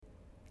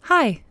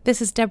Hi,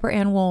 this is Deborah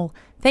Ann Wool.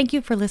 Thank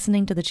you for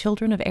listening to the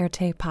Children of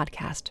Erte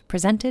podcast,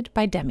 presented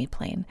by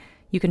Demiplane.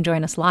 You can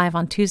join us live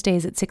on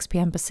Tuesdays at 6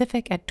 p.m.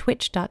 Pacific at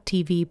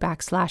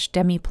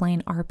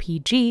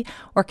twitch.tv/DemiplaneRPG,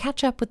 or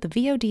catch up with the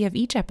VOD of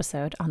each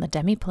episode on the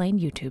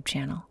Demiplane YouTube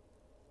channel.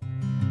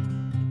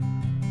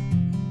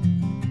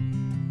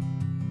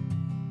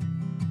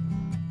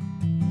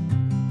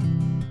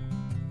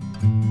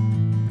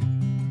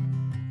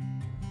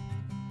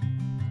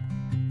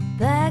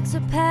 Bags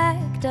are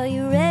packed, are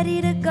you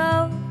ready to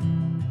go?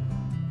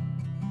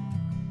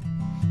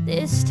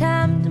 This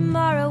time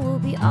tomorrow we'll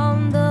be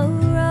on the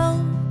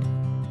road,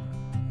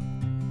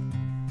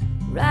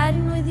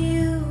 riding with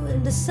you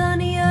in the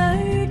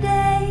sunnier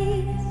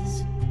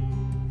days.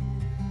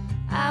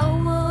 I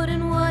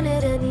wouldn't want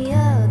it any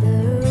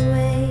other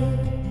way.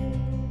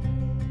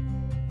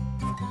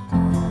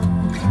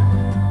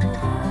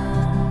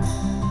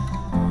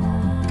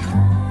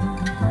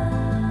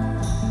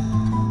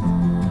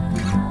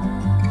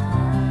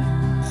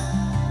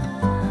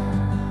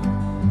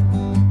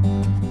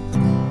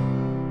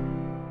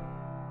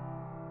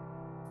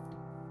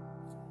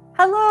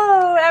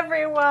 Hello,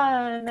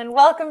 everyone, and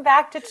welcome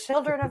back to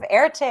Children of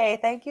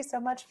Erte. Thank you so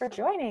much for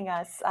joining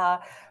us.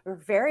 We're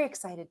very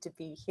excited to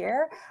be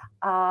here.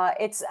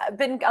 It's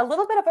been a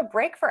little bit of a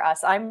break for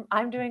us.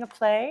 I'm doing a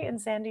play in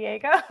San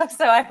Diego,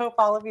 so I hope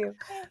all of you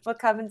will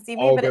come and see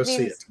me. I'll go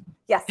see it.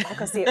 Yes, I'll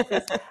go see it,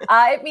 please.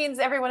 It means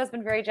everyone has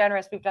been very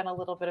generous. We've done a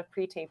little bit of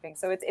pre-taping,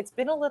 so it's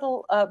been a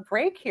little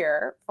break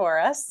here for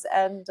us,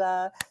 and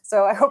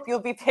so I hope you'll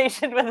be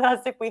patient with us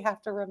if we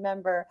have to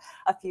remember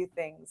a few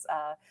things.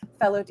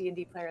 Fellow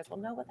D&D players will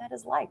know what that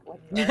is like when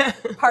your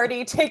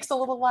party takes a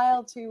little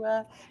while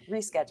to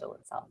reschedule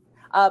itself.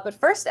 But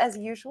first, as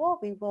usual,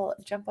 we will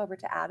jump over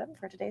to Adam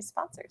for today's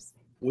sponsors.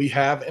 We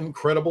have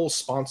incredible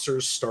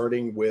sponsors,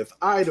 starting with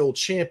Idle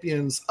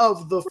Champions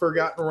of the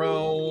Forgotten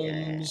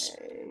Realms.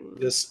 Yay.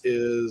 This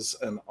is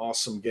an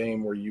awesome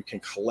game where you can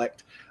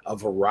collect a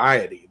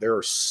variety. There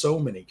are so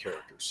many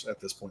characters at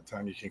this point in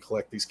time. You can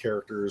collect these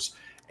characters.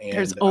 And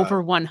there's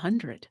over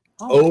 100.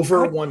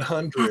 Over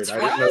 100. I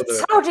didn't know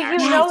that. How do you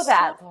know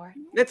that, Lauren?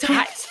 That's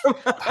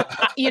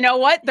you know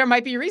what? There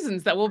might be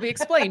reasons that will be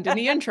explained in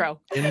the intro.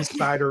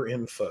 Insider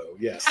info,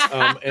 yes.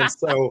 And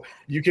so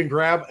you can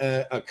grab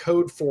a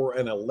code for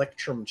an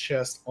Electrum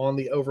chest on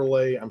the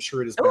overlay. I'm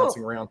sure it is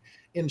bouncing around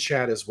in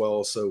chat as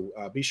well. So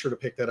be sure to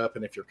pick that up.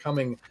 And if you're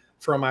coming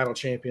from Idle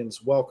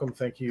Champions, welcome,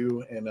 thank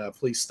you. And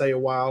please stay a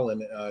while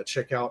and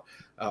check out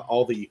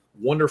all the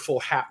wonderful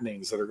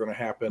happenings that are going to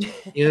happen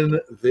in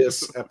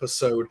this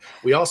episode.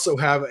 We also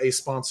have a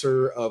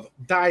sponsor of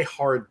Die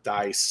Hard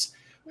Dice,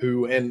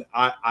 who, and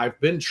I've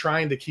been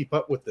trying to keep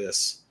up with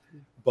this,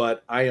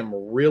 but I am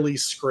really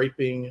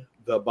scraping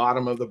the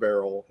bottom of the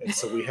barrel. And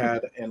so we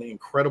had an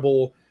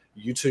incredible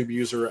YouTube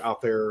user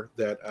out there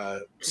that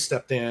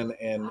stepped in,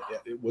 and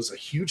it was a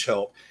huge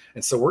help.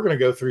 And so we're going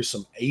to go through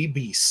some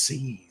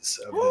ABCs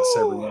of this,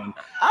 everyone.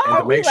 And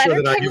to make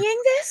sure that I give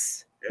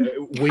this,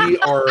 we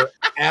are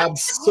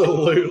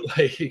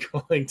absolutely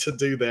going to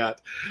do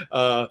that.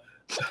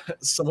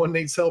 Someone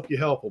needs help, you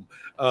help them.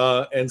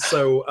 And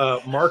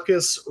so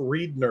Marcus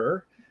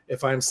Riedner,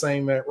 if I'm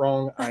saying that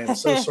wrong, I am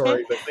so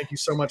sorry. But thank you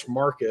so much,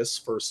 Marcus,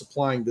 for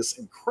supplying this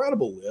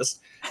incredible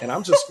list. And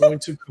I'm just going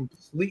to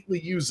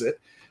completely use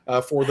it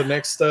for the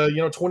next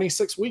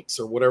 26 weeks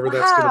or whatever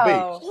that's going to be.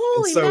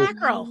 Holy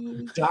mackerel.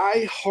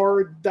 Die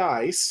Hard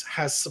Dice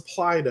has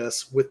supplied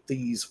us with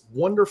these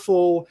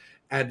wonderful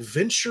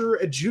adventure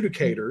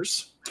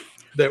adjudicators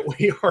that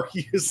we are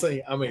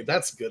using. I mean,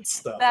 that's good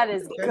stuff. That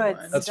is good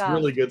stuff. That's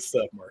really good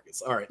stuff,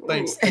 Marcus. All right,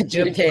 thanks.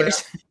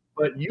 Adjudicators.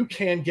 But you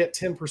can get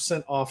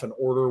 10% off an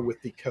order with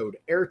the code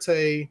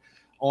ERTE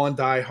on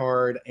Die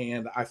Hard,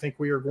 and I think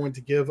we are going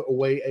to give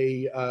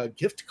away a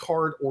gift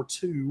card or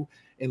two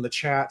in the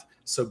chat,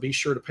 so be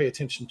sure to pay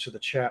attention to the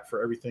chat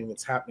for everything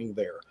that's happening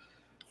there.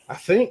 I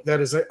think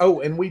that is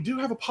and we do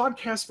have a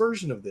podcast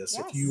version of this.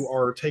 Yes. If you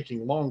are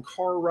taking long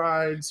car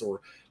rides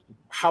or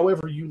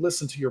however you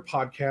listen to your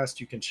podcast,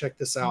 you can check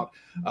this out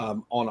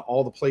on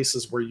all the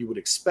places where you would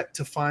expect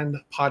to find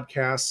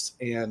podcasts,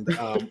 and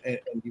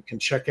you can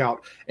check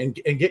out and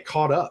get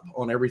caught up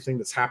on everything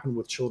that's happened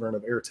with Children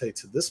of Erte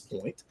to this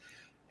point.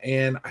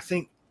 And I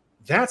think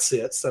that's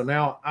it. So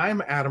now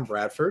I'm Adam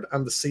Bradford.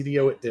 I'm the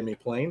CDO at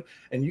Demiplane,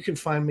 and you can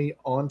find me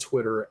on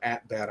Twitter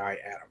at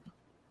BadEyeAdam.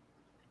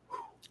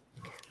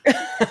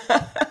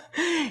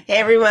 Hey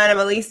everyone, I'm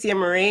Alicia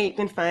Marie. You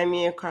can find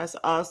me across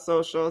all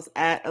socials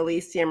at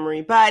Alicia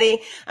Marie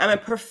Body. I'm a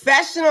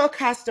professional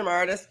custom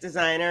artist,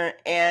 designer,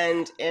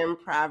 and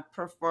improv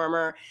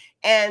performer.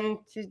 And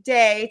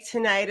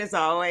tonight, as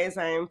always,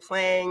 I am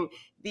playing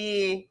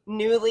the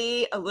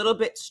newly, a little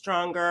bit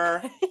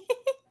stronger,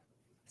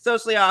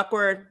 socially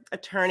awkward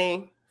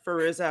attorney,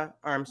 Feruza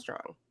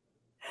Armstrong.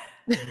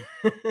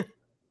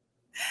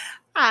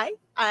 Hi, Hi,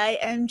 I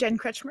am Jen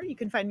Kretschmer. You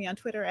can find me on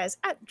Twitter as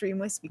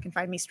 @DreamWisp. You can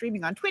find me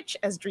streaming on Twitch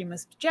as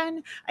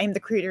DreamWispJen. I am the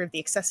creator of the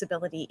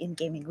Accessibility in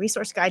Gaming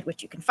Resource Guide,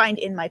 which you can find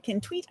in my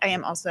pinned tweet. I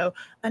am also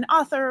an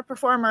author, a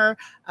performer,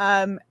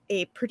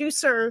 a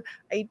producer.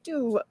 I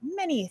do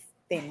many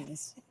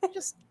things,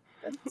 just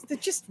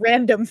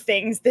random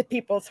things that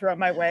people throw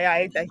my way.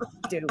 I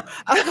do.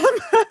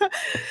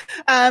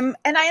 And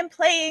I am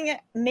playing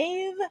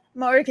Maeve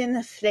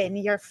Morgan Flynn,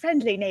 your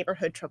friendly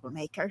neighborhood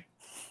troublemaker.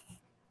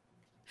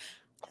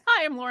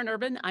 Hi, I'm Lauren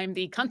Urban. I'm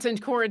the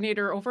content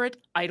coordinator over at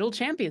Idle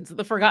Champions of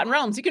the Forgotten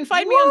Realms. You can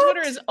find me on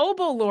Twitter as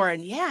Obo Lauren.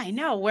 Yeah, I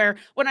know. Where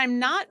when I'm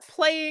not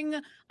playing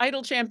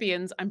Idle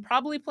Champions, I'm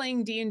probably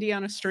playing D&D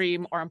on a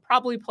stream, or I'm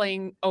probably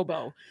playing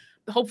Obo.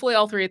 Hopefully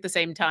all three at the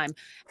same time.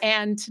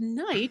 And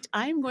tonight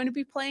I'm going to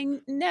be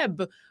playing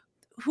Neb,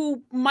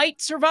 who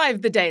might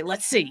survive the day.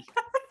 Let's see.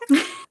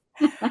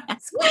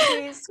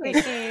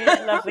 Squeaky,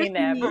 lovely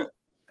Neb.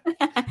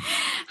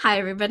 Hi,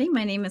 everybody.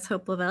 My name is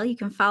Hope Lavelle. You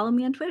can follow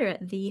me on Twitter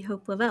at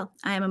 @TheHopeLavelle.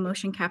 I am a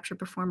motion capture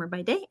performer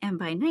by day, and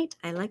by night,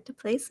 I like to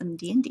play some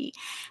D&D.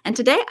 And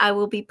today, I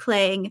will be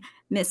playing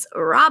Miss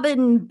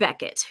Robin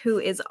Beckett, who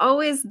is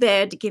always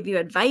there to give you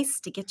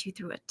advice to get you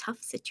through a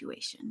tough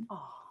situation.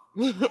 Oh.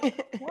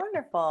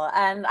 Wonderful.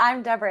 And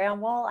I'm Deborah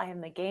Amwell. I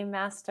am the game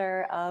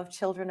master of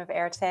Children of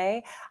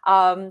Erte.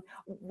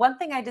 One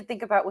thing I did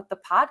think about with the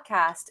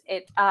podcast,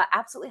 it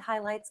absolutely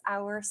highlights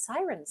our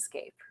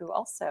Sirenscape, who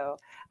also,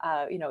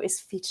 is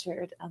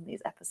featured on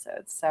these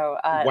episodes. So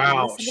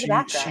wow,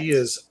 she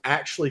is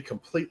actually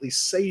completely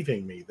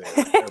saving me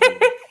there.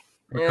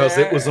 Because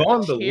it was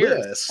on the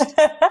list,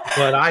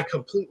 but I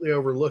completely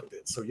overlooked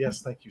it. So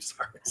yes, thank you,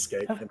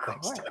 Sirenscape, and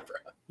thanks, Deborah.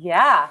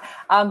 Yeah.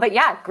 But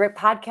yeah, great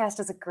podcast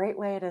is a great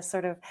way to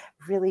sort of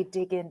really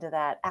dig into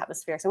that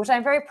atmosphere. So, which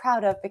I'm very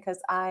proud of because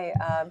I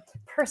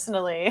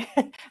personally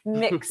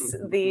mix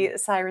the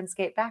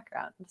Sirenscape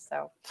background.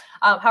 So,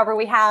 however,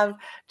 we have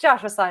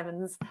Joshua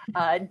Simons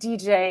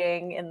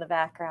DJing in the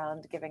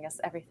background, giving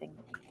us everything.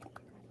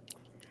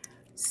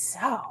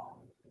 So,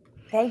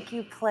 thank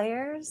you,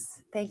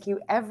 players. Thank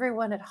you,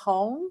 everyone at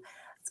home.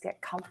 Let's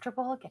get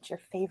comfortable, get your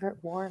favorite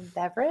warm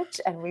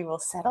beverage, and we will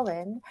settle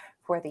in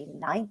for the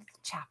 9th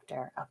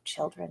chapter of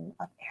Children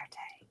of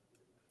Erte.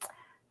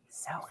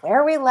 So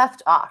where we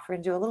left off, we're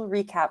going to do a little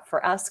recap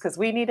for us because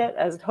we need it,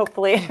 as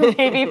hopefully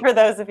maybe for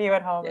those of you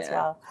at home as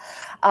well.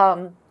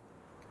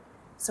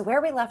 So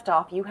where we left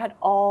off, you had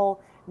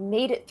all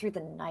made it through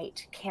the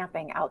night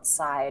camping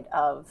outside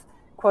of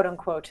quote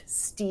unquote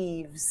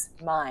Steve's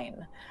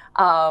mine.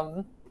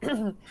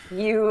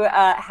 You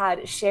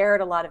had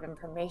shared a lot of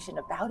information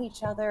about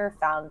each other,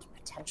 found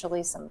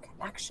potentially some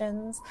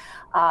connections.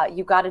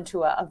 You got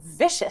into a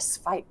vicious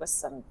fight with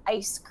some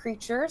ice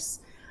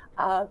creatures,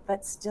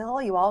 but still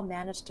you all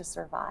managed to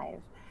survive.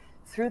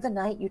 Through the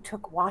night, you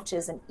took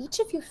watches, and each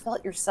of you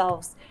felt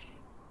yourselves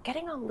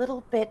getting a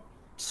little bit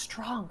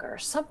stronger.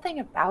 Something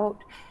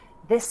about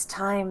this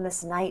time,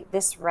 this night,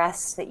 this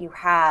rest that you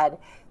had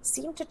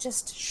seemed to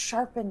just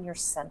sharpen your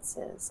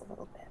senses a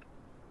little bit.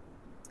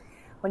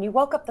 When you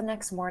woke up the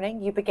next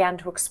morning, you began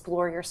to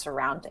explore your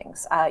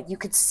surroundings. You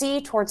could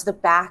see towards the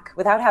back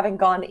without having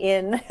gone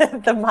in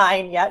the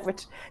mine yet,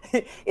 which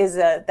is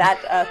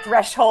that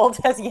threshold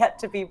has yet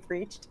to be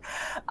breached.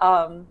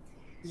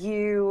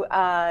 You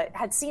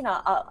had seen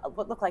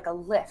what looked like a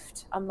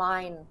lift, a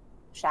mine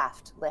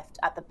shaft lift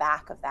at the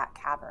back of that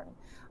cavern.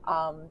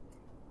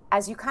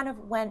 As you kind of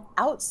went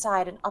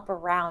outside and up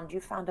around, you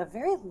found a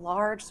very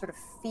large sort of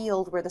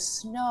field where the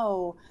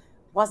snow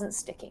wasn't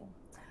sticking.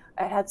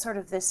 It had sort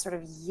of this sort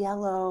of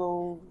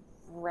yellow,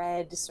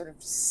 red sort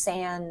of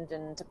sand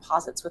and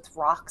deposits with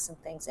rocks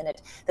and things in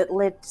it that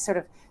sort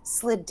of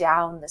slid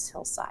down this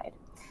hillside.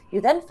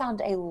 You then found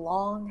a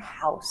long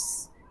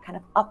house kind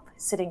of up,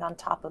 sitting on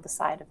top of the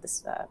side of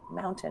this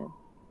mountain.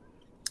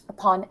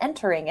 Upon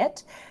entering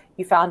it,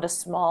 you found a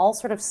small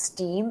sort of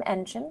steam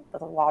engine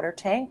with a water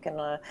tank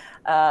and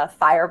a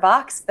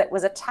firebox that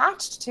was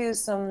attached to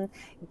some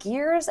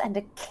gears and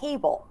a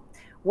cable,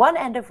 one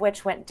end of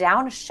which went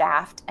down a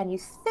shaft and you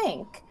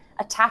think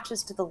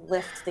attaches to the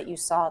lift that you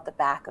saw at the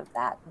back of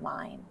that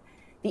mine.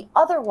 The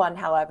other one,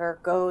 however,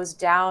 goes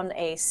down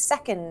a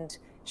second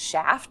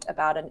shaft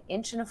about 1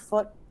 inch and a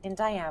foot in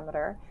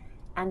diameter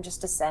and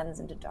just descends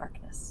into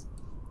darkness.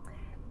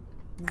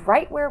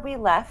 Right where we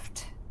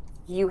left,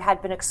 you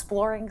had been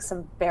exploring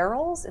some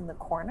barrels in the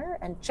corner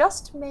and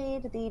just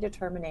made the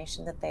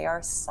determination that they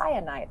are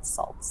cyanide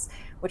salts,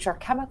 which are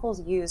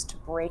chemicals used to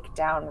break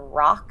down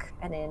rock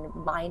and in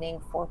mining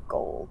for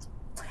gold.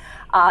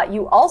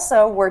 You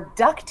also were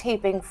duct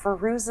taping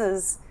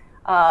Firuz's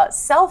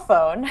cell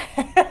phone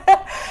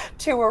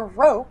to a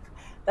rope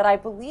that I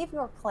believe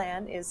your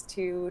plan is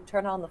to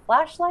turn on the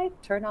flashlight,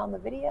 turn on the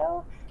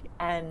video,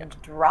 and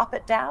drop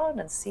it down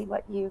and see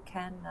what you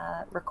can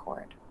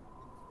record.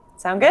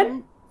 Sound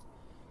good?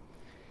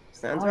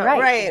 Sounds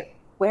right.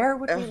 Where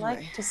would we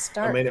like to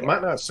start? I mean, it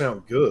might not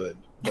sound good,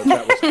 but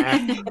that was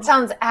accurate. It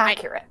sounds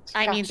accurate.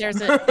 I mean,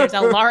 there's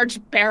a large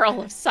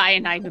barrel of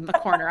cyanide in the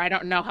corner. I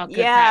don't know how good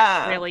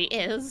that really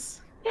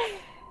is.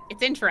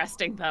 It's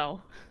interesting,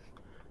 though.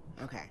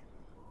 Okay.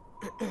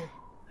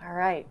 All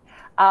right.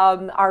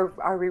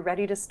 Are we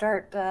ready to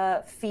start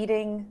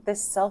feeding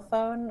this cell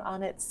phone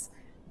on its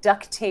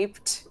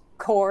duct-taped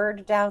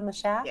cord down the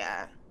shaft?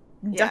 Yeah.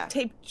 Duct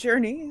tape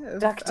journey of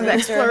Duct tape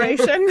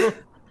exploration.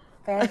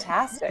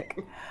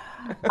 Fantastic.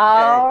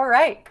 All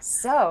right.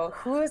 So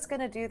who's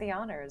going to do the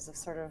honors of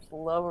sort of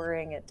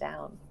lowering it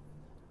down?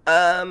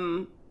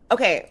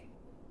 Okay.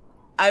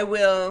 I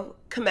will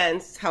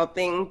commence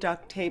helping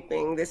duct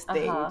taping this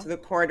thing to the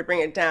cord to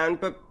bring it down.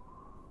 But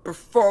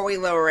before we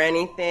lower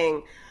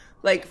anything,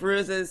 like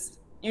Feruza's,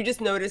 you just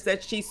notice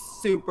that she's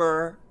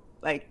super,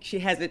 like she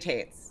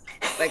hesitates,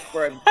 like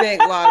for a big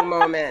long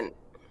moment.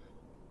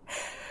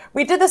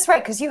 We did this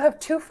right because you have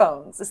 2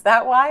 phones. Is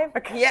that why?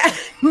 Because Yeah,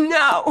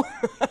 no.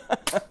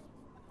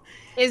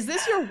 Is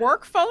this your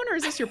work phone or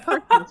is this your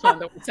personal phone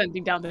that we're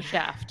sending down the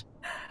shaft?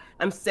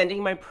 I'm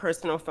sending my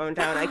personal phone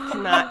down. I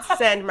cannot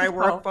send my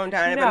work phone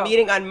down. I have No. a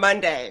meeting on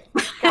Monday.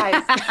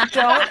 Guys,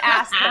 don't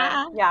ask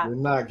her. Yeah. We're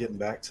not getting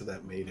back to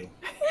that meeting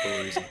for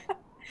a reason.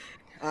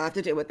 I'll have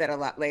to deal with that a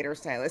lot later,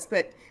 Silas.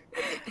 But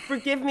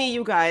forgive me,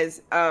 you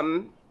guys.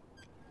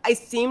 I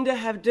seem to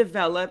have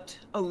developed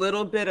a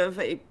little bit of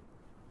a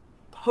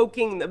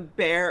poking the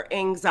bear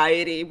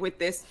anxiety with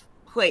this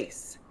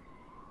place.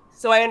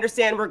 So I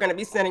understand we're going to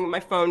be sending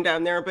my phone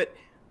down there, but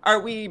are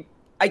we,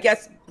 I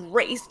guess,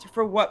 braced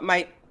for what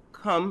might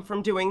come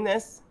from doing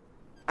this?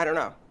 I don't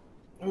know.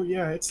 Oh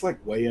yeah, it's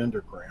like way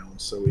underground.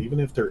 So even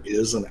if there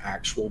is an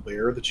actual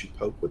bear that you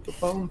poke with the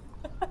phone,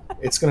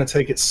 it's going to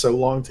take it so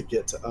long to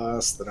get to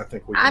us that I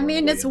think we. I can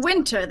mean, run it's away.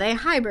 winter. They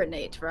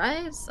hibernate,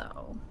 right?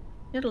 So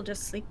it'll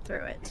just sleep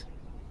through it.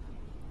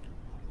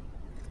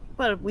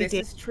 Well, we This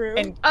did. is true.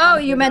 And Oh,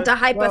 you meant a Whoa.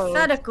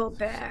 hypothetical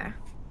bear.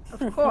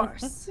 Of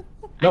course.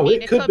 No, I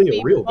mean, it could be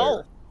a real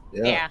both.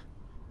 bear. Yeah.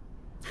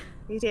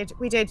 we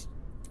did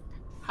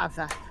have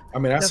that. I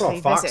mean, I saw a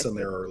Lovely fox visit. in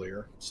there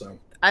earlier, so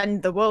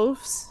And the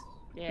wolves.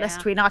 Yeah.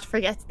 Lest we not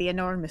forget the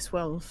enormous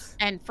wolves.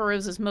 And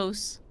Feruza's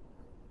moose.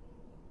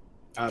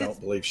 I don't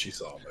believe she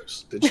saw a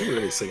moose. Did she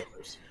really see a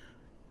moose?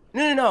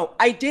 No.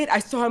 I did. I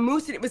saw a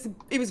moose, and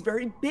it was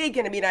very big.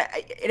 And I mean,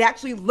 it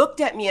actually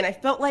looked at me, and I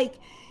felt like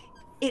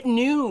it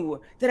knew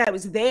that I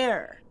was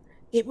there.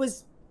 It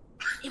was.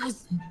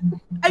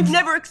 I've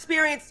never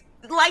experienced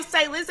like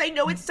Silas. I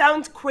know it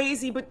sounds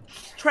crazy, but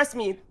trust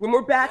me, when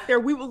we're back there,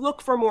 we will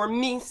look for more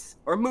meese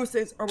or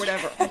mooses or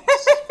whatever.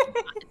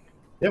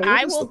 Yeah, what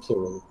I is will- the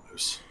plural of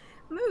moose?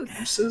 Moose.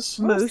 Mooses?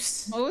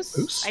 Moose. Moose?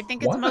 Moose? I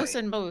think it's Why? moose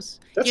and moose.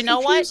 That's You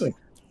know confusing.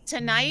 what?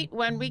 Tonight,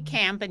 when we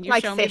camp and you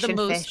Like show me fish the and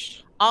moose,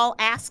 fish. I'll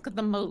ask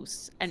the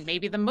moose, and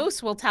maybe the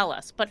moose will tell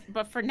us. But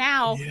for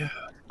now, Yeah.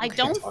 I Okay,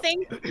 don't talk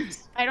think to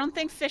moose. I don't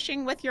think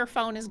fishing with your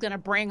phone is going to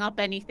bring up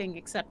anything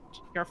except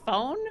your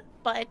phone.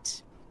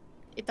 But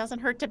it doesn't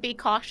hurt to be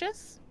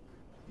cautious.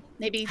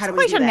 Maybe How do we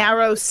Quite do a that?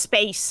 narrow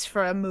space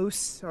for a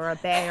moose or a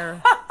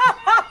bear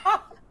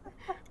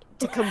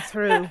to come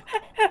through.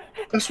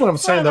 That's what I'm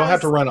saying. of They'll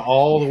have to those- run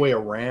all the way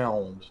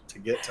around to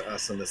get to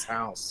us in this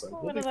house. So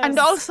we'll One be of fine. And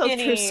Those also through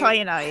skinny-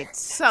 cyanide.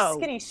 So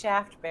Skinny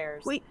shaft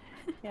bears. we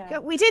Yeah. yeah,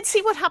 we did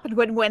see what happened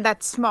when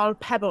that small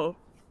pebble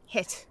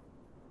hit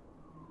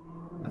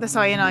the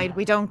cyanide.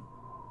 We don't.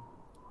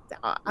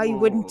 I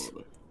wouldn't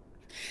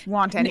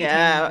want anything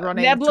Yeah.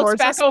 running Neb looks towards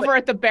back us, but- over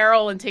at the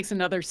barrel and takes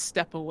another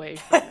step away.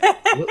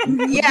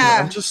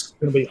 Yeah. I'm just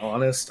going to be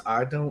honest.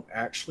 I don't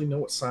actually know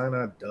what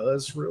cyanide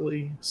does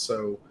really.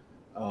 So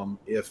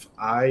if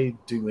I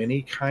do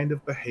any kind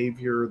of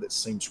behavior that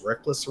seems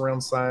reckless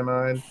around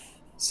cyanide,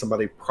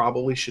 somebody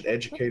probably should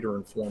educate or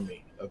inform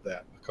me of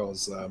that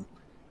because,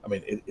 I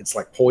mean, it's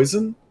like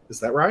poison. Is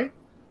that right?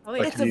 Oh,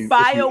 Like, It's if a you eat it,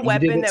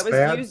 bioweapon that it's was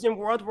bad? used in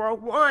World War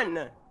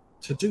One.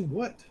 To do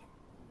what?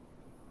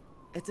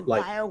 It's a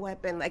Like,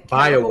 bioweapon, like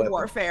chemical bioweapon.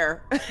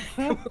 warfare.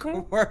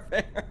 Chemical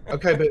warfare.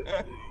 Okay,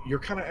 but you're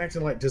kind of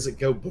acting like, does it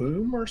go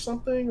boom or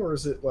something? Or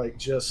is it like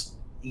just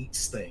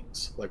eats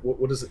things? Like,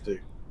 what does it do?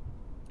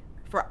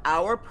 For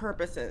our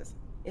purposes,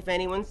 if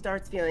anyone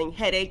starts feeling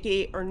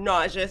headachy or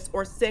nauseous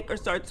or sick or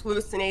starts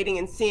hallucinating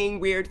and seeing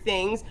weird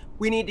things,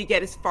 we need to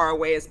get as far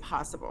away as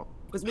possible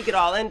because we could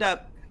all end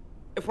up,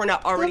 if we're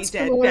not already That's for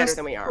dead, the better last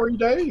than we are. 3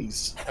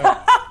 days.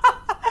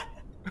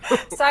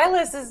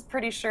 Silas is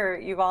pretty sure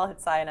you've all had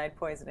cyanide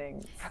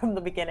poisoning from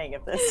the beginning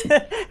of this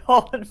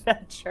whole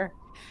adventure.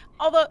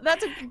 Although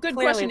that's a good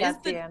Clearly, question. that's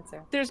Is the the,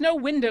 answer. there's no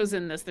windows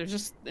in this. There's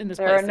just in this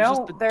There place. are there's no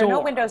just the there are no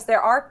door. windows.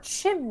 There are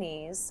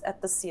chimneys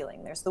at the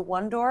ceiling. There's the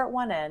one door at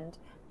one end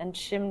and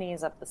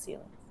chimneys up the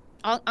ceiling.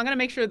 I'm gonna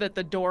make sure that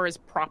the door is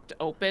propped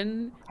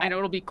open. I know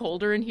it'll be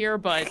colder in here,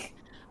 but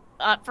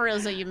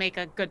Feruza, you make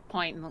a good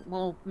point, and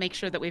we'll make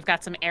sure that we've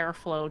got some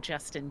airflow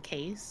just in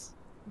case.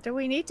 Do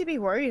we need to be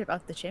worried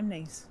about the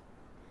chimneys?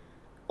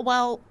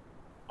 Well,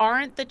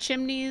 aren't the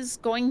chimneys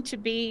going to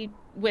be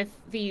with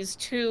these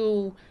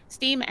 2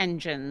 steam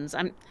engines?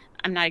 I'm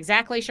not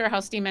exactly sure how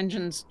steam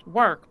engines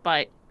work,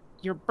 but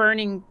you're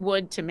burning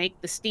wood to make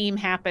the steam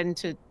happen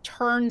to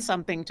turn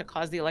something to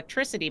cause the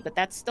electricity, but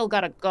that's still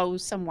got to go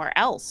somewhere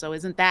else. So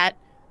isn't that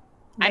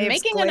I'm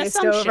Waves making an glazed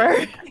assumption.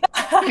 over.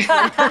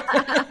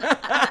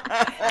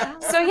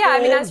 So yeah, I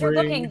mean, as you're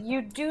Boring. looking,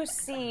 you do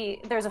see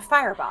there's a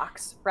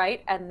firebox,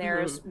 right? And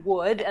there's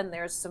wood, and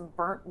there's some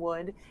burnt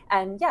wood,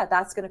 and yeah,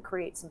 that's going to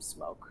create some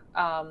smoke.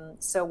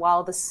 So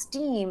while the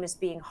steam is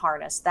being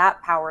harnessed,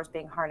 that power is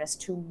being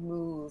harnessed to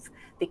move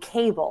the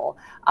cable.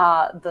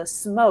 The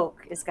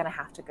smoke is going to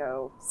have to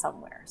go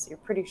somewhere. So you're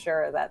pretty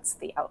sure that's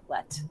the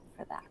outlet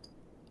for that.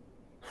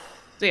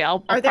 So yeah,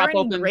 I'll Are there prop any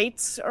open.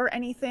 grates or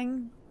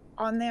anything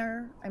on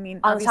there? I mean,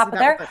 On the top of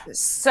obviously there. that would look-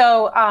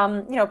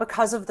 So,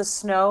 because of the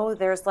snow,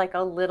 there's like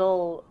a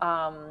little,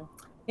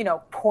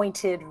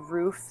 pointed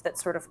roof that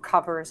sort of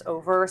covers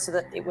over, so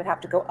that it would have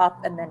to go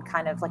up and then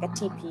kind of like a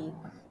teepee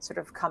sort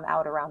of come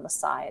out around the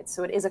side.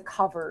 So it is a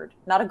covered,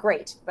 not a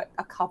grate, but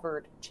a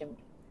covered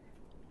chimney.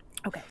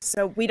 Okay,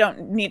 so we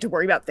don't need to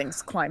worry about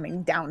things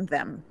climbing down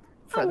them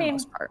for I the mean,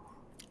 most part.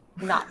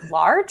 Not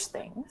large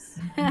things.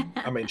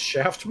 I mean,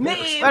 shaft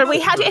Maybe. Well, we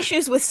had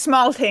issues with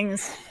small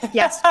things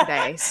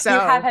yesterday, so You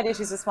have had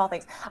issues with small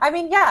things. I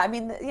mean, yeah,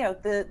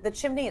 the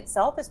chimney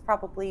itself is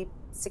probably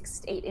 6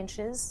 to 8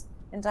 inches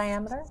in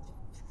diameter.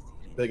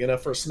 Big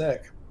enough for a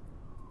snake.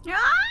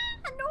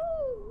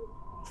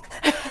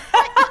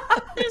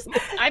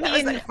 I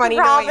mean, like funny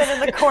Robin noise. in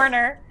the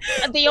corner.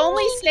 the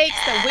only snakes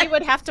that we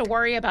would have to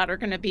worry about are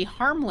going to be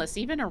harmless,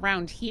 even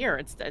around here.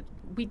 It's that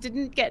we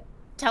didn't get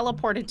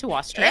teleported to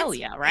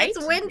Australia, right?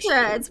 It's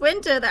winter. It's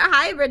winter. They're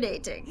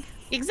hibernating.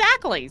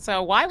 Exactly.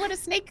 So why would a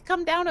snake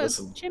come down a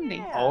Listen, chimney?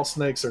 Yeah. All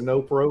snakes are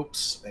nope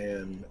ropes,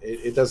 and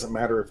it doesn't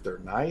matter if they're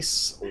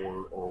nice or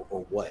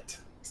what.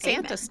 Santa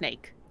Amen.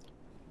 snake.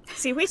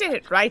 see, we did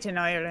it right in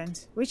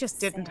Ireland. We just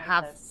didn't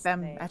have Santa's them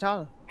snake. at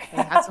all. We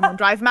had someone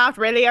drive them out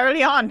really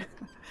early on.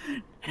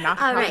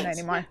 Not All happening right.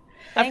 anymore.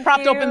 I've Thank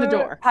propped open the you,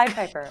 door. Pied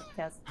Piper.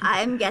 Yes.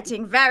 I'm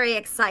getting very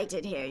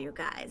excited here, you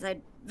guys.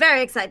 I'm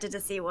very excited to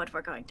see what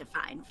we're going to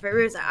find.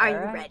 Veruza, are you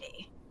Alright.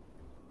 ready?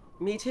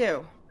 Me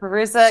too.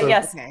 Perusa, So,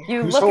 yes. okay.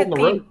 You who's look at holding the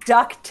the rope?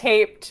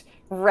 duct-taped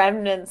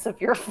remnants of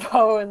your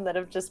phone that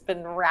have just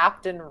been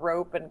wrapped in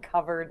rope and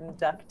covered in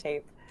duct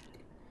tape.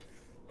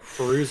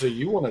 Feruza,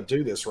 you want to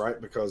do this,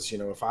 right? Because,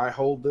 if I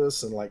hold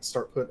this and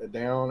start putting it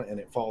down and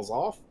it falls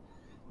off,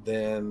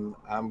 then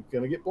I'm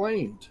going to get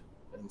blamed.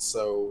 And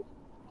so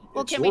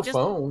Well, it's can we your just-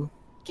 phone.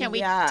 Can we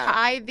Yeah.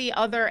 tie the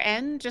other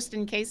end just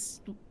in case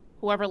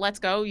whoever lets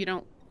go, you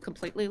don't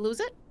completely lose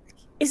it?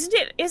 Isn't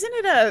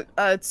it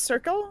a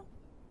circle?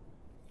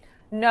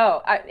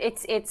 No,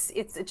 it's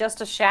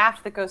just a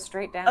shaft that goes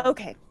straight down.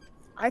 Okay.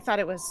 I thought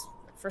it was,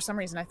 for some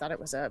reason, I thought it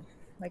was a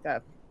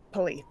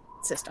pulley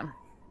system.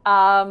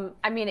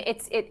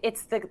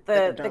 It's the Like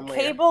a dumb waiter.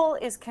 cable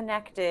is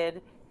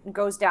connected and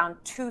goes down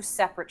 2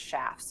 separate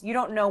shafts. You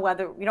don't know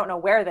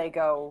where they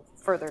go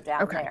further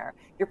down Okay. there.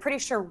 You're pretty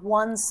sure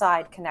one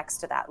side connects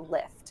to that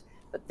lift,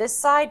 but this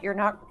side you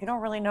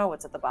don't really know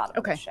what's at the bottom of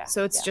Okay, the shaft.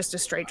 so it's Yeah. just a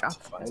straight drop.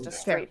 It's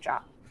just Fair. straight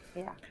drop.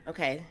 Yeah.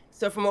 Okay.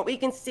 So from what we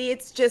can see,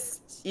 it's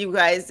just, you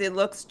guys, it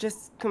looks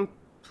just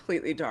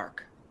completely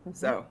dark.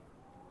 So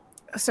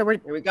So we're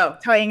here we go.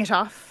 tying it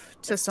off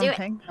to do it.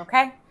 something.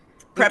 Okay. You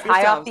Prep tie off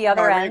yourselves. the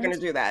other However end. you're going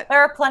to do that.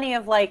 There are plenty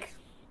of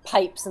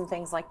pipes and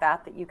things like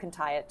that you can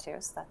tie it to,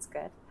 so that's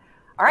good.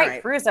 All right,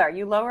 right. Feruza, are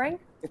you lowering?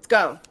 Let's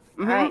go.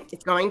 Mhm. right.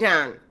 It's going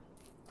down.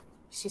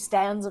 She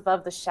stands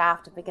above the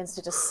shaft and begins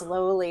to just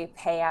slowly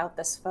pay out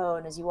this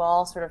phone as you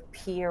all sort of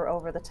peer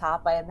over the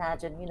top. I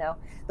imagine,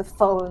 the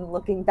phone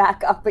looking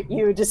back up at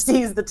you just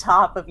sees the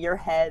top of your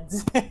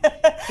heads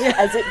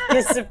as it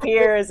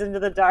disappears into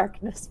the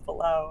darkness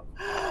below.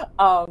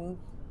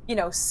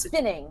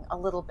 Spinning a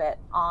little bit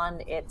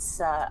on its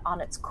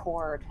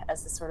cord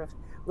as the sort of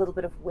little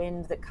bit of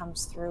wind that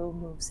comes through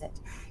moves it.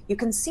 You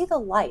can see the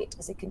light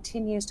as it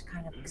continues to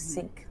kind of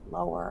sink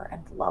lower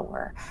and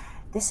lower.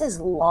 This is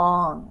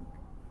long,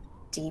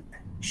 deep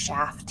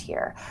shaft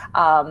here.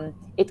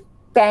 It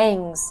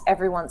bangs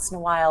every once in a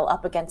while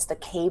up against the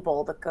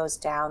cable that goes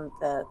down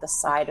the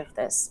side of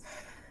this.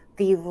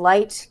 The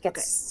light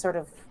gets sort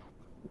of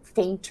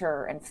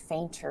fainter and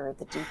fainter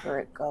the deeper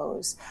it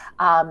goes.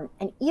 And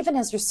even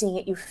as you're seeing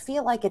it, you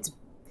feel like it's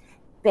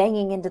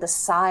banging into the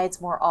sides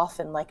more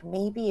often, like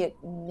maybe it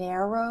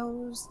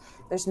narrows.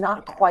 There's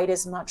not quite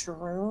as much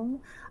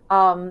room.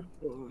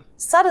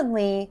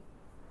 Suddenly,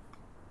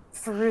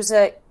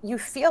 Feruza, you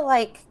feel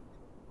like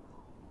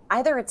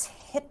either it's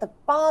hit the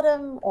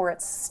bottom or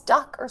it's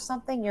stuck or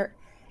something.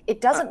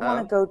 It doesn't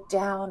want to go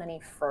down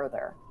any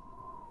further.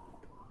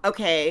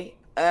 Okay.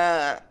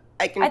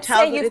 I can I'd tell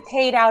say that you've it's...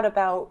 paid out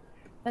about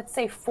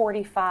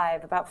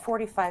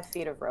 45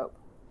 feet of rope.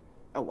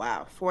 Oh,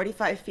 wow.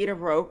 45 feet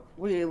of rope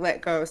we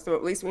let go, so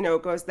at least we know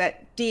it goes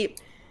that deep.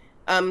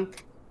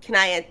 Can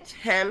I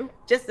attempt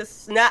just a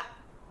snap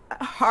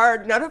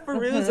hard, not a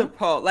Feruza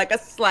pull, like a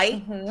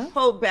slight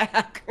pull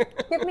back?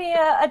 Give me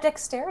a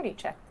dexterity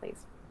check, please.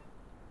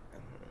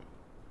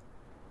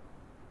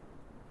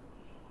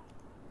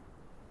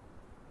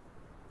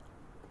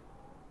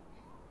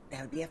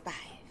 That would be a 5.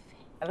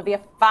 That'll be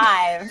a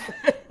 5.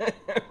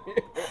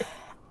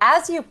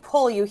 As you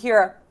pull, you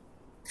hear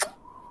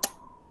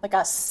like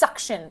a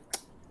suction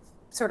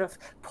sort of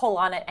pull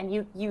on it, and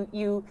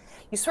you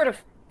sort of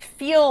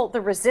feel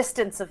the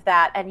resistance of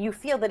that, and you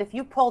feel that if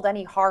you pulled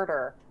any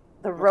harder,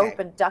 the rope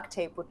and duct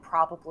tape would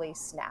probably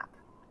snap.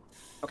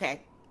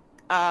 Okay.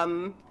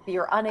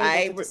 You're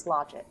unable to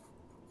dislodge it.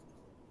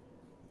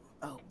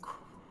 Oh,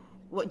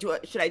 what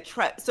should I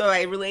try? So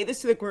I relay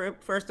this to the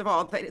group. First of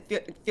all, that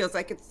it feels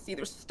like it's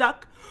either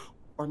stuck,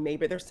 or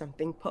maybe there's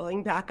something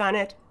pulling back on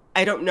it.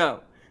 I don't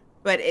know,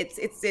 but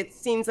it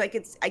seems like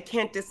I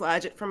can't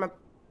dislodge it from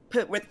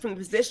the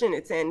position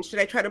it's in. Should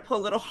I try to pull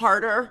a little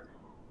harder?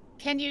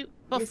 Can you,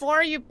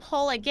 before you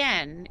pull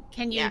again,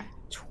 can you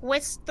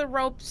twist the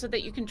rope so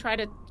that you can try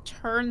to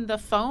turn the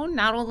phone?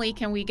 Not only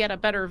can we get a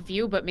better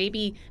view, but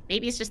maybe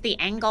it's just the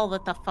angle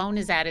that the phone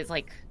is at is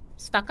like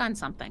stuck on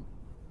something.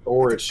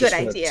 Or it's just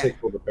going to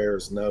tickle the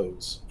bear's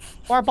nose.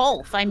 Or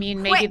both. I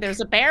mean, maybe there's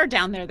a bear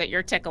down there that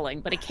you're tickling,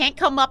 but it can't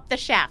come up the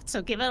shaft.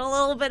 So give it a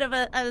little bit of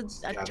a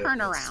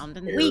turnaround.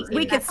 And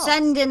we could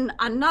send in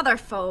another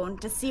phone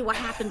to see what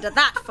happened to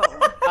that phone.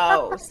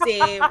 Oh,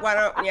 see, why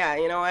don't,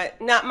 you know what?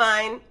 Not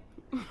mine.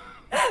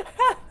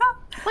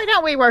 Why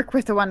don't we work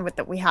with the one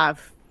that we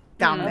have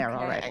down there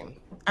already?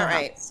 All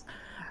right.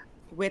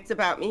 Wits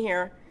about me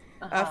here.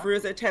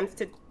 Feruza attempts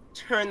to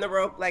turn the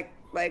rope like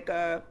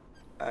a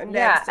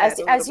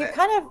as you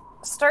kind of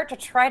start to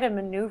try to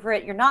maneuver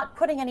it, you're not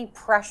putting any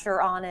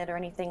pressure on it or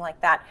anything like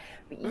that.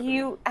 But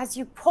as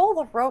you pull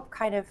the rope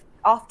kind of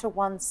off to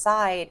one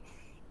side,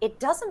 it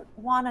doesn't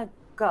want to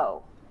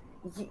go.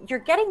 You're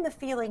getting the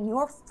feeling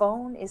your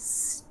phone is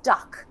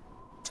stuck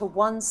to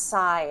one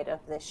side of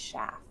this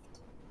shaft.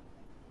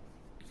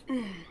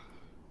 All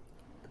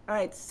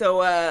right,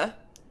 so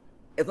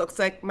it looks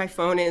like my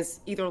phone is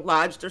either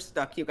lodged or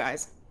stuck, you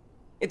guys.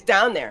 It's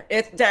down there.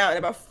 It's down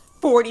about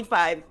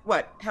 45.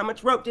 How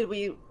much rope did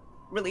we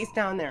release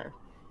down there?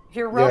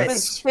 Your rope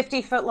is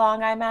 50 foot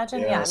long, I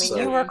imagine. Yeah, I mean,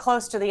 you were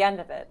close to the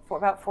end of it, for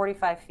about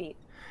 45 feet.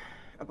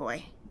 Oh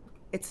boy.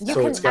 As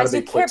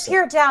you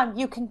peer down,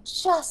 you can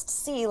just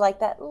see like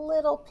that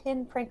little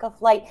pinprick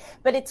of light,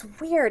 but it's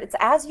weird. It's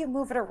as you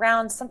move it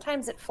around,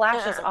 sometimes it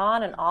flashes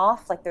on and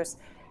off, like there's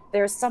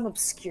some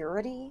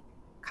obscurity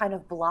kind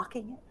of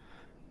blocking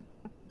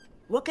it.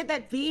 Look at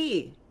that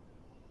V.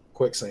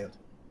 Quicksand.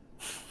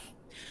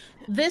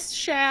 This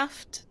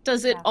shaft,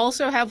 does it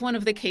also have one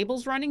of the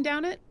cables running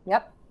down it?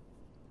 Yep.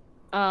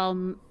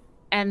 And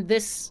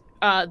this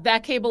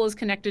that cable is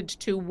connected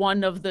to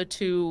one of the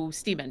two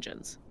steam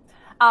engines.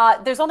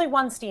 There's only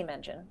one steam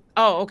engine.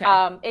 Oh,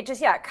 okay. It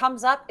just it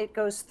comes up, it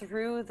goes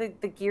through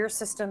the gear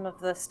system of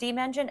the steam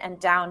engine and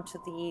down to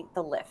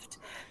the lift.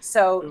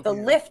 So the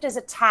lift is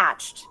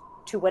attached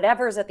to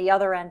whatever's at the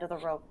other end of the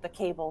rope, the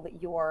cable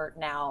that you're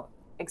now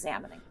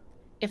examining.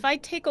 If I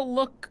take a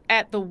look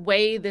at the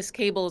way this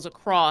cable is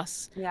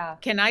across,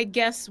 can I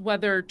guess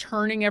whether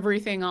turning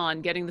everything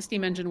on, getting the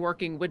steam engine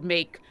working, would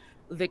make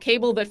the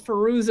cable that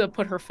Feruza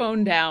put her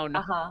phone down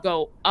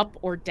go up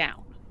or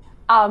down?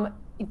 That's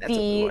what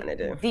we want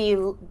to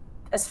do.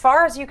 As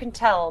far as you can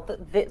tell,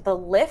 the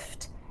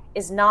lift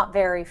is not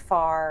very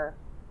far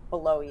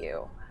below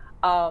you.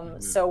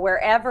 So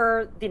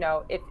wherever,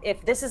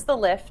 if this is the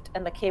lift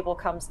and the cable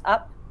comes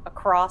up,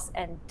 across,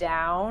 and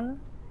down,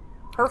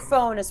 her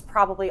phone is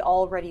probably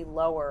already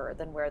lower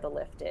than where the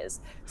lift is.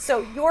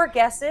 So your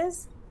guess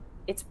is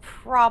it's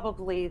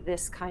probably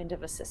this kind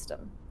of a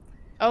system.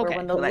 Okay. Where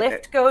when the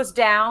lift goes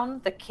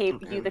down, the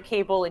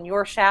cable in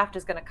your shaft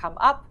is going to come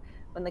up.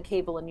 When the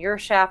cable in your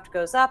shaft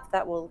goes up,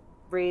 that will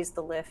raise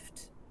the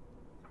lift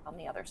on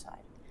the other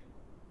side.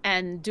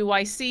 And do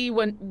I see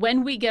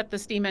when we get the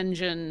steam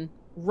engine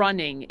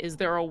running, is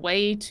there a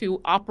way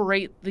to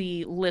operate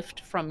the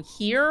lift from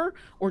here?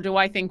 Or do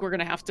I think we're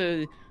going to have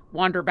to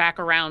wander back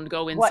around,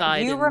 go inside?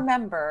 What you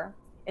remember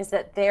is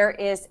that there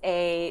is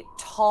a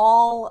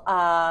tall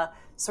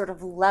sort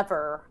of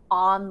lever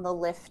on the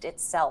lift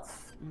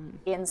itself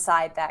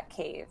inside that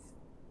cave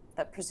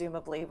that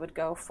presumably would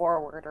go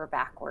forward or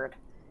backward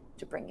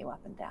to bring you up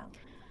and down.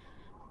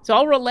 So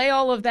I'll relay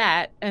all of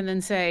that and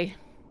then say,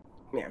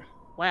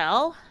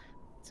 well,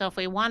 so if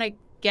we want to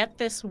get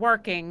this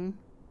working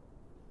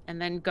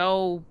and then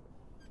go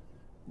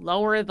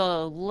lower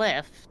the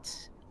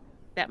lift,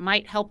 that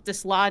might help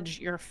dislodge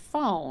your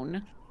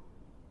phone.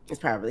 It's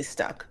probably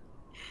stuck,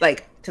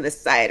 like to the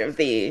side of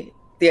the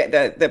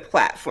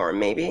platform,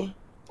 maybe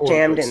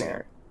jammed in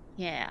there.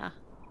 Yeah.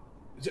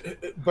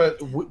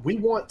 But we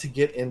want to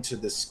get into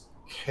this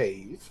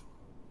cave.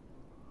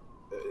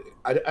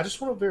 I just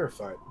want to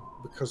verify it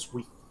because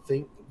we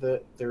think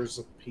that there's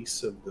a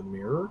piece of the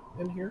mirror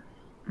in here.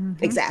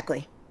 Mm-hmm.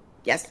 Exactly.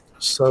 Yes.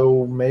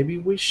 So maybe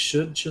we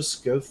should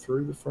just go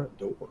through the front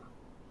door.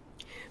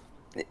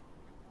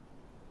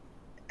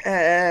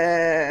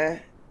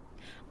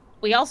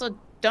 We also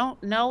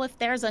don't know if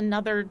there's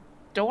another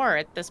door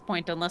at this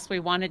point unless we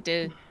wanted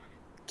to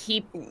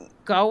keep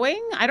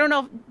going. I don't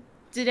know.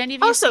 Did any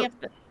of you see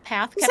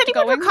path Does kept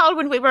anyone going. recall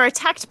when we were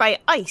attacked by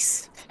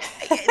ice?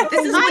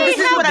 This is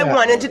what I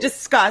wanted to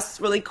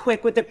discuss really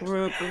quick with the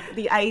group.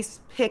 The ice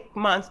pick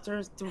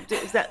monsters.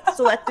 Is that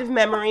selective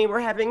memory we're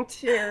having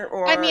here?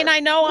 Or I mean, I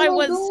know I don't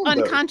was know, though.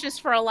 unconscious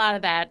for a lot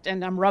of that,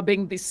 and I'm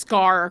rubbing the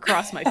scar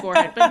across my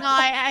forehead. But no,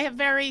 I have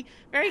very,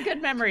 very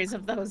good memories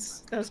of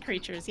those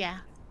creatures. Yeah.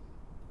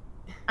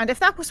 And if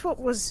that was what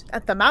was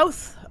at the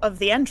mouth of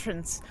the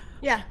entrance,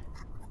 yeah.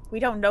 we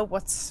don't know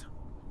what's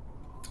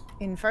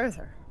in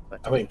further. But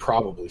I mean,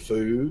 probably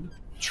food,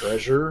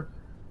 treasure.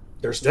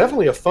 There's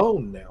definitely a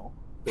phone now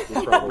that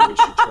we probably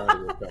should try to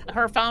recover.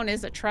 Her phone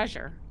is a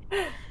treasure.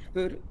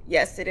 Food.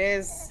 Yes, it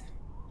is.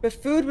 But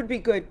food would be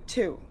good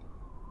too.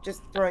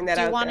 Just throwing that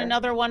out Do you want there.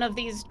 another one of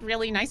these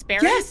really nice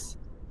berries? Yes.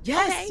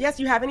 Yes. Okay. Yes.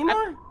 You have any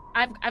more?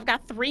 I've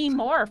got 3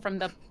 more from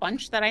the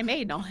bunch that I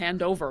made, and I'll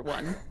hand over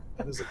one.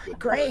 That is a good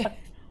Great.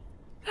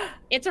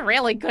 It's a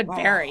really good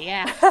berry,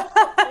 yeah.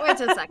 Wait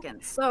a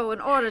second. So in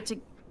order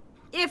to,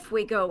 if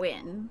we go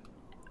in,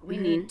 we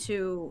need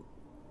to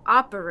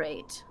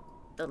operate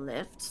the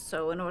lift.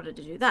 So in order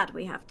to do that,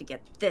 we have to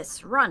get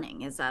this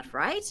running. Is that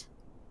right?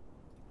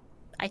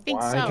 I think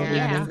Why so, do we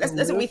yeah. need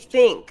That's what we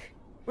think.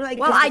 We're like,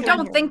 Well, I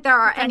don't think there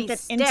are can't any get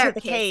staircases into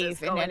the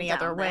cave in going any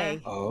other down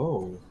way. there.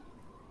 Oh.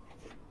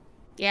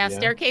 Yeah, Yeah.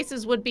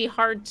 staircases would be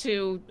hard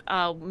to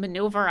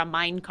maneuver a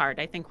mine cart.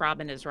 I think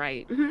Robin is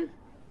right. Mhm.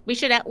 We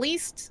should at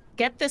least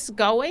get this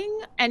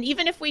going, and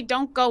even if we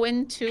don't go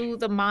into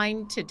the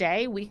mine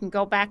today, we can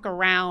go back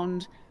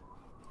around,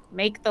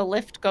 make the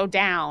lift go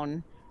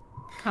down,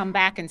 come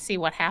back and see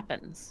what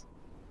happens.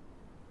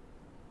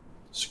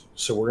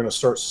 So we're going to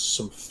start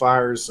some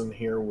fires in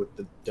here with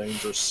the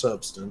dangerous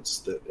substance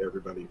that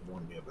everybody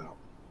warned me about.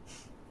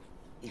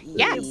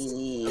 Yes.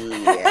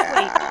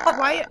 Yeah.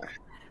 Why?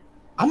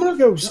 I'm gonna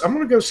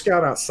go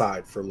scout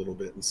outside for a little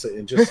bit and say,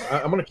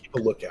 I'm gonna keep a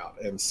lookout.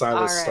 And Silas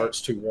All right.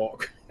 starts to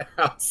walk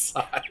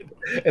outside,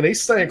 and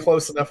he's staying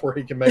close enough where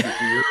he can maybe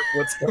hear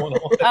what's going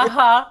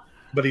on,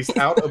 but he's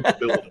out of the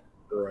building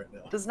right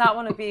now. Does not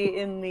want to be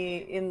in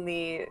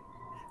the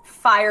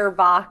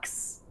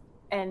firebox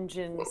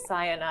engine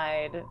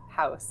cyanide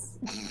house.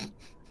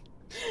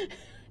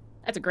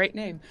 That's a great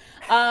name.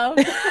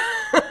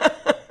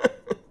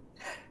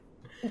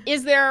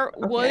 Is there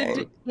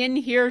wood in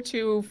here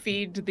to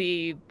feed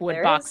the wood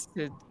There box?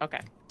 Okay.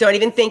 Don't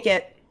even think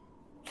it.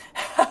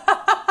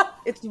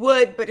 It's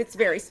wood, but it's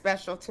very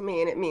special to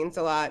me, and it means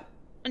a lot.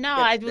 No,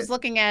 I was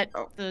looking at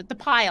the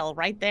pile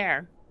right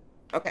there.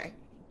 Okay.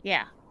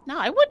 Yeah. No,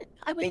 I would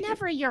Thank you.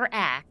 never your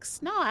axe.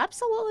 No,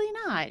 absolutely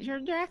not. Your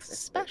axe is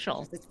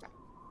special. It's fine.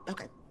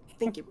 Okay.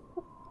 Thank you.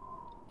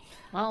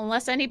 Well,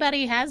 unless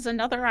anybody has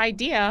another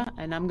idea,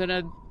 and I'm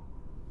gonna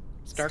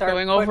start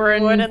going putting over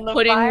wood and in the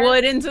putting fire?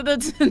 wood into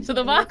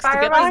the box to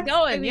get firebox? this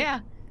going. I mean- Yeah.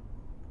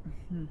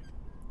 I'm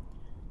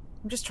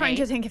just trying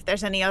to think if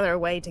there's any other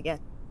way to get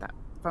that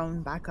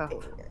phone back up.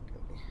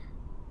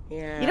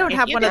 Yeah. You don't If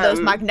have you one of those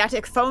don't-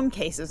 magnetic phone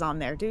cases on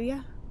there, do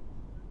you?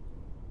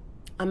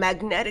 A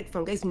magnetic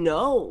phone case?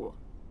 No.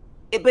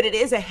 But it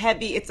is a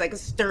heavy, it's like a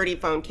sturdy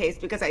phone case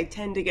because I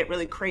tend to get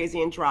really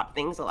crazy and drop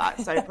things a lot.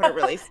 So I put a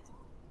really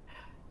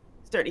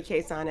sturdy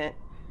case on it.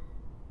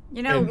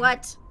 You know And-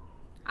 what?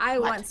 I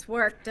once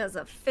worked as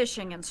a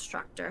fishing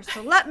instructor,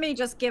 so let me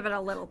just give it a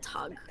little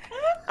tug.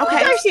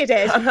 Okay. Of course you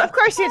did. Of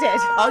course you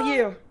did. All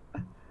you.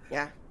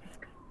 Yeah.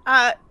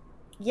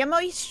 You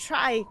might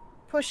try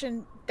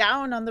pushing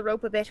down on the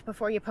rope a bit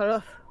before you pull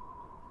up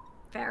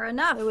Fair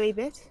enough. a wee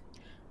bit.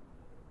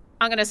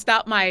 I'm gonna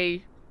stop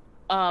my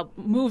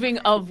moving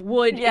of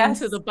wood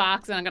Yes. into the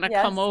box, and I'm gonna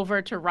Yes. come over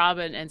to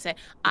Robin and say,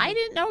 "I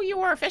didn't know you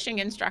were a fishing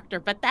instructor,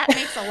 but that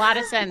makes a lot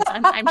of sense.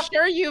 I'm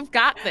sure you've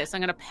got this."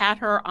 I'm gonna pat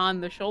her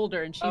on the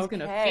shoulder, and she's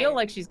gonna Okay. feel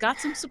like she's got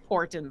some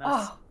support in this.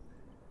 Oh,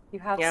 you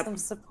have Yep. some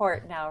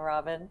support now,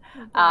 Robin.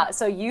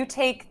 So you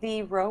take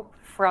the rope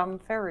from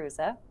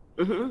Feruza.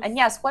 Mm-hmm. And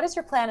yes, what is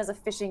your plan as a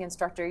fishing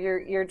instructor?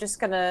 You're just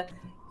gonna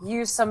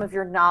use some of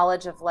your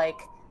knowledge of like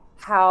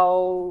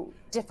how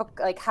difficult,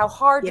 like how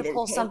hard Give to and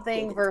pull take,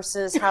 something give.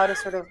 versus how to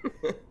sort of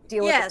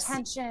deal Yes. with the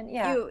tension.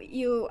 Yeah.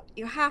 You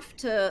have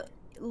to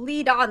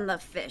lead on the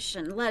fish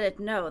and let it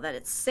know that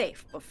it's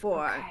safe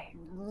before Okay.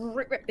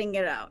 ripping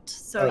it out.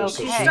 So Oh, you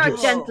so can she start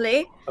just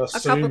gently.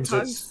 Assumes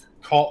tugs. it's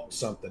caught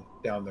something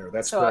down there.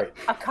 That's So great.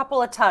 a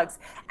couple of tugs.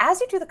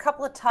 As you do the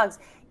couple of tugs,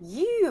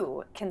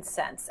 you can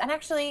sense and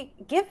actually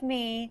give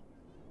me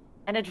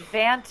an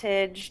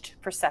advantaged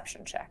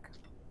perception check.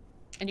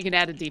 And you can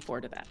add a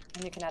D4 to that.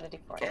 And you can add a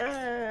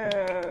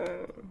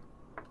d4.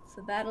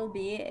 So that'll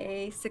be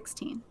a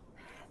 16.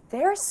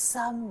 There's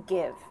some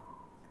give,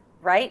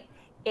 right?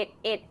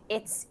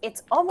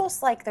 It's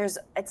almost like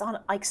it's on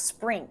like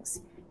springs.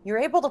 You're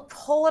able to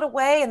pull it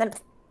away and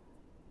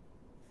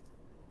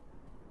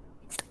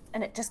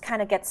it just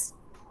kind of gets,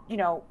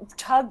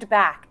 tugged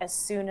back as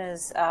soon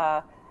as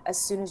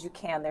you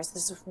can. There's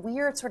this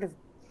weird sort of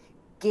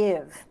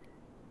give.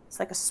 It's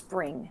like a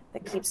spring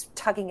that keeps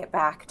tugging it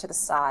back to the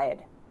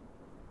side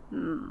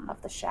of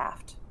the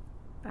shaft.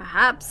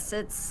 Perhaps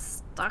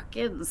it's stuck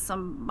in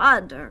some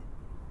mud or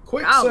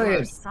gobbler or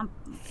Quicksand.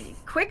 something.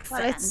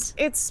 Quicksand. Well,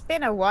 it's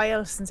been a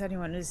while since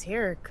anyone was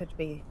here. Could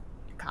be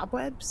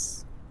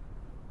cobwebs.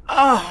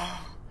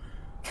 Oh,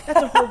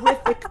 that's a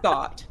horrific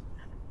thought.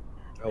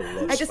 I love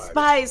I spiders.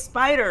 despise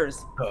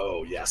spiders.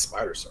 Oh yeah,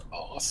 spiders are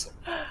awesome.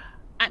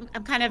 I'm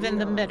kind of in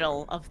the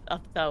middle of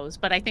those,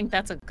 but I think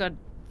that's a good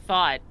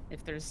thought.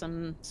 If there's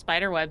some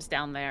spider webs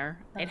down there,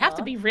 they'd have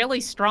to be really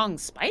strong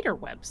spider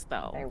webs,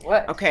 though. They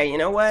would. Okay, you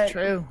know what?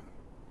 True.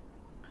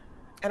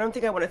 I don't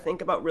think I want to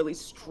think about really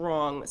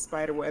strong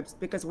spider webs,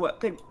 because what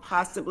could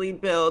possibly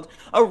build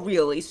a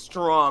really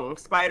strong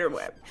spider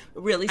web? A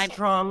really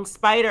strong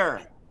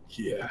spider.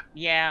 Yeah.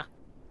 Yeah.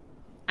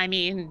 I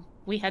mean,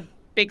 we had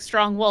big,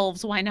 strong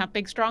wolves. Why not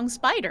big, strong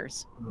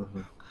spiders?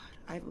 Mm-hmm.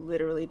 I've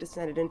literally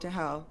descended into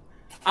hell.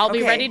 I'll be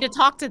Okay. ready to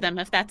talk to them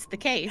if that's the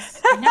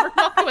case. I've never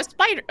talked to a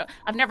spider.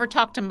 I've never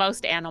talked to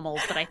most animals,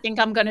 but I think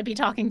I'm going to be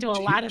talking to a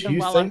lot of them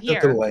while I'm Do you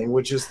think that here. the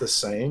language is the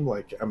same?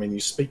 Like, I mean,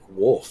 you speak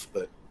wolf,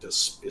 but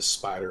is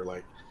spider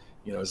like,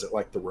 is it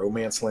like the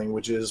Romance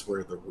languages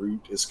where the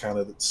root is kind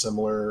of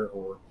similar,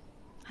 or?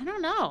 I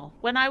don't know.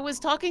 When I was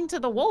talking to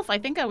the wolf, I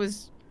think I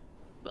was.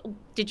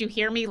 Did you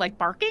hear me like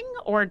barking,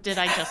 or did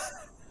I just?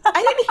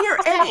 I didn't hear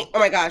any. Oh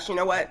my gosh, you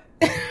know what?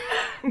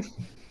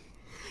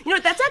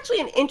 That's actually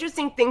an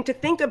interesting thing to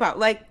think about.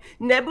 Like,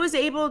 Neb was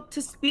able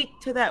to speak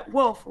to that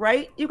wolf,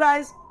 right, you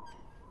guys?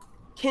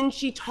 Can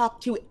she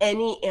talk to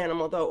any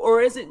animal, though?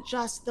 Or is it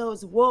just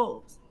those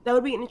wolves? That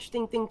would be an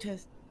interesting thing to...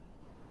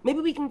 Maybe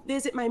we can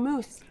visit my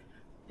moose.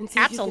 And see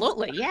if you can-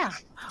 Absolutely, yeah.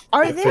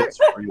 Are If there it's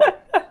real.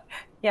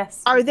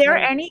 Yes. are there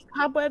No. any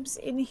cobwebs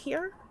in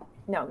here?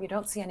 No, you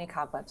don't see any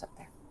cobwebs up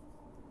there.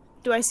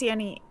 Do I see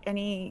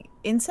any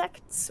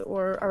insects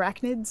or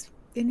arachnids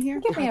in here?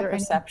 Give me Are a there any-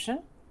 perception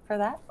for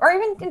that, or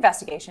even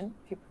investigation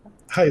if you prefer.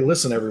 Hey,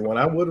 listen, everyone.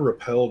 I would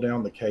rappel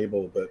down the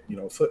cable, but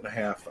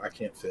 1.5 feet I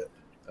can't fit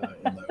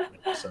in the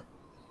opening. So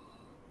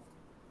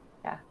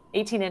Yeah,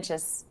 18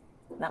 inches,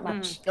 not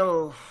much.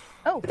 Oh,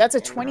 Oh, that's a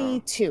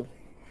 22.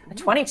 A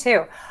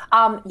 22.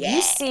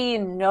 You see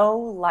no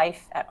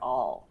life at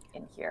all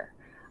in here.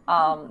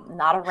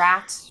 Not a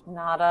rat, it's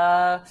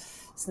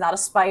not a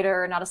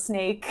spider, not a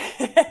snake,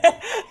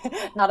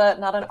 not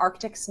an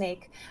Arctic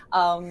snake.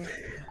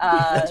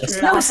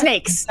 Snow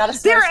snakes. Not a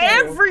snow They're snake.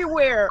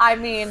 everywhere. I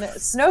mean,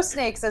 snow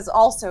snakes is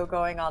also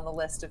going on the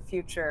list of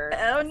future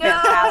Oh, no.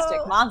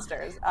 fantastic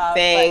monsters.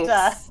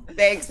 thanks. But,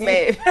 Thanks,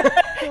 babe.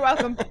 You're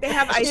welcome. They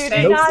have ice You do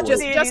snakes. not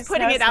Just, see just any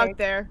putting snow it out snakes.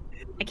 there.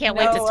 I can't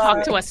wait to No,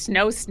 talk to a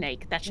snow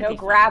snake. That should no be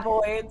fun.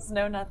 graboids,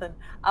 no nothing.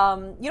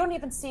 You don't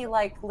even see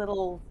like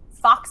little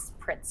fox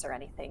prints or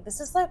anything. This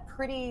is like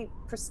pretty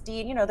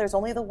pristine. There's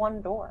only the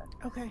one door.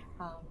 Okay.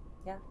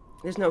 Yeah.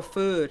 There's no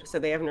food, so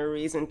they have no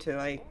reason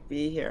to,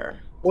 be here.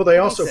 well, they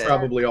also Makes sense.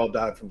 probably all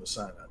died from the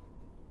cyanide.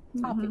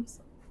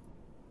 Obviously.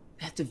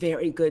 That's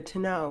very good to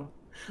know.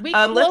 We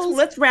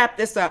Let's wrap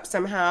this up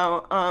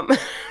somehow,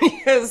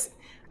 because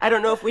I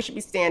don't know if we should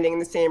be standing in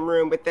the same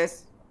room with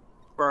this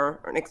for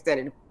an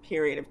extended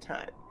period of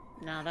time.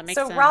 No, that makes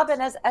So sense. Robin,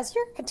 as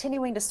you're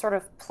continuing to sort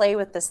of play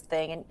with this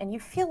thing and you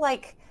feel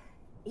like,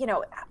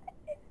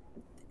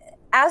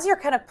 as you're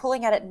kind of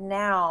pulling at it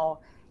now,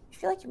 you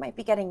feel like you might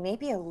be getting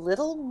maybe a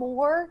little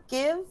more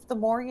give the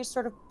more you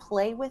sort of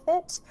play with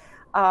it.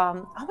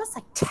 Almost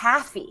like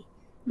taffy,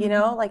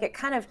 like it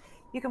kind of,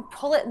 you can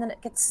pull it and then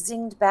it gets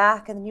zinged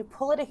back, and then you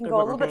pull it, it can The go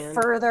a rubber little bit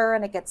band. further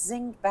and it gets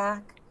zinged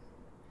back.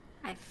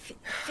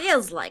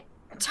 Feels like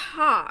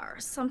tar or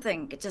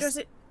something. It just Does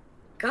it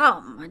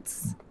gum.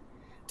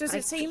 does I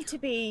it seem feel- to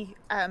be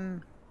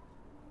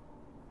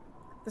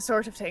the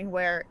sort of thing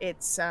where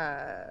it's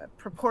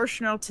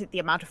proportional to the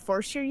amount of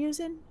force you're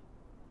using?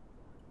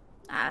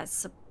 I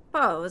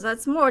suppose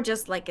that's more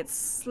just like it's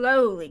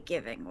slowly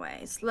giving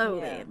way.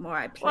 Slowly, Yeah. the more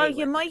I play. Well, with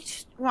you it.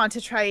 might want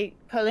to try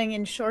pulling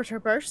in shorter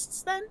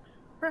bursts then,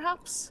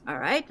 perhaps. All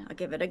right, I'll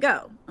give it a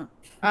go.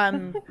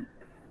 I'm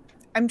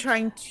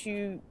trying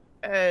to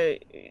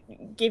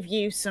give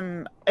you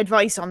some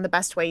advice on the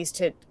best ways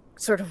to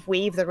sort of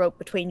weave the rope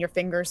between your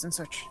fingers and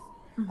such,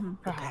 Mhm.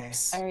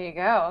 perhaps. There you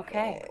go.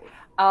 Okay.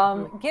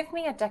 Give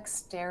me a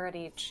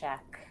dexterity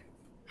check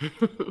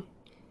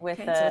with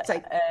Okay, so a, it's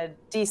like- a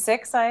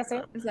D6, I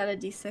assume. Is that a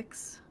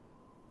D6?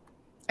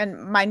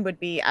 And mine would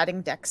be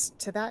adding dex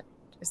to that.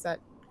 Is that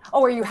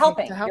Oh, are you Okay,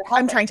 helping? to help? You're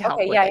I'm trying to help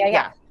Okay, with yeah, it, yeah, yeah.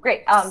 yeah.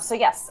 Great. So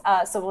yes.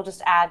 So we'll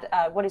just add.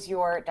 What is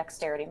your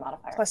dexterity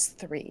modifier?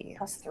 +3?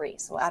 +3.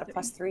 So we'll add a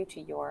 +3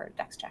 to your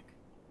dex check.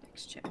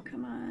 Dex check,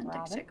 come on, Dex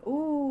Robin? check.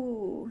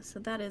 Ooh, so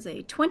that is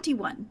a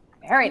 21.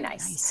 Very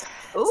nice.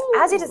 Ooh.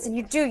 So as it is, and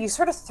you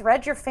sort of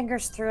thread your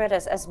fingers through it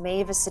as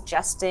Maeve is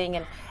suggesting,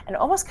 and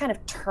almost kind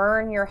of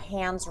turn your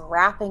hands,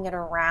 wrapping it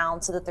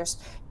around so that there's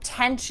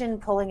tension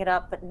pulling it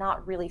up, but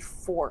not really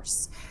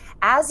force.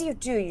 As you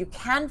do, you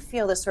can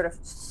feel this sort of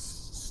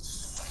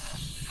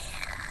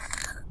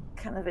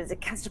kind of as it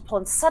comes to pull,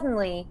 and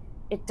suddenly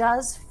it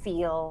does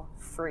feel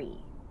free.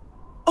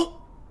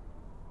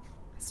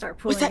 Start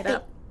pulling that it thing?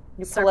 up.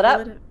 You Start pull it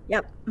up, pulling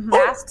Yep. mhm.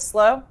 fast,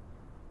 slow.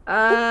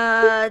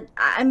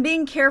 I'm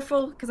being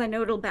careful because I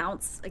know it'll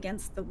bounce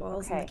against the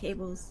walls and Okay. the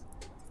cables.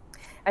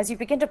 as you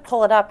begin to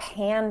pull it up,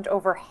 hand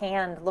over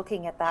hand,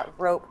 looking at that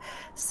rope,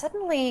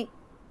 suddenly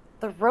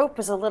the rope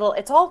is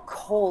it's all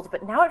cold,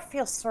 but now it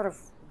feels sort of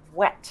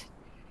wet,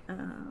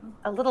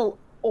 a little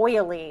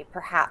oily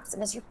perhaps.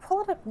 And as you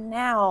pull it up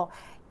now,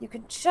 you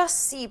can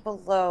just see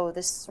below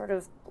this sort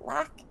of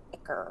black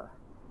ichor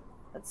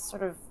that's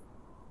sort of,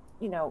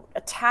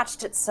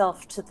 attached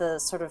itself to the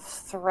sort of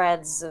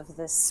threads of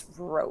this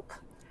rope.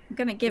 I'm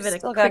going to give it a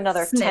still quick got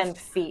another sniff. 10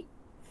 feet.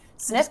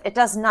 Sniff? It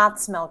does not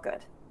smell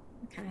good.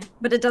 Okay.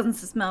 But it doesn't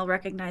smell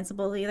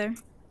recognizable either.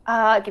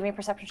 Give me a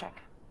perception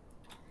check.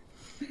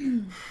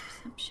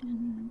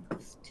 Perception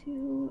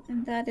 +2,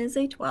 and that is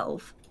a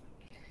 12.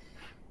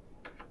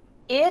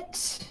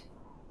 It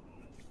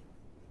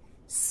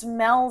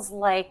smells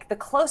like the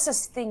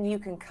closest thing you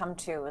can come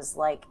to is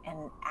like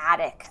an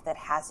attic that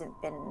hasn't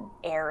been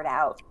aired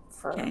out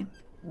for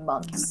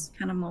months.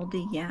 Kind of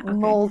moldy, yeah. Okay.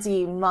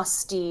 Moldy,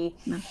 musty,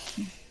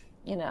 Musty.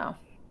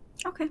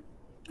 Okay.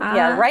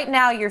 Yeah, right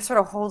now you're sort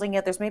of holding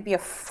it. There's maybe a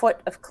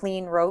foot of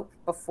clean rope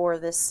before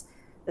this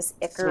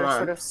ichor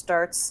sort of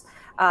starts.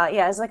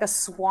 It's like a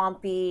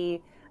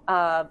swampy,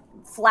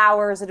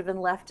 flowers that have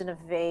been left in a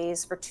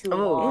vase for too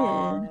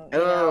long.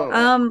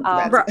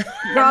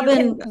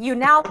 Robin, you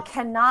now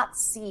cannot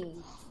see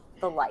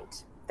the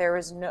light. There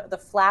is the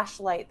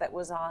flashlight that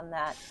was on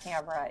that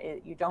camera.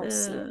 You don't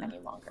see it any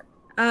longer.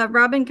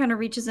 Robin kind of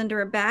reaches into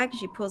her bag.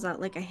 She pulls out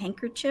like a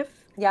handkerchief.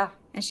 Yeah.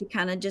 And she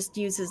kind of just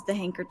uses the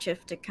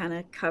handkerchief to kind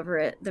of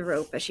cover the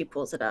rope as she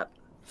pulls it up.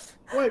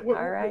 Wait,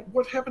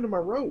 what happened to my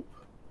rope?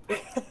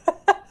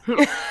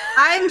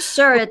 I'm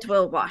sure it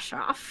will wash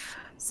off.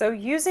 So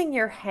using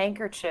your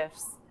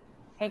handkerchiefs,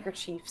 give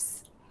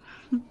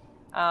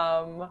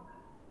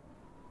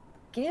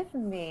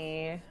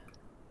me.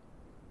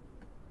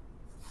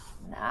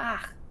 I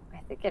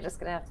think you're just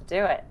gonna have to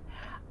do it.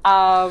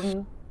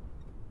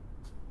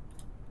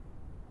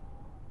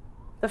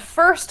 The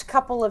first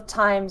couple of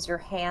times your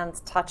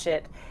hands touch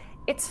it,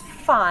 it's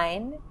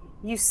fine.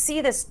 You see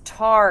this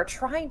tar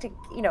trying to,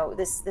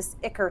 this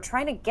ichor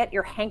trying to get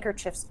your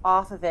handkerchiefs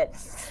off of it.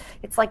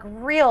 It's like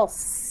real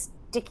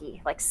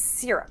sticky, like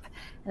syrup.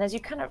 And as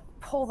you kind of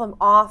pull them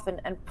off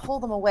and pull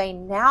them away,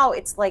 now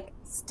it's like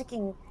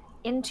sticking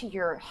into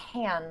your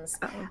hands.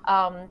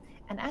 And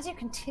as you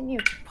continue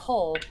to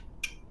pull,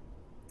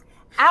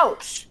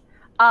 ouch.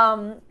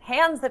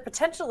 Hands that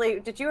potentially,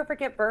 did you ever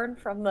get burned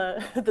from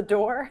the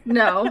door?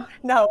 No.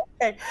 No.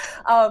 Okay.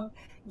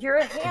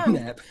 Your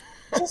hands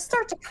just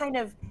start to kind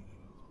of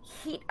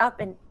heat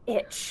up and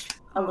itch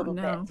a little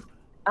bit.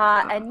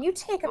 And you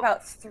take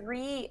about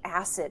 3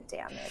 acid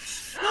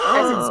damage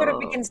as it sort of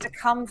begins to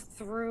come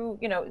through,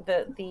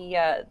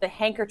 the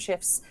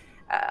handkerchiefs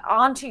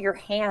onto your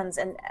hands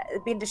and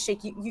begin to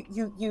shake.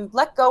 You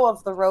let go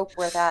of the rope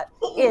where that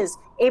is,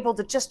 able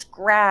to just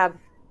grab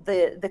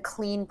the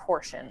clean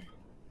portion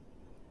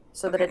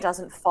so that it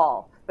doesn't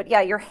fall. But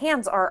yeah, your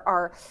hands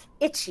are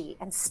itchy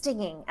and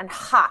stinging and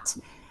hot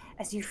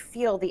as you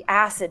feel the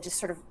acid just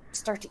sort of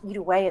start to eat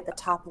away at the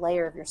top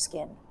layer of your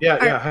skin.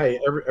 Hey,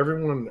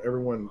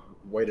 everyone,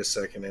 wait a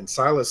second. And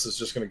Silas is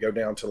just going to go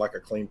down to like a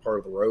clean part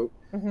of the rope,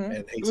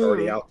 and he's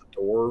already out the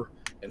door,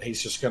 and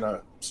he's just going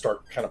to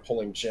start kind of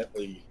pulling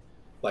gently,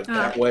 like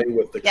that way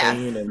with the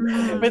clean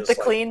and with the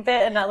clean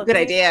bit, and not good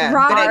idea.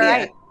 Good idea.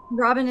 Right.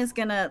 Robin is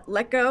gonna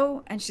let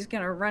go, and she's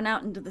gonna run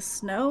out into the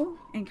snow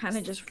and kind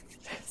of just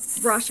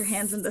wash her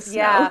hands in the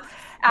snow.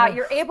 Yeah,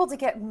 you're able to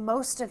get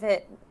most of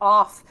it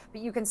off,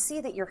 but you can see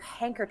that your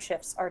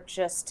handkerchiefs are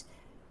just,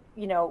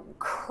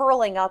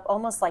 curling up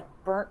almost like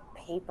burnt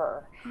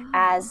paper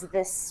as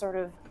this sort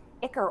of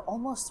ichor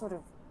almost sort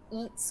of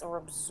eats or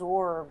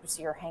absorbs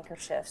your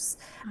handkerchiefs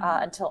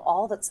until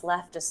all that's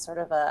left is sort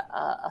of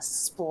a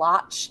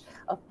splotch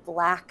of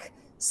black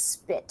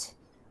spit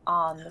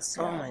on the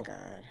snow. Oh my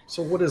god.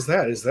 So what is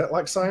that? Is that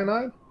like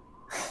cyanide?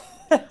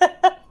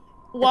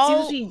 It's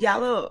usually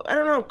yellow. I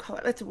don't know.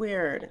 That's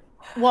weird.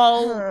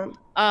 While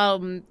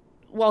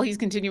he's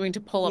continuing to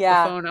pull up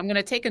the phone, I'm going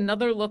to take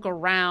another look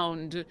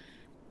around.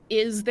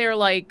 Is there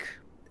like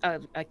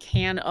a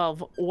can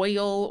of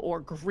oil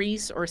or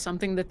grease or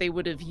something that they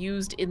would have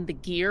used in the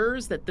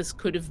gears, that this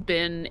could have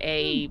been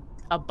a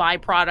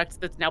byproduct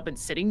that's now been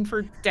sitting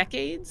for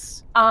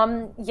decades?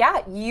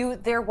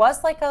 There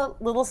was like a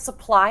little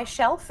supply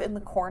shelf in the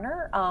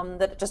corner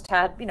that just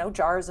had,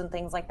 jars and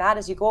things like that.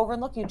 As you go over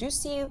and look, you do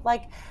see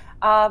like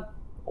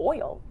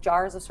oil,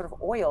 jars of sort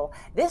of oil.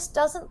 This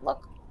doesn't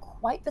look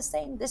quite the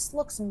same. This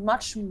looks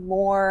much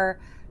more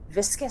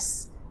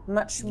viscous,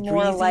 much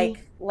more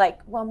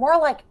more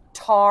like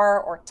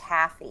tar or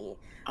taffy.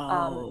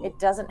 It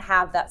doesn't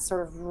have that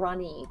sort of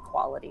runny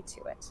quality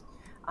to it.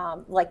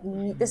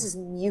 This is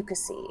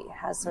mucusy,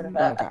 has sort of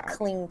a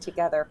cling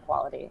together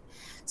quality.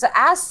 So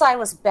as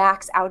Silas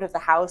backs out of the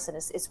house and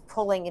is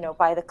pulling,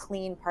 by the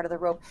clean part of the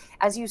rope,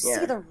 as you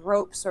see the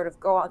rope sort of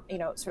go on,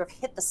 sort of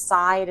hit the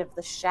side of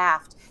the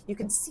shaft, you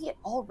can see it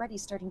already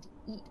starting to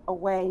eat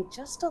away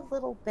just a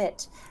little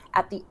bit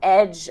at the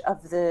edge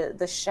of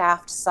the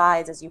shaft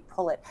sides as you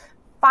pull it.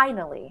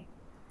 Finally,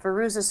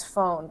 Veruza's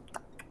phone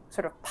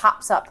sort of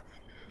pops up.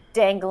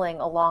 dangling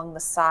along the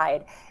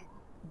side.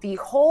 The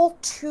whole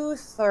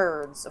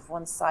 2/3 of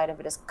one side of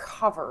it is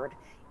covered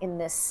in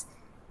this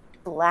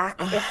black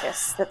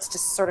ichthys that's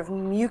just sort of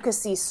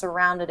mucousy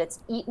surrounded. It's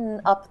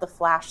eaten up the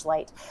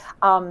flashlight.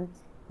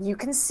 You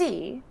can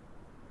see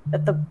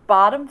that the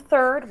bottom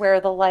third,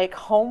 where the like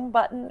home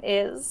button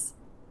is,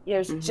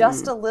 there's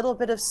just a little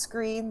bit of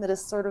screen that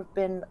has sort of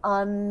been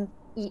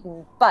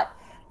uneaten, but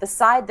the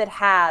side that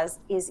has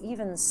is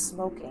even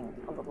smoking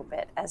a little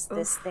bit as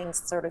this thing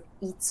sort of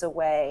eats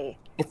away.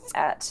 It's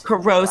at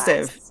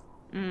corrosive.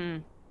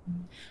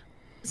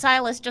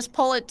 Silas, just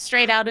pull it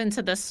straight out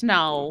into the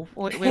snow.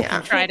 We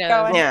can try to.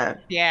 going.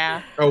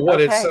 Yeah. Oh, what?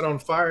 It Okay. set on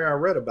fire? I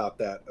read about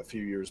that a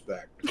few years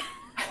back.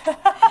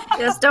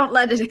 Just don't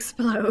let it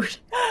explode.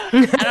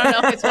 I don't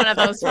know if it's one of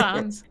those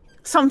phones.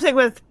 Something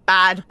with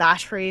bad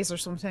batteries or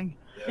something.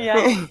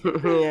 Yeah.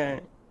 Yeah.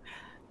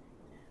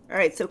 All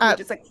right, so can we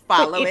just like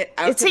follow it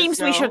out It to the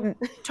seems we snow? shouldn't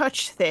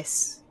touch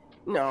this,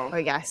 No.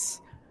 I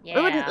guess. Yeah.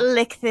 We wouldn't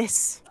lick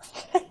this.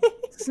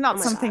 It's not Oh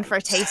my something God. for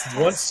a taste.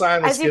 Once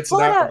Silas As you gets it pull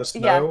it out out, of the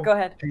snow, yeah, go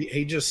ahead.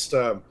 he just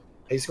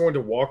he's going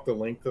to walk the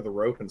length of the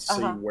rope and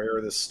see Uh-huh.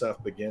 where this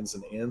stuff begins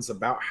and ends.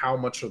 About how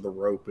much of the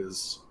rope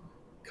is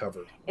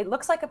covered. It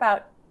looks like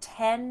about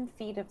 10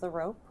 feet of the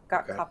rope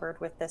got Okay. covered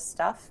with this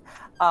stuff.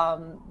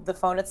 The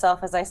phone itself,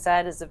 as I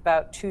said, is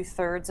about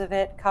 2/3 of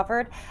it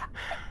covered.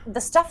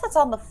 The stuff that's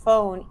on the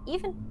phone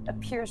even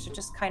appears to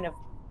just kind of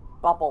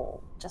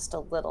bubble just a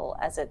little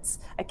as it's,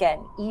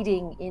 again,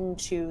 eating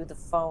into the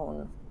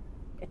phone.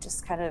 It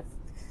just kind of,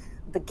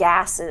 the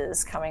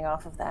gases coming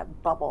off of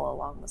that bubble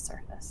along the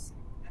surface.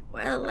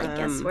 Well, I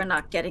guess we're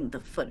not getting the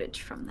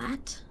footage from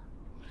that.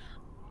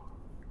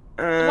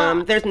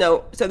 There's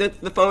no, so the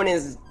phone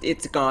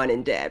it's gone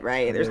and dead,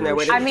 right? There's no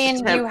way to I mean,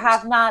 you attempt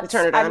have not. to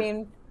turn it I on.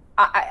 mean,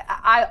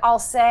 I'll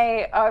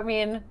say. I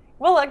mean,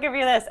 well, I'll give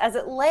you this. As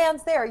it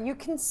lands there, you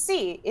can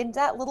see in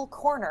that little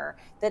corner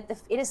that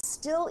it is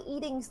still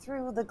eating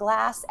through the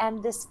glass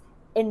and this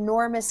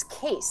enormous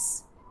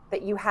case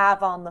that you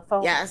have on the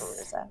phone. Yes.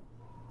 Clarissa.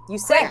 You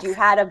said you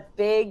had a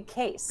big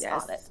case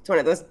Yes, on it. it's one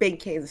of those big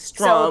cases,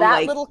 strong. So that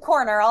like, little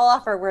corner I'll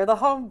offer where the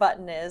home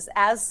button is,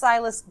 as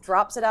Silas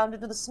drops it out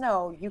into the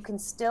snow, you can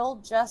still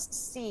just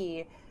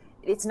see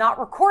it's not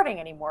recording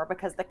anymore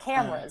because the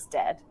camera is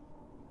dead.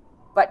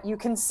 But you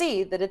can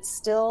see that it's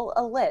still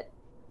lit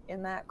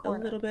in that a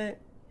corner. little bit.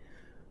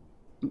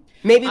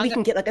 Maybe we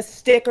can get like a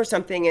stick or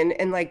something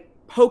and like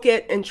poke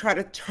it and try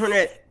to turn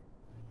it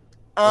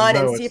on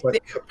No, and see it's if like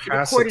it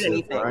recorded capacitive,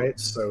 anything. right?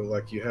 So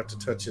like you have to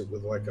touch it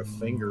with like a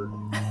finger.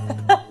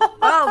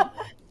 Oh,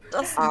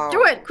 let's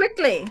do it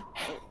quickly.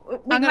 We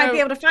I'm might gonna- be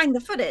able to find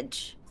the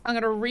footage. I'm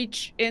gonna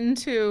reach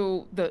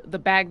into the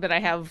bag that I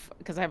have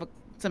because I have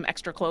some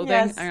extra clothing.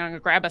 Yes. I'm gonna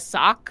grab a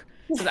sock.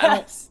 'Cause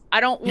Yes. I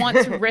don't want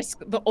to risk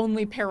the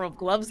only pair of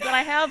gloves that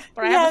I have,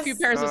 but I have a few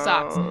Yes. pairs of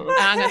socks. Oh. And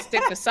I'm gonna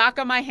stick the sock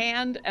on my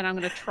hand and I'm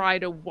gonna try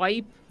to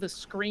wipe the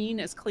screen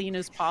as clean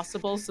as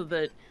possible so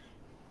that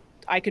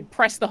I could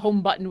press the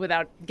home button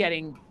without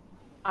getting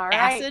All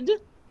right. acid.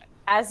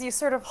 As you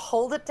sort of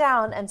hold it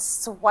down and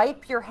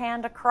swipe your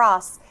hand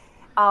across,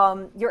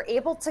 you're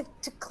able to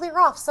clear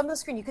off some of the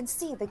screen. You can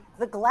see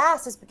the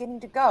glass is beginning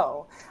to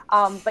go,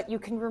 but you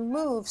can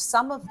remove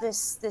some of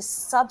this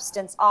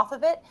substance off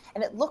of it,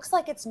 and it looks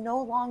like it's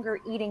no longer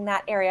eating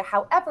that area.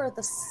 However,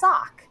 the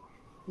sock,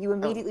 you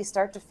immediately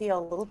start to feel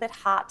a little bit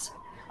hot,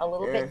 a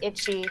little bit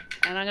itchy.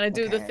 And I'm gonna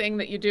do the Okay. thing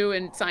that you do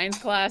in science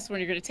class when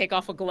you're gonna take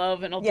off a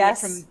glove and I'll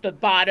Yes. do it from the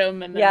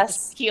bottom and then Yes.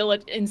 just peel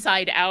it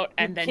inside out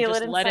and then Peel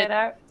just it let inside it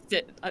out.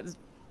 sit.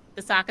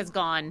 The sock is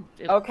gone.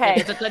 Okay.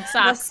 It's a good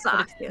sock. The but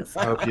sock it's- is.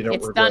 I hope you don't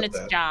It's regret done its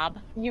that. job.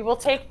 You will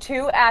take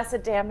 2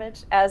 acid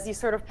damage as you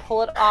sort of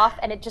pull it off,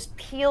 and it just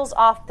peels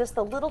off just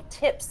the little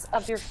tips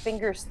of your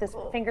fingers, this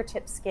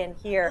fingertip skin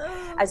here,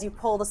 as you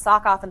pull the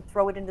sock off and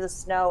throw it into the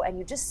snow, and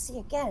you just see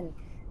again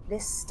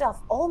this stuff,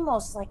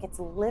 almost like it's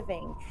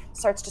living,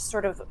 starts to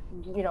sort of,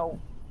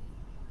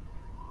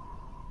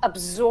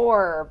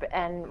 absorb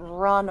and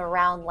run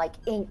around like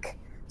ink,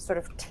 sort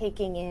of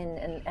taking in,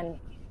 and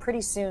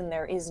pretty soon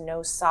there is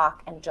no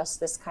sock and just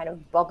this kind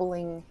of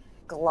bubbling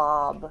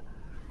glob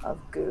of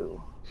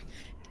goo.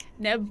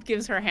 Neb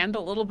gives her hand a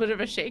little bit of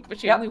a shake, but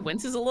she Yep. only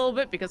winces a little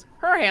bit because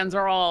her hands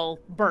are all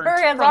burnt.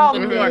 Her hands from all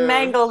the war.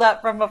 mangled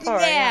up from before.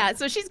 Yeah,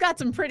 so she's got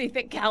some pretty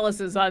thick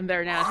calluses on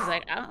there now. She's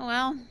like, oh,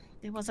 well,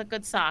 it was a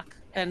good sock.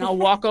 And I'll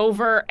walk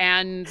over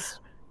and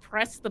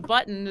press the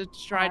button to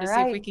try to see if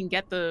we Alright. can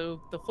get the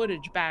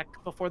footage back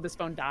before this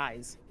phone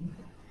dies.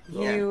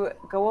 You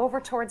go over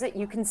towards it.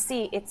 You can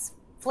see it's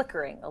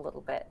flickering a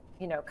little bit,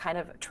 kind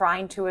of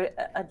trying to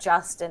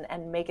adjust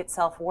and make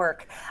itself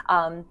work.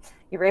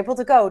 You're able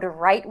to go to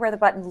right where the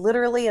button,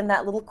 literally in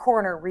that little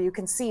corner where you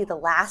can see the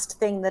last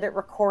thing that it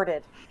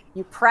recorded.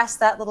 You press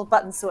that little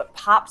button so it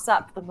pops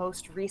up the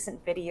most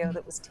recent video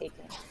that was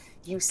taken.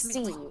 You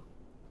see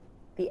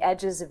the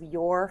edges of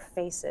your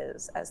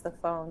faces as the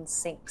phone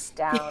sinks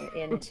down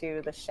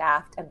into the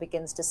shaft and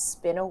begins to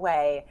spin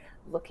away,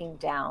 looking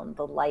down,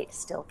 the light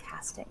still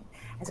casting.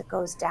 As it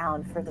goes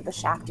down further the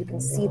shaft, you can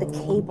see the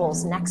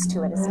cables next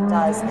to it as it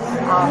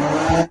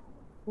does.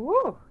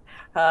 Woo.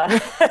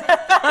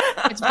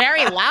 It's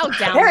very loud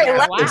down Very there.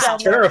 loud Wow.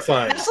 It's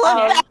terrifying.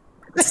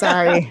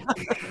 Sorry.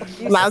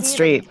 You Loud see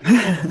street.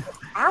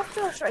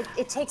 After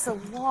it takes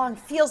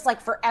feels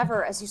like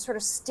forever as you sort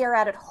of stare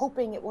at it,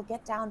 hoping it will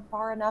get down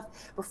far enough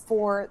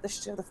before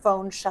the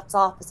phone shuts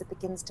off as it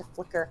begins to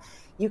flicker.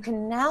 You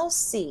can now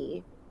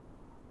see,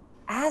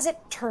 as it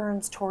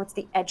turns towards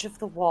the edge of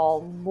the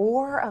wall,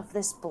 more of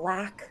this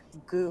black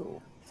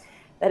goo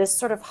that is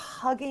sort of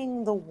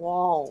hugging the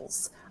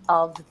walls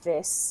of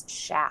this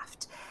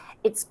shaft.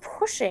 It's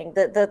pushing,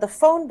 the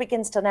phone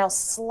begins to now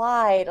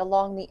slide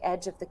along the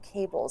edge of the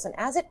cables. And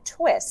as it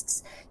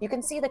twists, you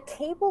can see the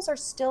cables are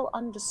still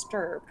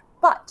undisturbed,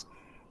 but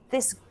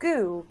this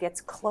goo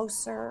gets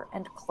closer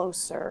and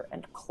closer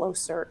and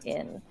closer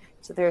in.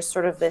 So there's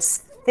sort of this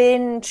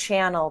thin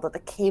channel that the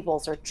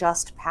cables are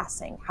just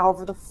passing.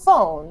 However, the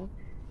phone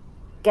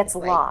gets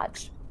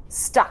lodged,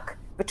 stuck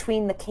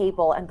between the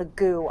cable and the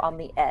goo on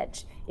the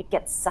edge. It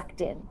gets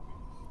sucked in.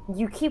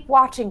 You keep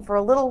watching for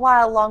a little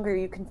while longer.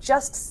 You can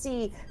just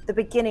see the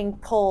beginning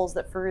pulls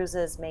that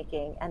Feruza is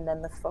making, and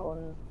then the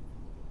phone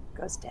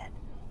goes dead.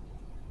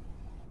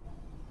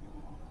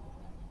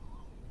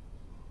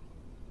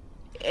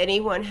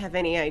 Anyone have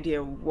any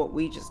idea what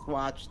we just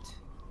watched?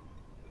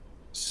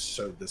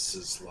 So this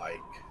is like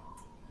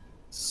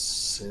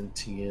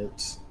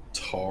sentient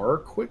tar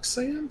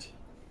quicksand?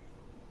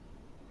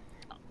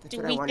 That's Do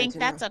what I we wanted think to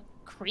that's know. a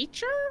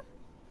creature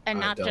and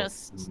not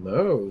just?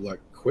 No, like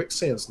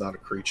quicksand's not a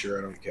creature,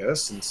 I don't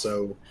guess. And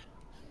so,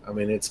 I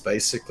mean, it's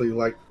basically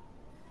like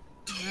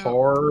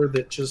tar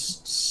that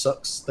just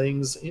sucks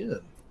things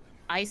in.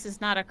 Ice is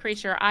not a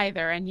creature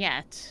either, and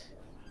yet.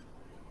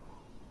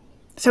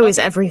 So is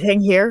everything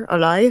here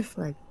alive?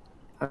 Like,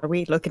 are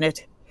we looking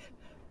at?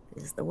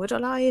 Is the wood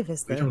alive?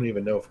 Is We the? don't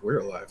even know if we're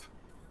alive.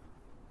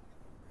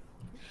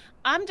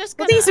 I'm just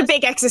Well, gonna. these are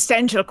big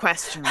existential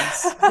questions.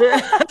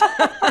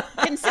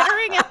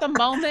 Considering at the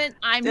moment,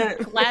 I'm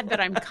glad that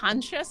I'm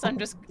conscious. I'm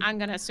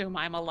gonna assume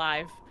I'm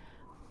alive.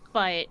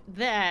 But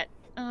that,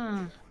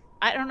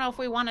 I don't know if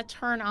we want to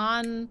turn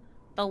on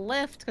the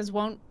lift because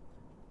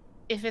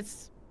if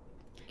it's.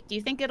 Do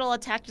you think it'll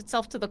attach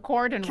itself to the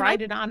cord and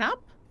ride it on up?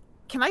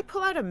 Can I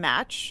pull out a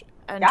match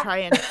and Yeah. try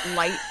and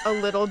light a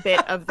little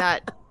bit of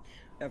that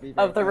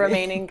Of the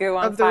remaining goo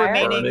on of the fire? Burn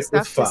remaining it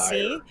stuff with to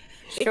see?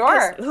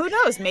 Sure. Because who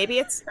knows? Maybe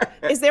it's.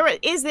 Is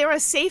there a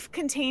safe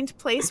contained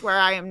place where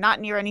I am not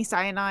near any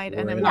cyanide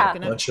and I'm Right. not Yeah.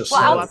 going to Bunch of blow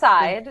Well, up?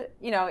 outside,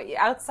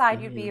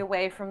 outside you'd be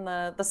away from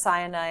the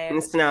cyanide,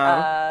 And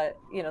snow.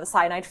 the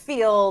cyanide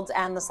field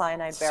and the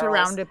cyanide barrels.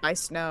 Surrounded by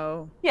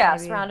snow. Yeah,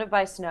 maybe. surrounded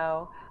by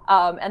snow.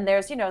 And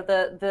there's,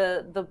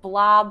 the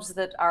blobs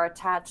that are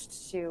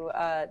attached to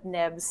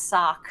Neb's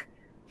sock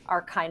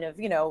are kind of,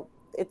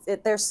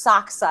 they're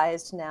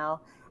sock-sized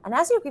now. And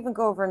as you even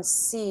go over and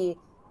see,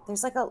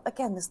 there's like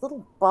this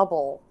little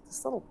bubble,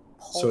 this little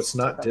pulse. So it's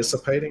not to them.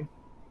 dissipating?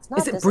 It's not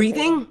Is it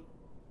dissipating.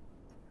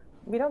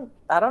 breathing?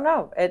 I don't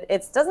know.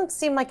 It doesn't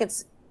seem like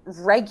it's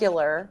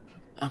regular.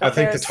 I think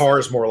the there's- tar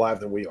is more alive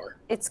than we are.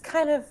 It's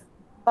kind of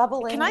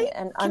bubbling Can I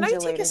and can I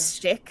undulating. take a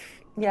stick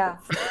Yeah.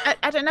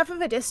 at enough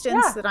of a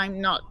distance Yeah. that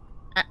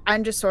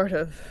I'm just sort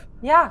of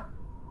Yeah.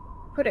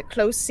 put it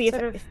close, see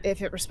Sort of-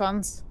 if it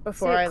responds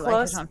before See it I light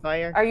close? it on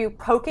fire. Are you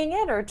poking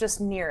it or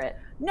just near it?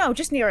 No,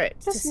 just near it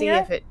Just to see near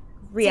if it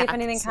reacts. See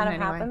if anything kind of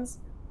in any way. happens.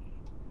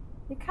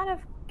 You kind of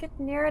get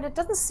near it. It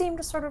doesn't seem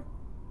to sort of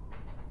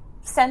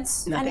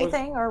sense Nothing.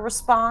 anything or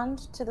respond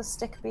to the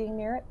stick being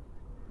near it.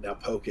 Now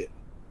poke it.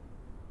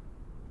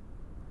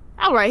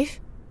 All right.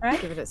 Right?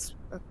 Give it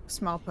a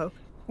small poke.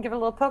 Give it a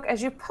little poke.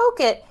 As you poke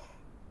it,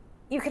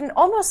 you can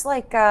almost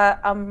like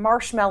a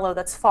marshmallow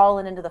that's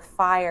fallen into the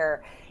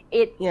fire.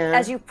 Yeah.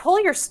 As you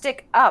pull your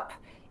stick up,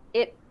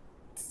 it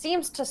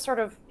seems to sort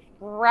of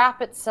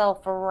wrap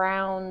itself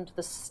around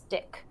the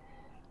stick.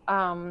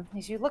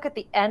 As you look at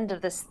the end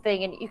of this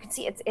thing, and you can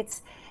see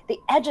it's the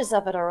edges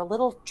of it are a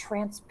little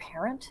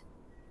transparent.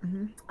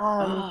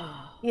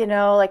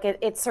 Like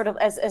it's sort of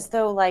as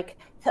though like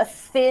a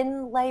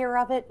thin layer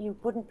of it you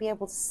wouldn't be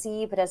able to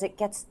see, but as it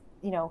gets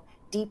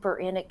deeper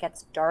in, it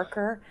gets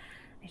darker.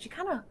 As you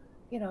kind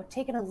of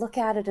taking a look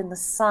at it in the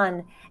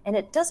sun, and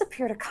it does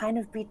appear to kind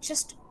of be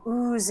just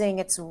oozing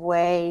its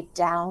way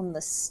down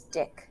the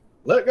stick.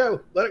 Let it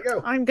go. Let it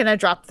go. I'm gonna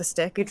drop the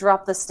stick You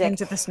drop the stick.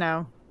 into the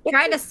snow.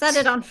 Try to set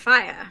it on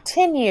fire.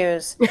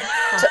 Continues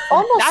to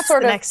almost That's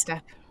sort the of next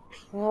step.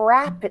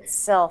 wrap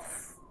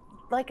itself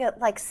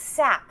like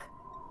sap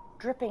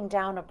dripping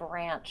down a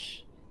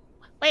branch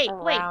Wait,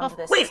 around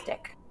this wait.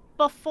 stick.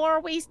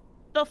 before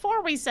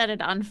we set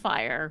it on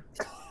fire,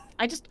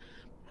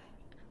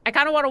 I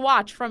kind of want to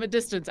watch from a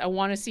distance. I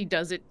want to see,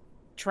 does it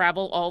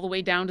travel all the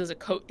way down? Does it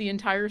coat the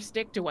entire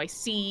stick? Do I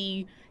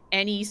see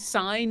any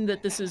sign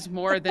that this is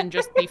more than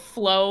just the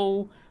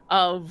flow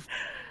of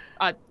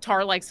a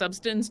tar-like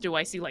substance? Do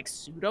I see like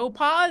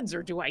pseudopods,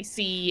 or do I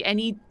see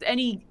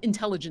any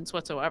intelligence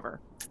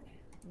whatsoever?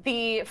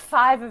 The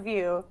 5 of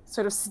you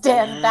sort of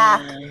stand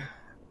back,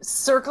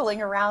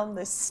 circling around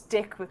this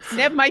stick with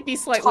Neb might be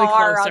slightly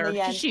tar closer. on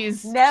the end.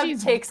 She's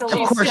takes a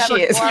little course step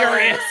she is.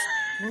 forward,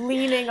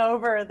 leaning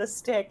over the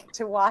stick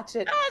to watch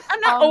it. I'm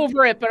not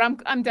over it, but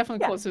I'm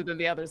definitely yeah. closer than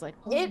the others. Like,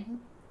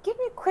 Give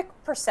me a quick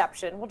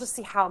perception. We'll just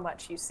see how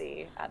much you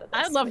see out of this.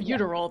 I'd love you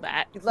to roll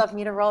that. You'd love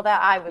me to roll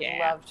that? I would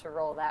Yeah. love to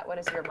roll that. What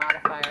is your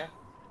modifier?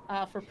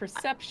 For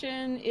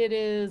perception, it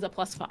is a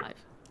 +5.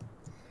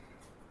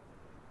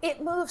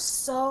 It moves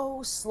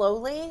so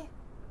slowly.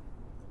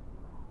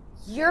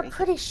 You're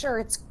pretty sure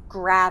it's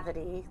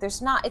gravity.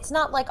 It's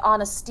not like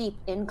on a steep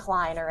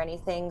incline or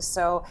anything.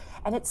 So,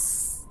 and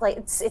it's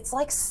like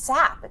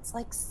sap. It's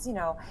like, you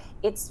know,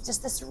 it's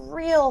just this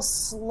real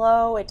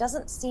slow. It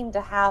doesn't seem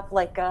to have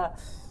like a,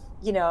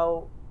 you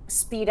know,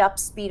 speed up,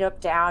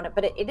 down.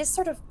 But it is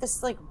sort of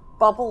this like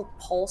bubble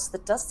pulse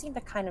that does seem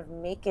to kind of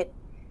make it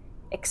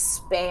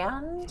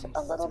expand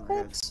a little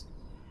bit.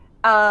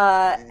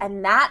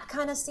 And that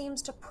kind of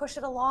seems to push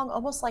it along,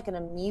 almost like an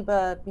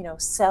amoeba, you know,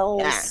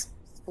 cells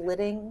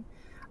splitting.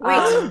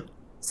 Wait.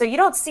 So you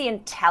don't see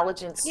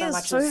intelligence so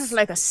much sort as of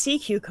like a sea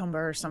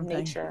cucumber or something.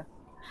 nature.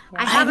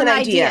 I have an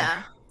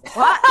idea.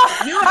 What?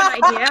 You have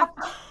an idea?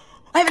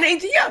 I have an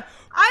idea.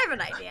 I have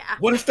an idea.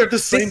 What if they're the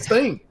same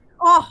thing?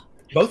 Oh,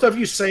 Both of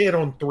you say it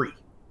on 3.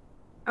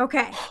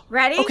 okay.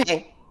 Ready?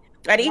 Okay.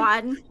 Ready?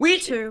 1, We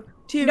 2.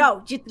 two.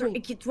 No, wait.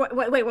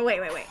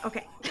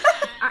 Okay.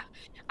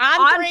 On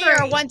On 3 or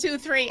three. 1, 2,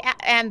 3,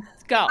 and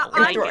go.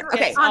 On Like, three. it's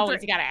Okay. always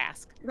On you gotta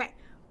ask. Okay.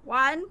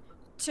 1,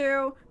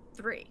 2,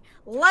 3.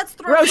 Let's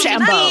throw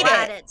Rochambeau. some metal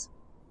at it.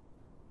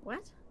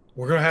 What?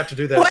 We're going to have to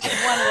do that. What?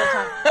 One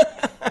at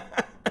a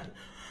time.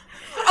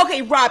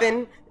 Okay,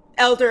 Robin,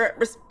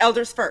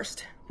 elders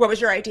first. What was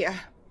your idea?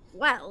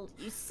 Well,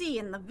 you see,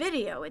 in the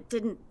video, it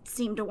didn't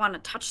seem to want to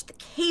touch the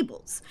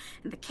cables.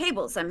 And the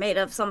cables are made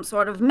of some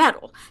sort of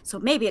metal. So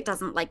maybe it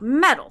doesn't like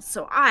metal.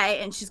 So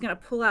and she's going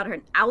to pull out her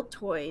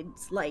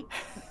Altoids, like,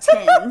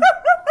 tin.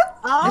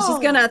 And she's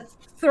going to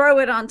throw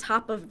it on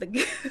top of the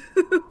goo.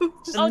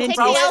 Oh, take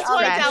the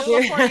Altoids out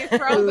before you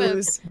throw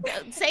them.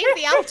 Save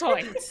the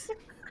Altoids.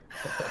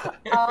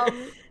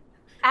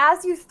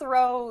 As you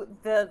throw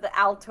the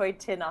Altoid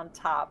tin on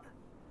top,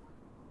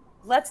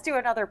 let's do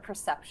another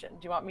perception. Do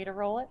you want me to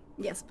roll it?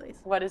 Yes, please.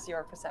 What is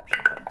your perception?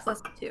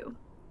 +2.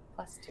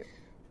 +2.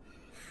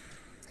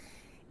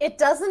 It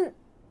doesn't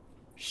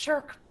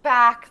shirk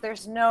back.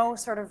 There's no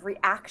sort of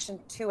reaction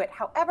to it.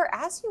 However,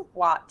 as you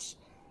watch,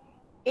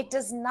 it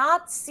does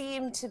not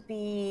seem to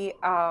be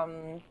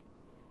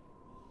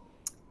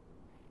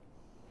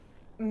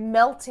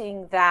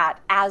melting that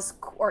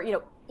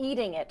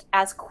eating it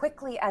as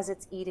quickly as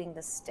it's eating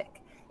the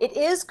stick. It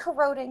is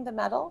corroding the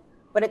metal,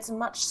 but it's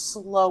much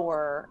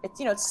slower.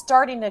 It's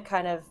starting to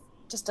kind of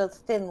just a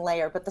thin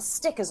layer, but the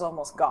stick is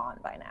almost gone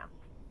by now.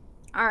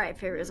 All right,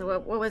 Fairuza,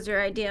 what was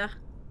your idea?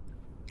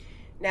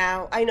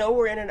 Now, I know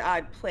we're in an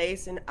odd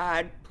place, and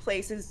odd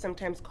places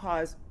sometimes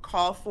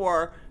call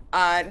for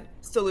odd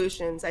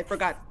solutions. I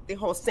forgot the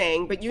whole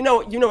saying, but you know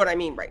what I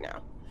mean right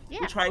now. Yeah.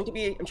 I'm trying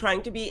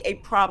to be a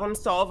problem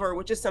solver,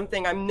 which is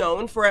something I'm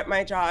known for at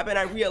my job, and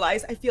I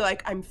feel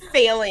like I'm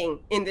failing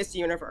in this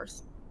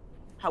universe.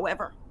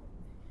 However,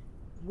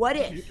 what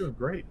if? You're doing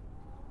great.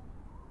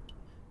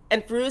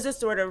 And Fairuza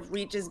sort of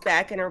reaches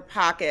back in her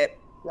pocket,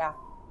 Yeah.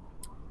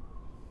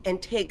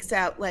 and takes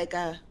out like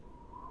a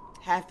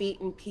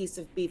half-eaten piece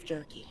of beef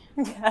jerky.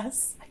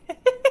 Yes. Do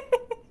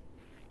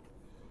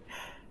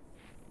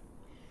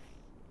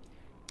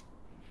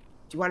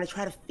you want to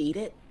try to feed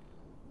it?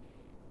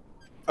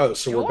 Oh,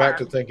 so we're back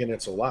to Sure. thinking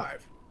it's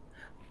alive.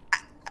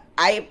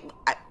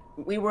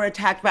 We were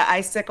attacked by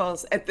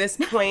icicles. At this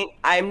point,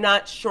 I'm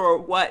not sure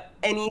what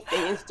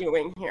anything is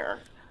doing here.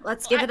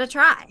 Let's give it a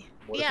try.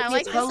 Yeah, I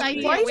like this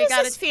idea. Why We does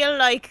got this feel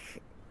like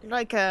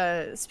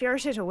a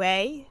Spirited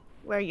Away,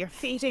 where you're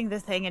feeding the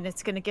thing and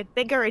it's going to get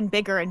bigger and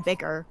bigger and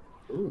bigger?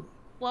 Ooh.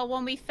 Well,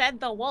 when we fed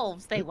the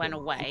wolves, they went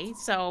away.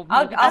 So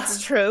maybe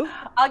That's true.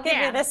 I'll give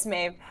Yeah. you this,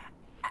 Maeve.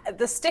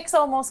 The stick's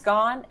almost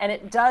gone, and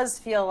it does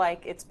feel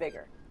like it's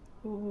bigger.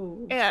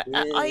 Yeah,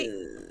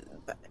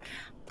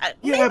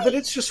 Yeah, but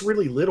it's just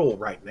really little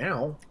right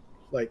now.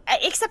 Like,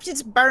 except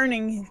it's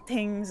burning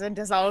things and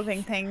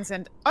dissolving things,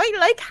 and I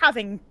like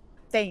having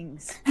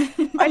things.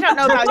 I don't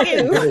know about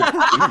you.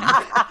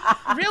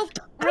 real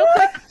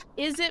quick,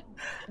 is it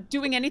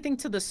doing anything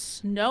to the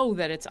snow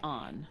that it's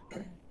on?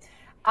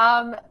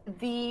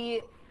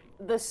 The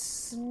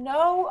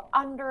snow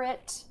under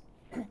it,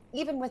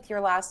 even with your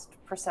last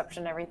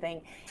perception and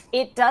everything,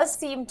 it does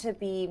seem to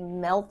be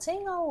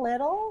melting a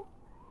little.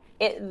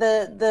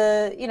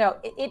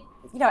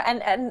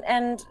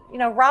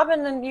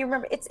 Robin, and you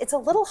remember, it's a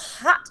little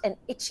hot and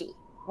itchy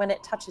when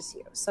it touches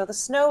you. So the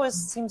snow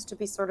seems to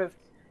be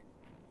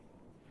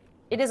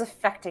it is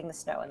affecting the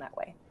snow in that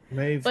way.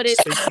 Maeve, But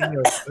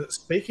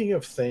speaking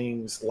of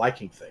things,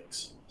 liking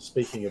things,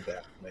 speaking of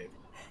that, Maeve,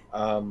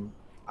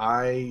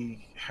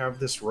 I have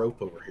this rope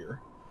over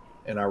here,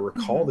 and I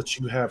recall that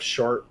you have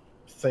sharp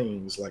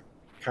things like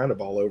kind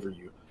of all over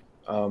you.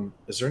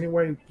 Is there any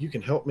way you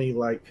can help me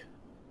like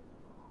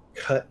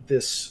cut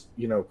this,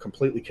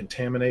 completely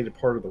contaminated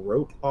part of the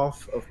rope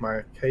off of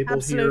my cable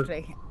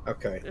Absolutely. here?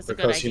 Okay, That's a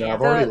good because idea.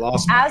 I've already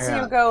lost my As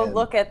hat you go and-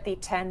 look at the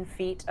 10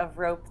 feet of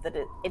rope, that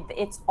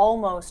it's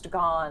almost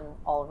gone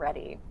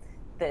already.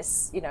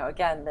 This,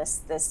 again,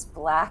 this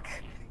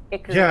black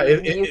ichor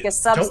mucus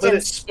substance don't let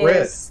it spread.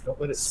 is, Don't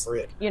let it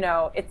spread.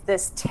 it's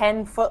this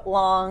 10-foot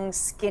long,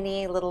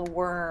 skinny little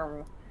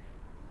worm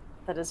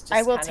that is just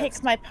I will kind take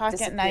of my pocket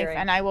knife disappearing.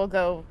 and I will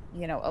go,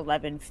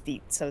 11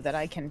 feet so that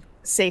I can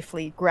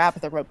safely grab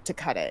the rope to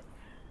cut it.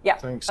 Yeah.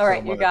 Thanks All so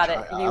right, you much. got it.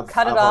 You I've-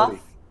 cut it I've off.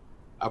 already-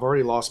 I've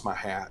already lost my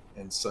hat,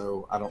 and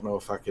so I don't know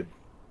if I could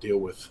deal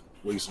with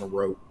losing a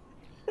rope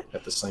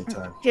at the same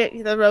time.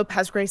 The rope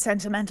has great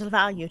sentimental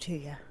value to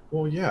you.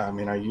 Well, yeah, I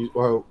mean,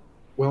 well,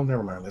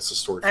 never mind. That's a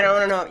story. I don't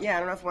want to know. Yeah, I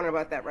don't know if I want to know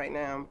about that right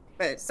now.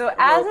 But So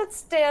as it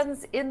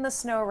stands in the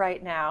snow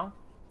right now,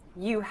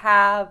 you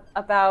have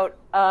about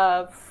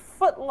a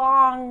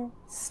foot-long,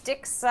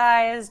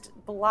 stick-sized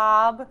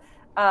blob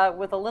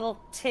with a little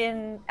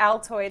tin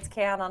Altoids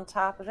can on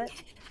top of it.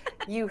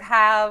 You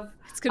have...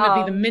 It's going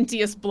to be the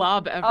mintiest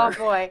blob ever. Oh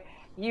boy.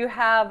 You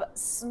have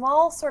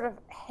small sort of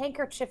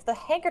handkerchief. The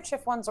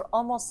handkerchief ones are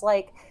almost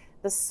like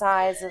the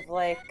size of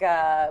like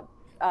a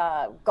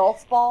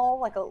golf ball,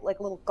 like a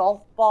little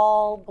golf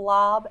ball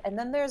blob. And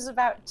then there's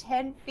about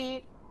 10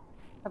 feet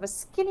of a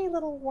skinny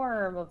little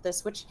worm of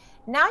this, which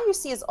now you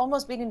see is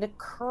almost beginning to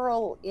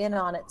curl in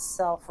on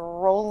itself,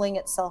 rolling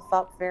itself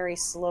up very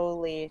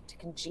slowly to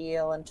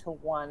congeal into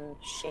one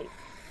shape.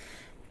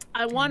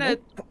 I want to,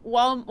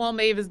 while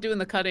Maeve is doing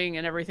the cutting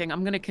and everything,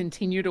 I'm going to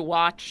continue to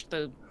watch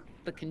the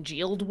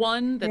congealed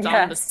one that's on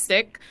the Yes.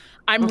 stick.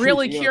 I'm The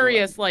really congealed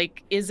curious,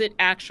 like, is it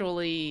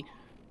actually,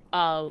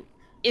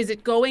 is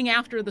it going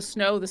after the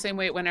snow the same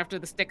way it went after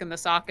the stick and the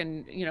sock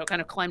and,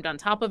 kind of climbed on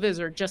top of it,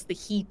 or just the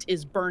heat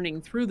is burning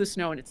through the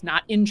snow and it's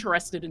not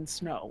interested in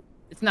snow?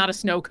 It's not a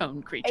snow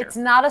cone creature. It's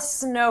not a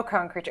snow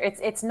cone creature.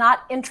 It's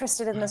not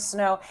interested in the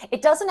snow.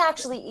 It doesn't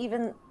actually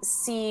even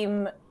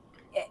seem...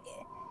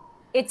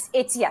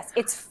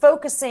 It's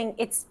focusing,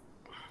 it's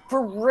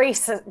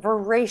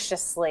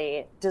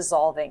voraciously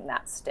dissolving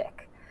that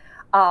stick.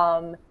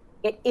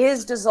 It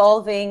is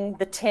dissolving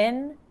the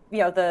tin,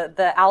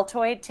 the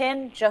Altoid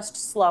tin,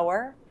 just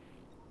slower.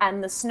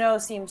 And the snow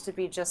seems to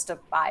be just a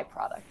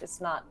byproduct.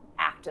 It's not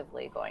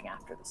actively going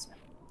after the snow.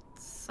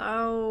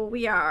 So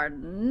we are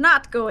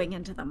not going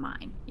into the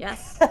mine,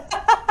 yes?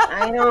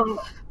 I don't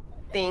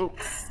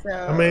think so.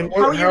 I mean,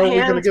 How are how your are we going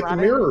to hands, get the Robin?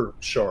 mirror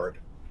shard?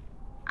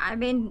 I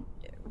mean,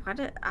 what?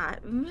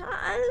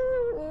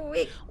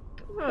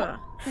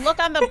 Look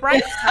on the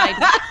bright side.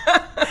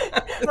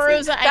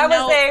 Feruza, I That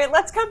know. was a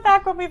let's come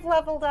back when we've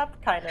leveled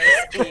up kind of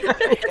speech.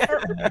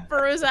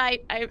 Feruza,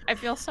 I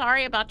feel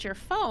sorry about your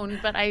phone,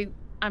 but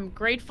I'm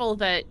grateful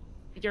that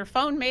your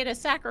phone made a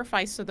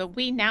sacrifice so that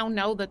we now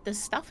know that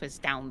this stuff is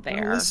down Now,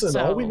 there. listen,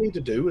 all we so- need to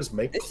do is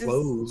make This is-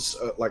 clothes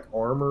like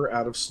armor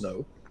out of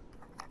snow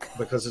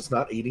because it's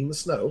not eating the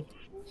snow.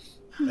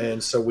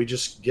 And so we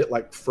just get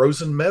like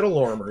frozen metal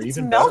armor, It's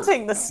even better.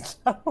 melting the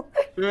snow.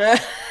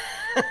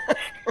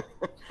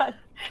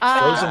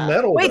 Frozen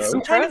metal, wait, though.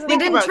 I'm trying to We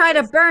think didn't about try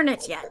to this. burn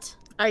it yet.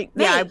 While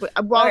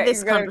Alright, this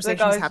you're gonna-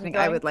 conversation is you're happening,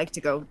 going- I would like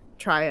to go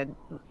try and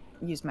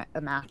use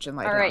a match and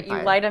light All it right, on you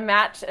fire. light a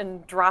match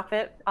and drop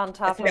it on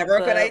top That's of never a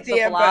good the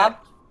idea, blob.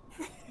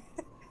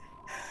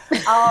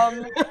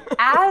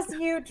 As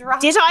you drop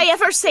Did I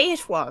ever say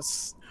it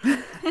was?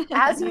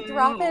 as you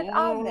drop it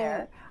on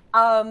there,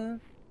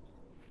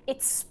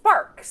 it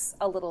sparks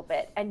a little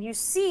bit, and you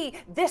see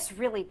this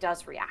really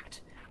does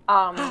react.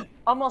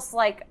 Almost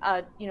like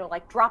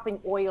like dropping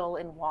oil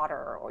in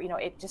water, or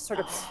it just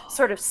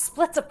sort of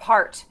splits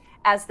apart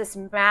as this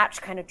match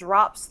kind of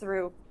drops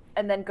through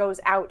and then goes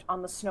out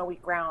on the snowy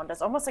ground,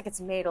 as almost like it's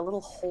made a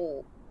little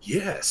hole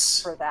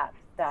Yes. for that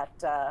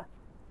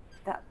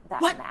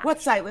What? match.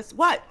 What, Silas?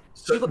 What?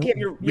 So You look at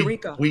your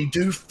Eureka. We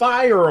do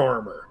fire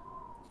armor.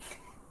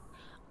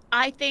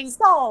 I think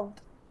Solved.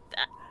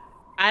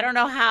 I don't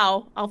know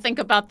how. I'll think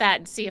about that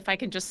and see if I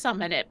can just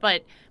summon it.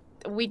 But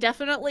we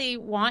definitely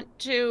want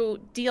to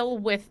deal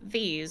with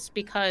these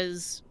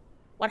because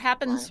what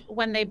happens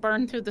when they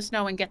burn through the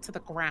snow and get to the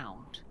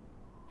ground?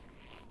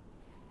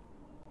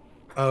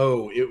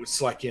 Oh, it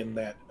was like in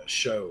that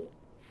show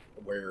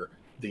where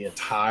the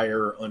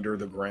entire under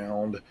the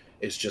ground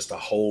is just a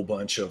whole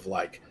bunch of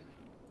like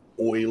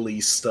oily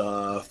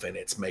stuff, and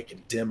it's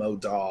making demo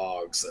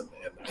dogs and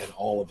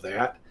all of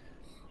that.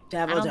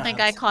 I don't think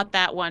I caught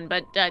that one,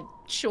 but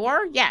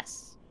sure,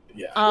 yes.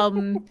 Yeah.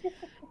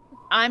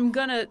 I'm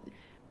gonna.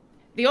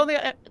 The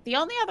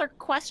only other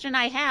question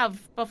I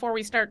have before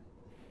we start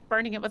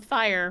burning it with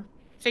fire,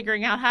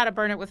 figuring out how to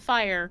burn it with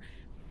fire,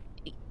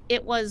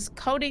 it was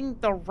coating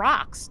the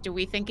rocks. Do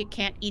we think it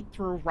can't eat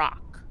through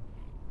rock?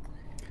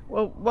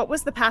 Well, what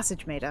was the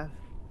passage made of?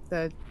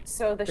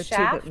 So the tube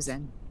shaft it was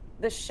in.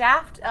 The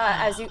shaft,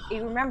 as you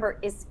remember,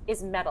 is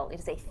metal. It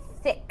is a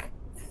thick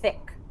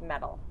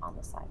metal on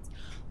the sides.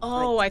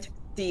 Oh,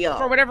 Deal.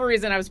 For whatever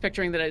reason, I was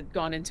picturing that I'd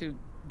gone into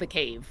the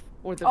cave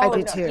or the. I Oh,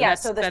 did no, too. yeah.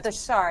 So That's-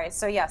 sorry.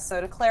 So yes.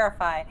 So to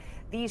clarify,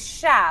 these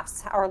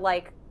shafts are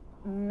like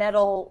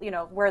metal. You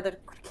know, where the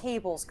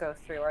cables go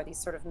through are these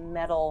sort of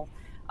metal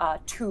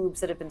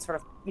tubes that have been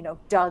sort of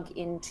dug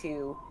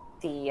into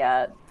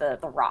the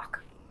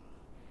rock.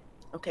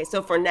 Okay,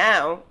 so for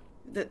now,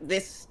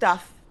 this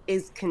stuff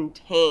is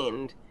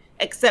contained,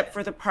 except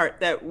for the part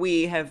that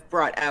we have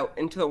brought out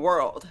into the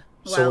world.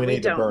 So Well, we we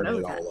need to don't burn know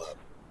it that. all up,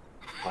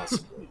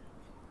 possibly.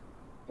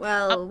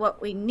 Well,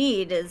 what we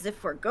need is,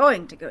 if we're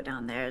going to go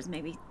down there, is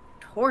maybe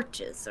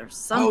torches or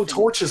something. Oh,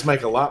 torches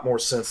make a lot more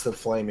sense than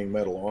flaming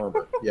metal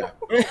armor. Yeah.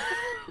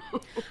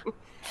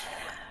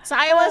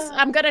 Silas,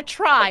 I'm gonna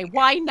try.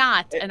 Why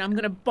not? And I'm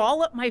gonna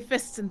ball up my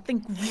fists and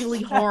think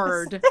really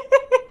hard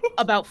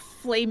about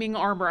flaming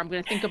armor. I'm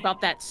gonna think about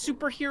that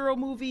superhero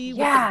movie with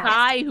the Yes.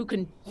 guy who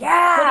can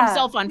Yeah. put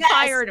himself on Yes.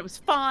 fire and it was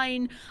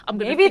fine. I'm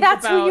gonna Maybe think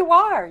that's about, who you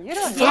are. You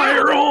don't know.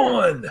 Fire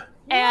on!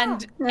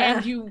 And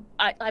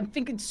I'm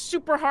thinking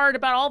super hard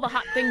about all the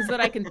hot things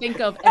that I can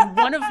think of, and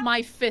one of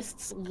my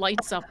fists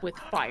lights up with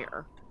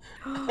fire.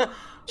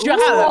 You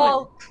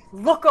all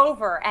look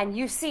over and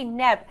you see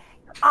Neb,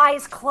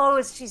 eyes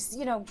closed. She's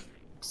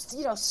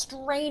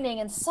straining,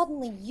 and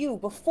suddenly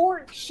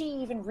before she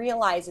even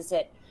realizes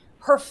it,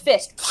 her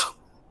fist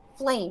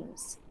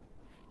flames.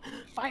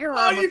 Fire Oh,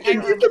 armor. you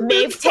can fire bend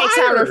Maeve takes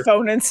out her fire.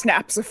 phone and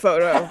snaps a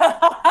photo.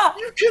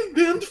 You can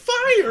bend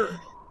fire.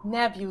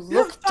 Neb, you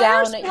You're a look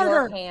down at fire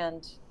your starter.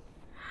 hand.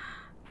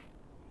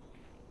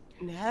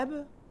 Neb,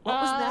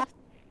 what was that?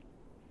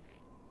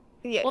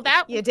 Yeah, Well,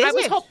 that you did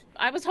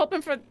I was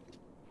hoping for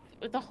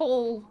the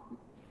whole.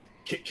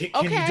 Can you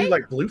Okay. do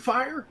like blue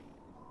fire?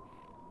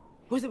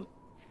 Was it?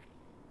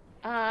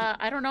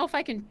 I don't know if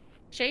I can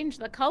change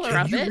the color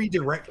Can of you it.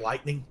 redirect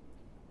lightning?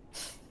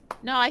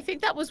 No, I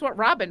think that was what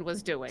Robin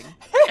was doing.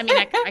 I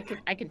mean,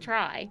 I can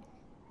try.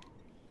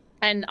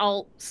 And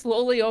I'll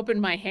slowly open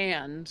my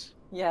hand,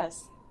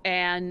 Yes.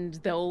 and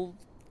they'll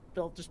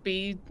just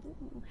be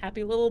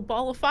happy little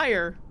ball of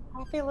fire.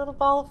 Happy little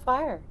ball of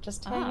fire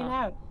just hanging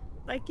Ah. out.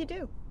 like you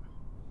do.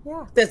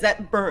 Yeah. Does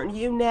that burn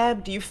you,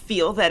 Neb? Do you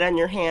feel that on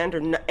your hand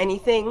or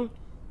anything?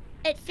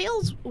 It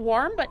feels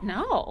warm, but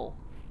no.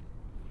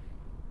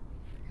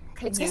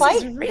 It's This quite.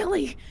 is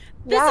really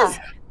Yeah.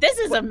 this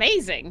is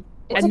amazing.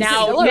 It's and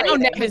now exhilarating.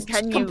 Neb is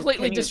Can you-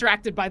 completely can you-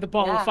 distracted by the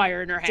ball Yeah. of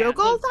fire in her hand.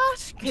 Juggle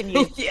that? Can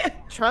you Yeah.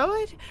 throw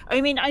it?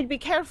 I mean, I'd be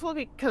careful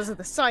because of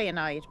the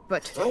cyanide,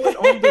 but Throw it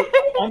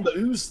on the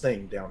ooze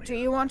thing down do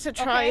here. you want to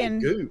try Okay.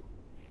 and Goo.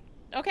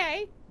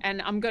 Okay.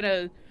 And I'm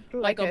gonna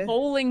like a a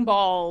bowling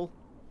ball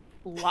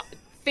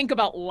think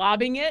about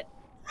lobbing it,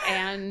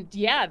 and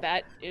yeah,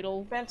 that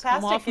it'll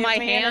Fantastic. come off Give my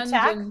me an hand,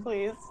 attack, and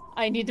please.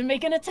 I need to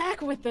make an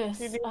attack with this.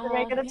 You need to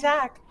make an Yeah,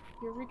 attack.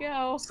 Here we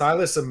go.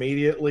 Silas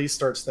immediately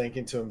starts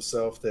thinking to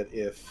himself that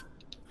if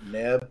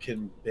Neb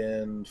can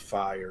bend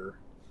fire,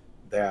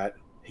 that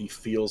he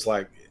feels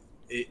like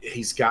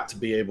he's got to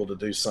be able to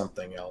do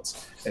something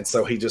else. And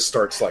so he just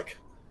starts like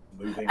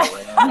moving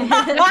around.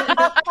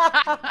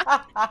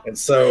 And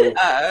so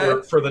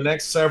for the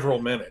next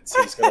several minutes,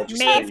 he's going to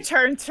just Maeve be,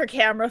 turns her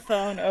camera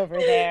phone over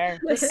there.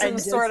 Some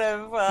and sort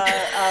just- of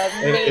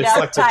and made it's up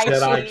like the Tai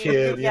Jedi Chi.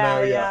 kid, you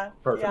know? Yeah.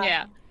 Perfect.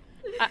 Yeah.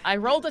 I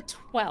rolled a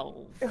 12.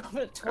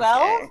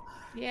 12.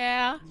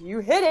 Yeah. You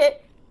hit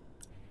it.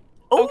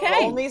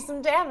 Okay. Roll me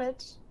some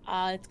damage.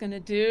 It's gonna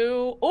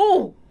do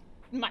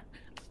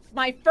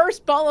my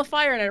first ball of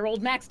fire, and I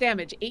rolled max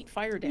damage, 8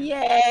 fire damage.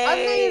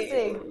 Yay!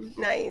 Amazing.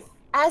 Nice.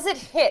 As it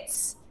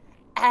hits,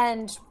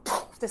 and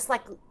this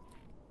like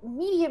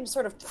medium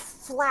sort of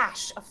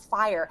flash of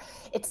fire,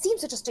 it seems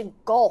to just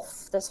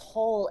engulf this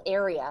whole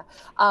area.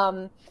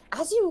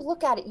 As you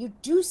look at it, you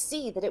do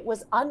see that it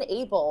was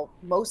unable,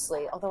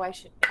 mostly, although I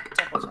should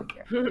double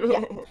check here.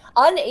 Yeah,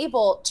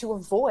 unable to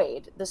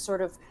avoid the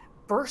sort of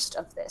burst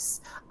of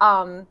this.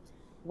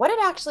 What it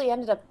actually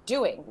ended up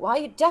doing, while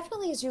you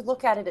definitely, as you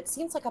look at it, it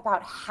seems like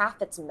about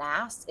half its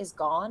mass is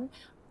gone,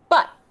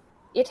 but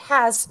it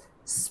has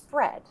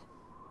spread.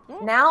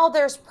 Now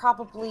there's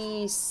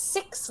probably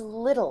 6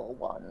 little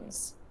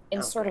ones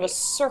in sort of a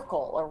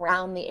circle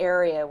around the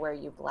area where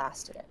you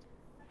blasted it.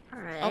 All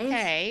right.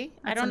 Okay.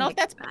 I That's don't a know if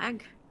that's mixed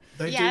bag.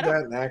 They Yeah, I do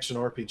that in action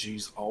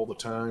RPGs all the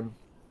time,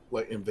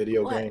 like in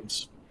video What?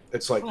 games.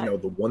 It's like,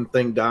 What? the one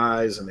thing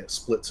dies and it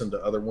splits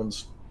into other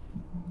ones.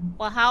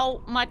 well.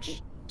 How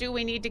much do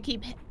we need to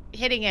keep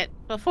hitting it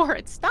before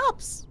it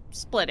stops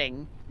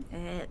splitting?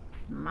 It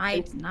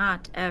might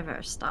not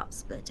ever stop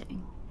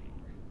splitting.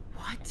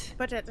 What?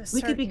 But at a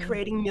We could be certain-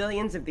 creating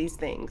millions of these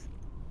things.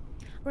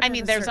 but I at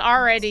mean, a there's certain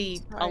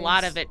already a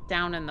lot price. of it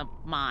down in the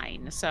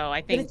mine, so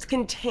I But think it's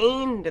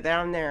contained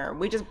down there.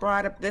 We just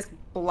brought up this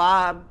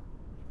blob.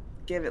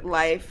 Give it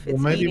life. Well,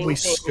 It's maybe eating we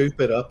things.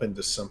 scoop it up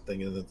into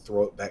something and then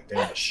throw it back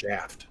down the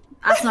shaft.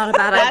 That's not a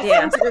bad That idea.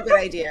 sounds like a good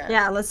idea.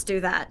 Yeah, let's do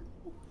that.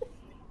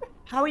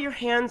 How are your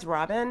hands,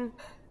 Robin?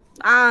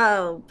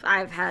 Oh,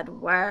 I've had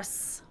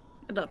worse.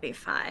 It'll be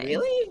fine.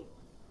 Really?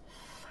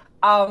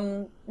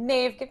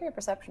 Maeve, give me a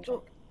perception check.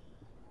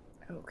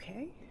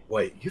 Okay.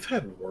 Wait, you've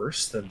had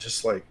worse than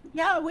just like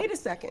Yeah, wait a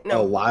second. a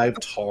No, live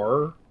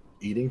tar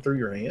eating through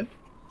your hand?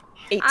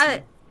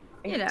 18.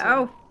 You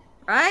know,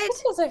 right?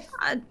 This was a-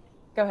 I,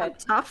 Go I'm ahead.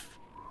 tough.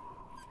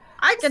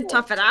 I can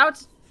tough it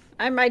out.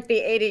 I might be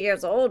 80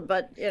 years old,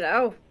 but, you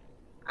know,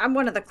 I'm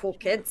one of the cool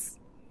kids.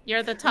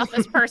 You're the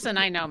toughest person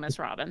I know, Miss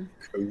Robin.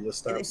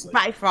 Coolest I've it's seen.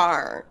 by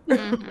far.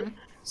 Mhm.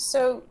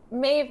 So,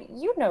 Maeve,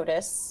 you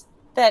notice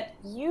that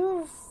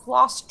you've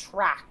lost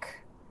track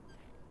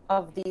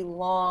of the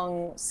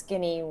long,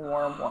 skinny,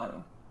 warm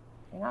one.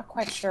 You're not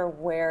quite sure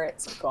where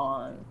it's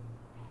gone.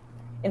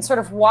 And sort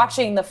of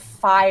watching the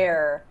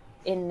fire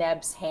in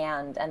Neb's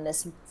hand and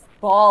this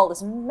ball,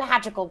 this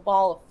magical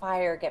ball of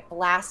fire get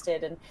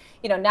blasted. And,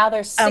 now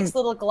there's 6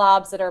 little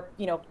globs that are,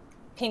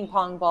 ping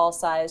pong ball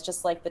size,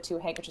 just like the 2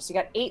 handkerchiefs. You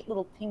got 8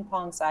 little ping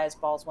pong size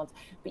balls once,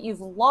 but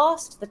you've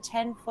lost the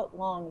 10-foot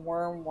long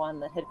worm one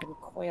that had been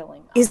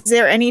coiling up. Is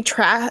there any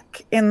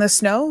track in the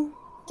snow?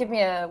 Give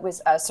me a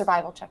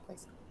survival check,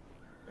 please.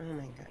 Oh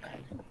my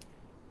god.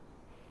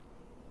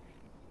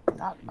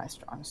 Not my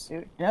strong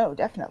suit. No,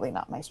 definitely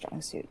not my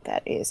strong suit.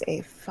 That is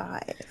a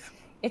 5.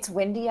 It's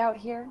windy out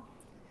here.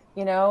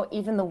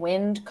 Even the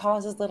wind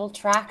causes little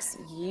tracks.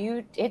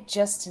 It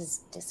just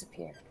has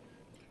disappeared.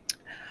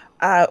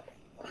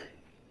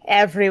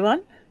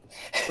 Everyone.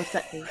 What's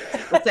that face?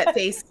 What's that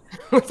face?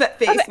 What's that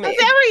face, A man?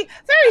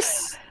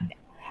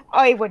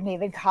 I wouldn't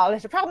even call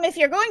it a problem. If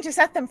you're going to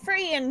set them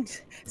free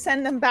and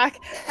send them back,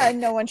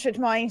 no one should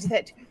mind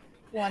that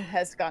one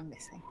has gone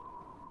missing.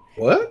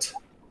 What?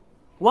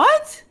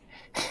 What?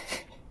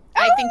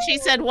 I think she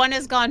said one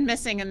has gone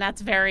missing, and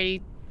that's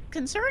very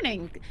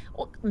concerning.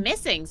 Well,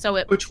 missing, so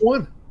it. Which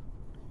one?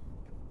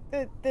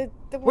 The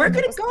Where one could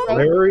that it was go? broke.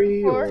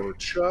 Larry or- or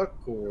Chuck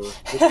or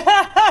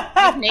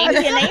named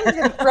You named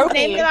him. Brody.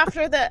 Named him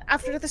after the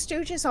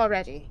Stooges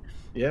already.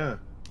 yeah.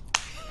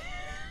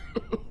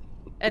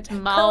 It's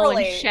Mo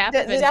Curly. and Shep The-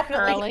 and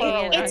definitely Curly.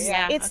 Curly, and, It's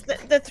yeah. it's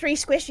the 3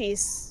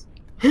 squishies.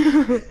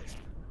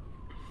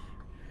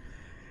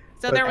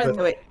 So there was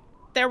Wait.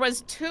 there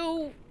was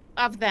 2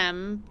 of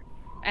them,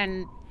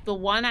 and the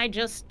one I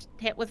just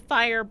hit with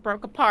fire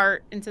broke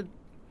apart into.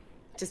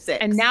 To 6.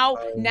 And now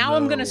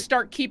I'm no. gonna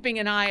start keeping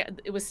an eye.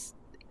 It was.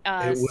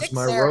 It was 6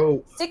 my there-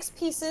 rope. 6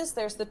 pieces.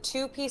 There's the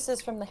 2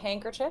 pieces from the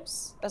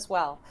handkerchiefs as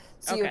well.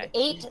 So you have Okay.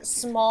 8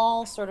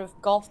 small, sort of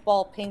golf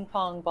ball, ping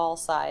pong ball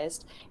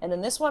sized. And then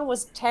this one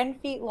was 10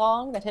 feet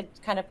long that had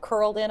kind of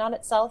curled in on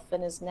itself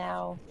and is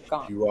now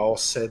gone. You all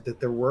said that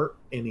there weren't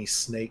any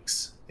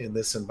snakes in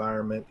this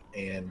environment,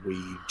 and we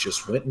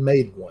just went and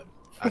made one.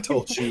 I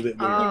told you that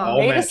we were Oh. all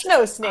Made a matched.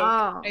 snow snake.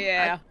 Oh,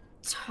 Yeah. a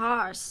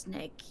tar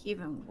snake,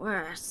 even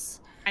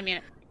worse. I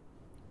mean.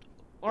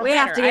 Or We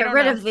have better, to I get don't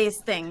rid know. of these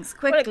things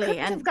But it quickly.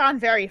 couldn't have And gone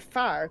very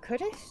far,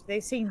 could it?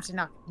 They seem to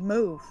not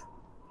move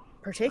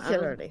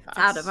particularly it's fast.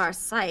 out of our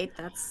sight.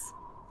 That's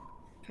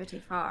pretty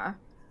far.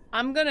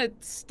 I'm gonna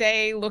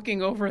stay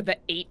looking over the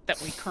 8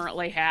 that we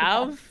currently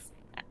have.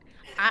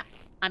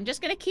 I'm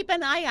just gonna keep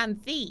an eye on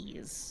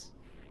these,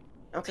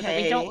 so that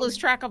Okay. we don't lose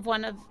track of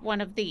one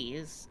of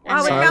these. Well,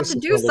 And we've then- got Cyrus to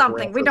is do gonna look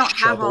something. around We for a don't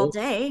have all shovel.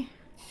 day.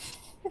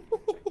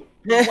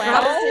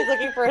 Well, he's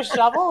looking for a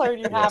shovel, or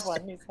do you have Yes.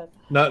 one? He said.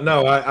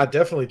 No, I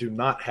definitely do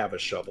not have a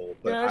shovel,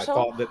 but You don't have I a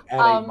shovel? thought that at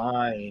Um, a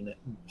mine,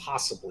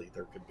 possibly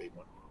there could be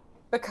one.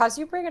 Because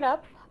you bring it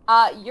up,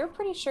 you're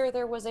pretty sure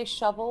there was a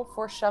shovel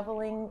for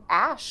shoveling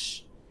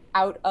ash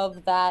out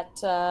of that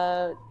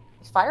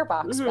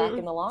firebox back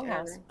in the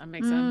longhouse. That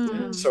makes sense. yeah.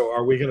 Mm. So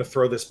are we going to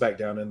throw this back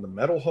down in the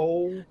metal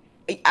hole?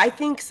 I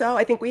think so.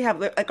 I think we have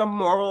like a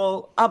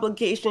moral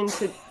obligation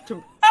to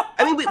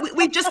I mean,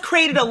 we just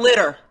created a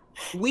litter.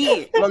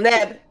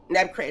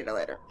 Neb created a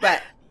litter,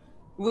 but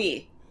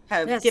we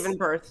have Yes. given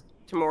birth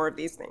to more of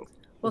these things.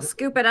 We'll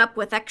scoop it up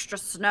with extra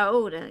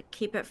snow to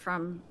keep it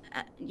from,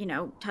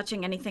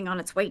 touching anything on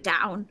its way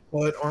down.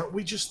 But aren't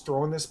we just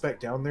throwing this back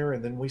down there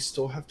and then we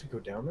still have to go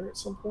down there at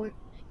some point?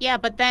 Yeah,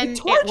 but then it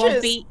torches.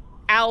 won't be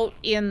out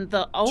in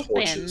the open.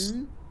 Torches.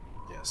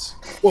 Yes.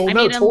 Well, I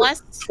no, mean,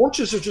 unless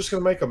torches are just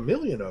going to make a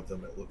million of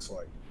them, it looks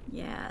like.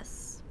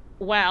 Yes.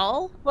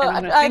 Well,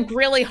 I'm gonna I- think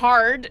really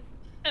hard,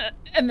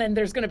 and then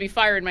there's gonna be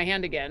fire in my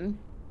hand again.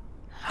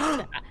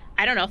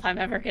 I don't know if I'm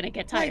ever gonna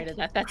get tired of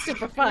that. That's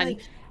super fun.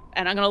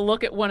 And I'm gonna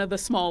look at one of the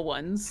small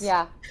ones.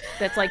 Yeah.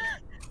 That's like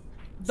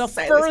the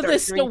Silently start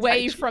furthest doing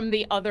away Tai Chi. from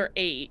the other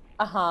 8.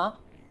 Uh-huh.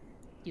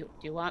 Do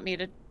you want me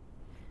to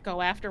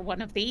go after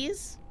one of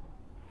these?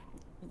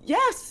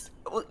 Yes.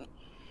 Well,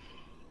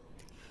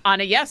 On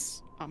a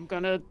yes, I'm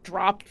gonna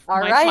drop All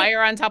my right.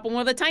 fire on top of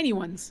one of the tiny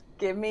ones.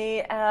 Give me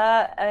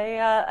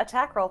a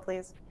attack roll,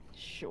 please.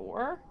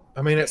 Sure.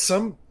 I mean, at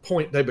some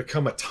point they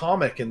become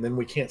atomic and then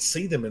we can't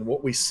see them, and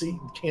what we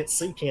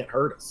can't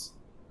hurt us.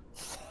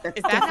 that's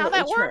Is that how that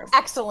definitely true. works?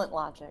 Excellent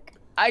logic.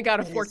 I got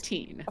a It is.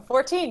 14. A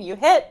 14, you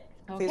hit.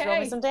 Please roll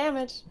me Okay. some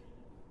damage.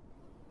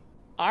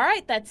 All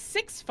right, that's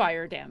 6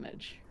 fire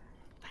damage.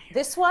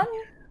 This one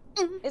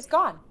is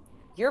gone.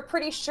 You're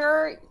pretty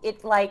sure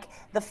it, like,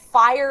 the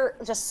fire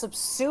just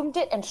subsumed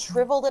it and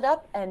shriveled it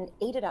up and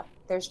ate it up.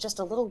 There's just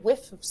a little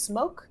whiff of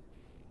smoke,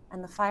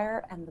 and the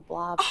fire and the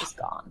blob is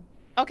gone.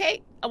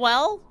 Okay,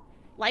 well,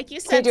 like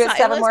you Can you said, do it 7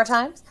 Silas, more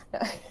times?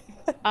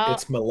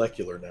 It's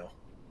molecular now.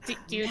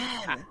 do you,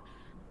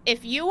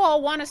 if you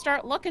all want to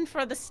start looking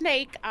for the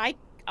snake,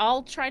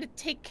 I'll try to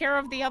take care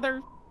of the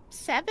other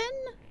 7.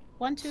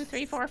 1, 2,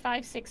 3, 4,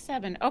 5, 6,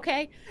 7.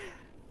 Okay.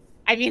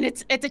 I mean,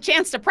 it's a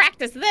chance to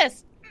practice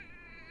this.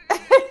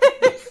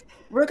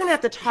 We're going to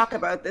have to talk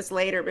about this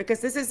later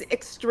because this is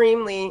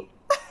extremely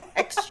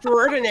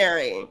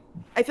extraordinary.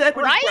 I feel like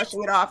we're just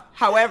brushing it off.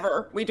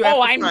 However, we do have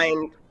to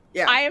find...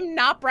 Yeah. I am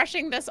not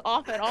brushing this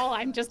off at all.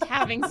 I'm just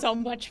having so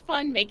much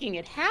fun making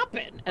it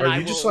happen. And Are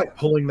you just like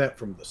pulling that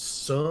from the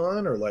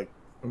sun, or like,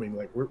 I mean,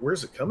 like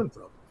where's it coming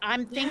from?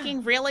 I'm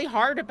thinking really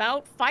hard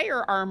about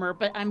fire armor,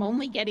 but I'm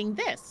only getting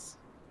this.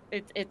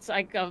 It's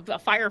like a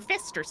fire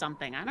fist or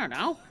something. I don't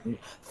know.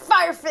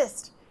 Fire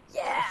fist.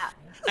 Yeah.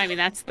 I mean,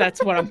 that's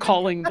what I'm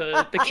calling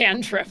the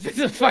cantrip. It's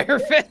a fire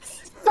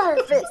fist.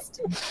 Fire fist.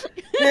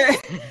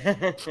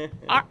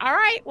 All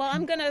right. Well,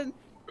 I'm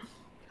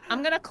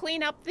gonna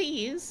clean up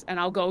these, and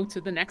I'll go to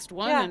the next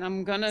one, and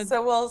I'm gonna.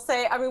 So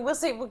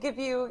we'll give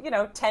you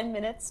 10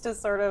 minutes to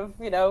sort of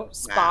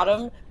spot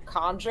them,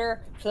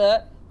 conjure,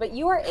 but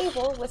you are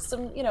able with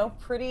some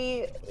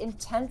pretty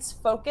intense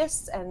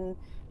focus and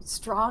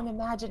strong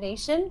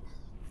imagination,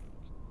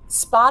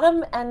 spot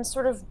them and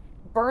sort of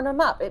burn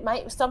them up.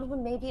 Some of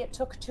them maybe it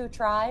took 2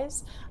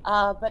 tries,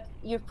 but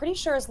you're pretty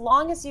sure as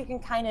long as you can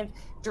kind of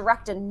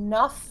direct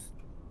enough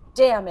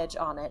damage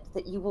on it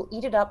that you will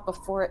eat it up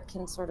before it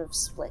can sort of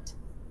split.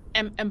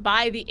 And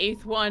by the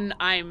 8th one,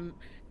 I'm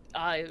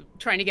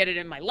trying to get it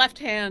in my left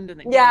hand, and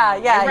then my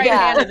right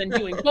hand, and then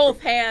doing both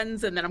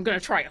hands, and then I'm going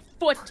to try a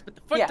foot, but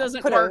the foot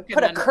doesn't work.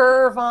 Put a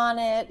curve on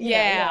it.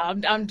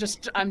 I'm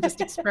just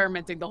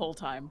experimenting the whole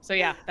time. So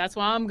yeah, that's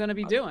what I'm going to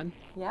be doing.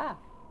 Yeah.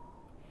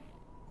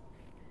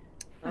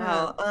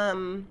 Well,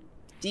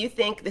 do you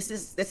think this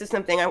is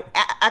something? I'll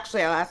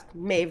ask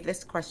Maeve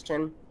this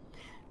question.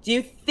 Do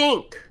you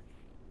think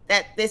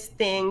that this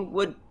thing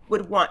would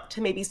want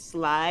to maybe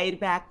slide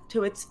back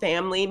to its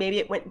family? Maybe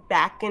it went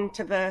back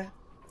into the...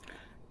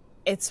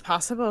 It's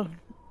possible.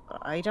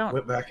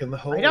 Went back in the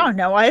hole. I don't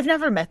know. I've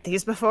never met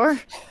these before.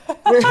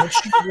 Don't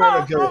you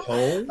want to go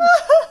home?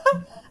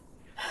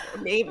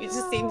 Maybe it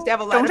just seems to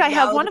have a lot Don't of I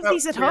have one knowledge of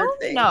these at about home?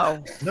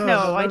 weird things.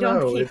 No, I don't.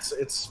 No.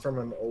 It's from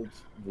an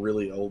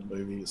really old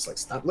movie. It's like,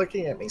 stop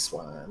looking at me,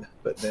 swine.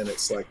 But then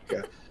it's like,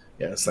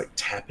 it's like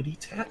tappity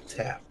tap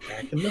tap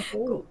back in the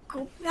hole.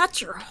 Go,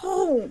 that's your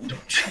home.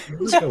 Don't you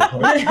want to go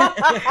home? I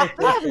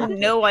have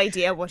no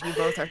idea what you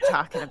both are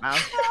talking about.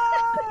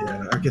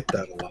 Yeah, I get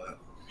that a lot.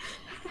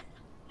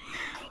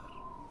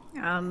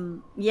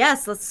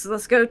 Yes,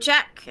 let's go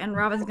check. And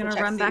Robin's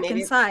gonna run back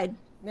inside.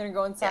 You're gonna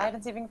go inside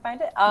and see if you can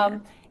find it.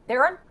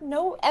 There are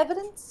no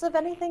evidence of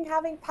anything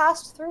having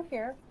passed through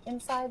here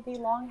inside the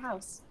long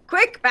house.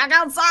 Quick, back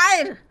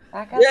outside.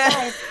 Back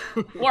outside.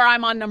 Or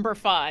I'm on number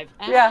 5.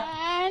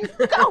 And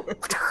go. All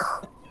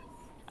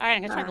right,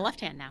 I'm gonna try the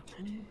left hand now.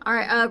 All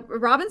right,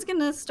 Robin's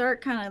gonna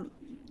start kind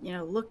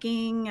of,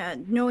 looking,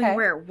 knowing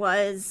where it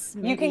was.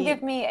 Maybe... You can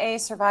give me a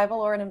survival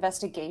or an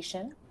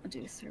investigation. I'll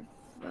do survival.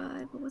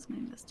 What was my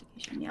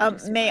investigation?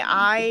 May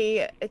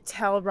I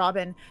tell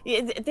Robin,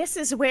 this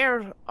is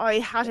where I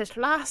had it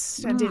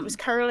last, and it was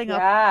curling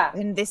up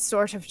in this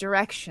sort of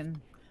direction.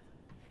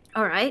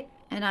 All right,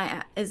 and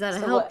is that a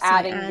help? We'll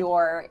adding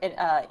your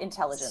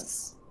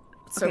intelligence.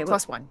 So okay,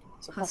 +1.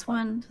 So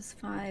 +1,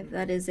 +5.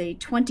 That is a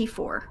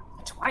 24.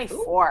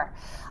 24.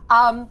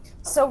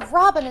 So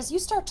Robin, as you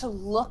start to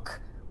look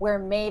where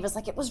Maeve is,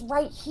 like it was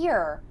right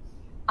here,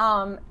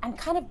 and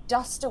kind of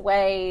dust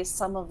away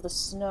some of the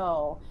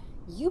snow,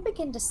 you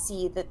begin to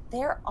see that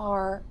there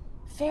are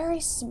very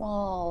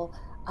small,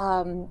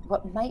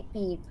 what might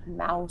be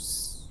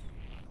mouse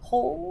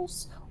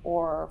holes,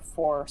 or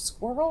for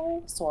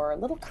squirrels, or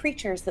little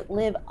creatures that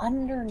live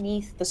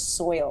underneath the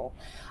soil.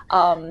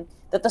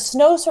 That the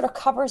snow sort of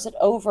covers it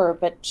over,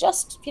 but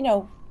just,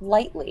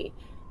 lightly.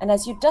 And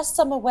as you dust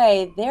some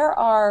away, there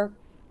are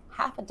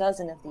half a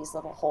dozen of these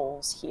little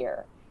holes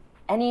here,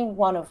 any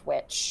one of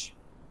which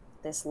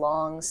this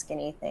long,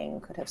 skinny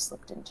thing could have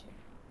slipped into.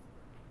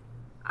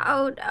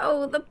 Oh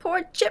no, the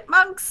poor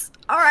chipmunks.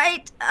 All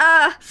right.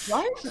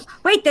 What?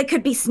 Wait, there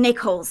could be snake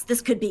holes. This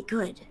could be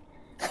good.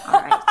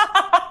 All right.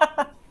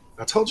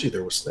 I told you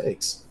there were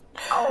snakes.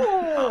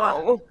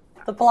 Oh.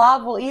 The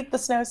blob will eat the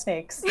snow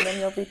snakes, and then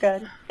you'll be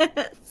good.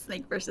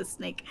 Snake versus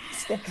snake.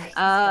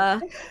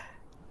 Well,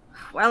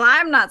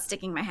 I'm not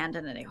sticking my hand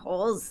in any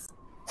holes.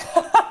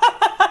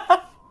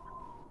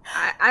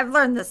 I've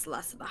learned this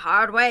lesson the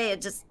hard way. It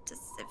just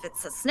if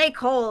it's a snake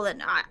hole,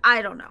 then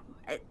I don't know.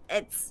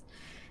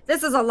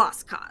 This is a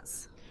lost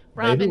cause.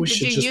 Robin, maybe we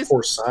should just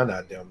pour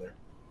cyanide down there.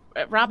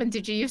 Robin,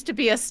 did you used to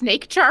be a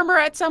snake charmer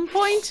at some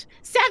point?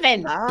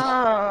 7.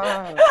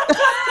 Oh.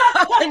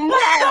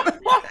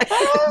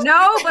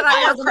 No, but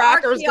I was an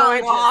crackers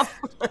going off.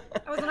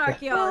 I was an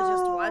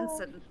archaeologist once,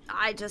 and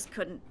I just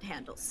couldn't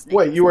handle snakes.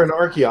 Wait, you were an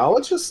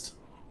archaeologist?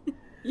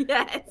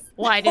 Yes.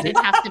 Why did it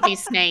have to be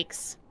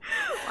snakes?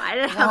 Why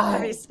did it have to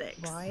be Right.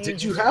 snakes? Why Did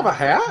did you it have a to be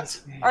hat?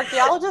 snakes?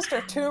 Archaeologist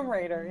or Tomb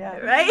Raider? Yeah.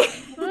 Right?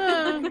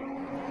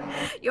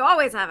 You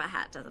always have a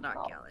hat as an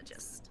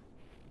archaeologist.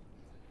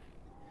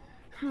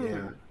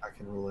 Yeah, I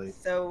can relate.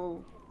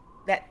 So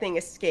that thing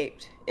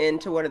escaped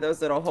into one of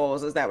those little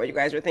holes. Is that what you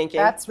guys were thinking?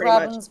 That's Pretty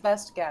much. Robin's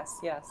best guess.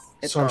 Yes.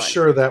 It's So I'm gone.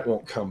 sure that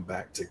won't come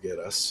back to get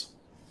us.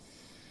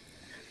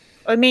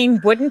 I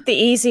mean, wouldn't the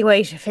easy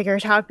way to figure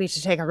it out be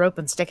to take a rope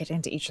and stick it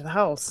into each of the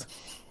holes?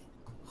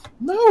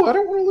 No, I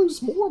don't want to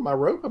lose more of my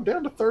rope. I'm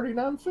down to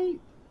 39 feet.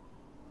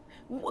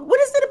 What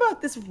is it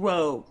about this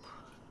rope?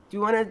 Do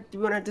you want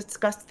to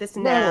discuss this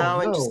now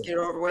and just get it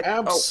over with?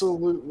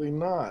 Absolutely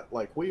not.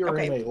 Like, we are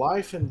in Okay. a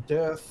life and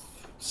death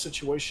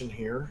situation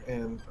here,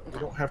 and we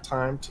don't have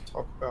time to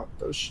talk about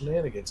those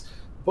shenanigans.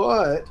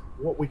 But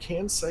what we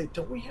can say,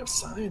 don't we have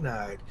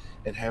cyanide?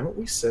 And haven't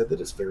we said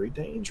that it's very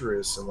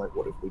dangerous? And like,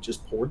 what if we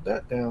just poured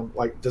that down?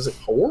 Like, does it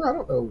pour? I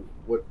don't know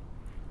what.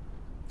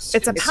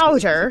 It's a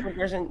powder,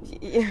 Version.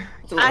 Yeah,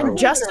 it's a and little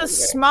just powder a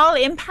small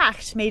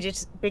impact made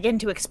it begin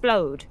to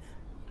explode.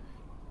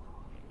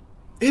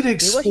 It what you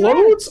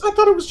explodes? I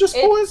thought it was just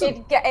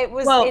poison.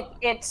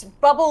 It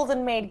bubbled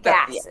and made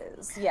Yeah.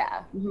 gases.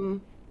 Yeah. Mhm.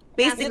 It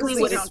Basically, didn't what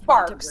we it's don't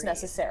sparks breathe.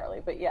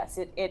 necessarily, but yes,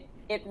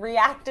 it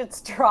reacted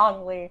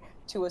strongly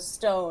to a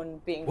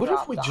stone being What if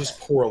dropped we on just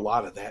it. pour a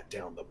lot of that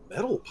down the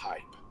metal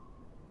pipe?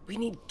 we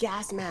need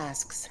gas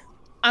masks.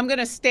 I'm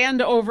gonna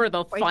stand over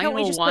the Why can't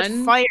we final just one.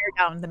 put fire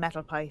down the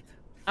metal pipe?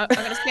 I'm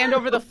gonna stand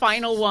over the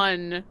final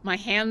one, my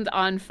hand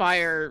on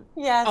fire,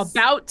 Yes.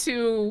 about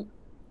to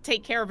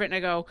take care of it, and I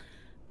go,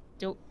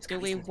 do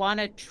we want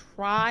to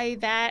try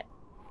that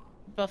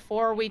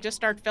before we just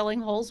start filling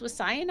holes with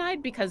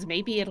cyanide? Because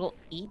maybe it'll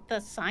eat the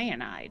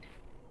cyanide.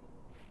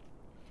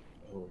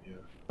 Oh, yeah.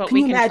 But Can we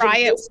you can imagine try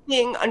it. this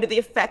being under the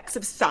effects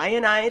of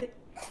cyanide?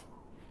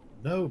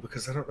 No,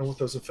 because I don't know what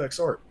those effects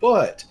are.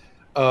 But,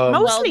 Well,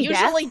 Mostly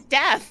usually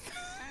death,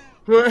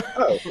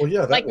 oh, well,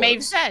 yeah, that like Maeve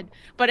works. said.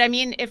 But I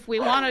mean, if we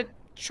want to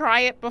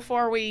try it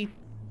before we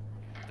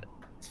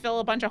fill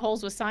a bunch of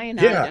holes with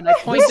cyanide, Yeah, and I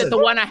point listen, at the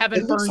one I It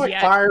haven't looks burned like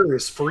yet. fire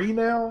is free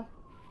now.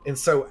 And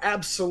so,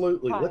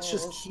 absolutely, let's Fire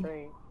just is keep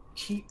free.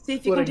 See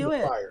if you can putting do the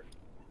it. fire.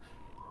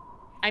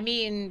 I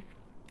mean,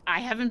 I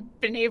haven't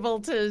been able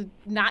to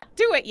not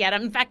do it yet.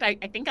 In fact, I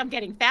think I'm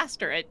getting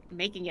faster at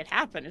making it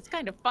happen. It's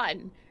kind of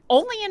fun.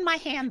 Only in my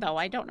hand, though.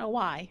 I don't know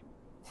why.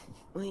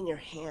 Only in your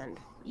hand.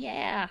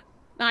 Yeah.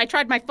 No, I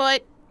tried my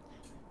foot.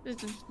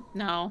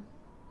 No.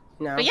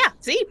 No. But yeah,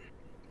 see?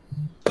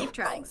 Keep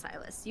trying,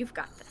 Silas. You've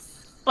got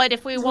this. But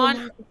if we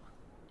want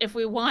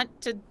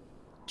to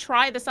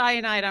try the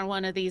cyanide on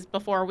one of these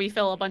before we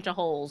fill a bunch of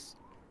holes,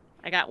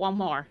 I got one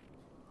more.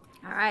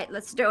 All right,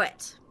 let's do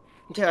it.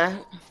 Yeah.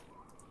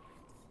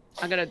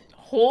 I'm gonna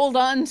hold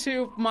on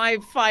to my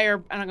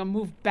fire and I'm gonna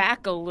move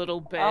back a little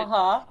bit.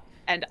 Uh-huh.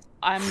 And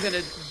I'm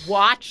gonna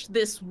watch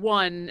this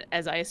one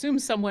as I assume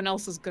someone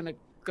else is gonna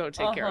go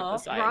take care of the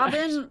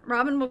cyanide.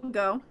 Robin will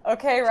go.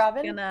 Okay,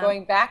 Robin, Gonna-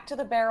 going back to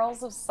the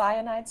barrels of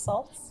cyanide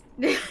salts.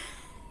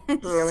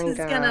 Oh my She's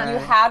God. gonna You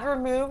had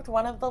removed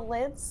one of the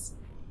lids.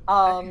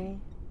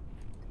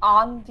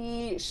 On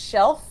the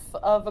shelf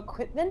of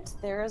equipment,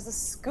 there is a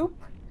scoop,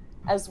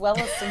 as well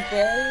as some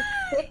very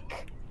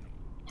thick,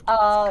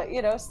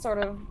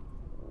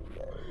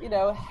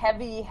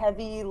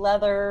 heavy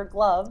leather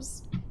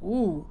gloves.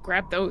 Ooh,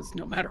 grab those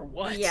no matter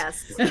what.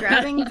 Yes,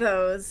 grabbing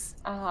those.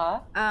 Uh-huh.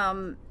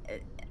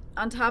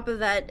 On top of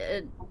that,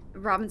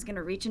 Robin's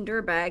gonna reach into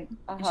her bag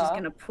and she's Uh-huh.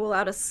 gonna pull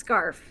out a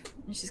scarf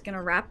and she's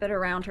gonna wrap it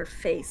around her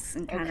face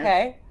and kind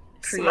Okay.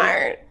 of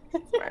create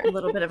Smart. a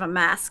little bit of a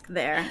mask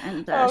there.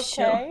 And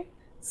she'll Okay.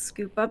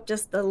 scoop up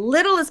just the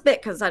littlest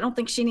bit because I don't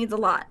think she needs a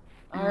lot.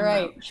 All And,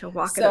 right. she'll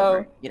walk it So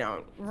over. You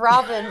don't.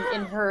 Robin,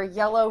 in her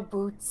yellow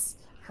boots,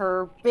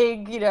 her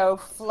big,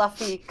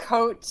 fluffy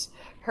coat,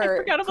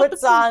 forgot about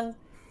puts the on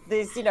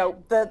these,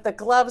 the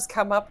gloves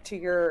come up to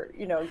your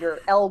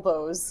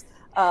elbows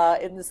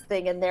in this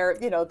thing, and they're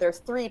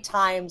 3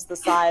 times the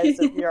size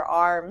of your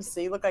arms,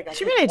 so you look like a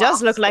She big really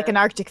does look like lobster. an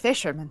Arctic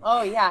fisherman.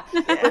 Oh yeah,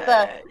 with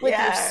your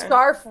Yeah.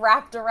 scarf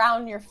wrapped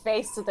around your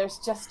face, so there's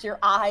just your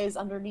eyes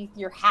underneath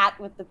your hat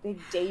with the big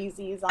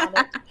daisies on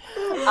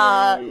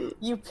it.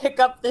 You pick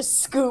up this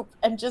scoop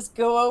and just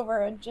go over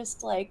and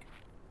just like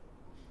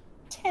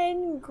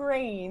 10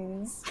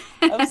 grains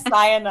of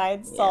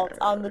cyanide salt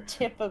on the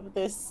tip of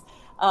this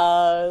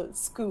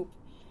scoop.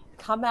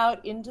 Come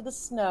out into the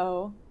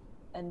snow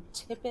and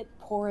tip it,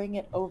 pouring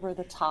it over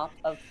the top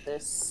of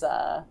this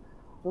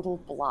little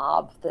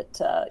blob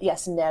that,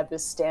 yes, Neb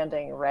is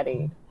standing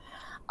ready.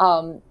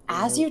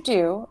 As you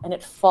do, and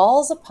it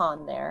falls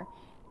upon there,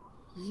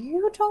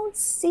 you don't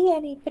see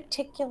any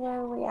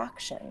particular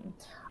reaction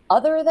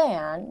other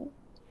than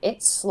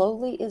it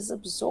slowly is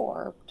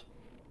absorbed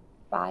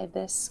by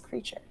this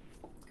creature,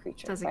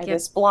 Does it by get-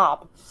 this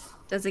blob.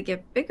 Does it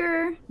get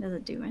bigger? Does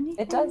it do anything?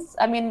 It does.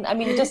 I mean,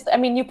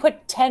 you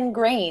put 10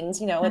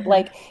 grains,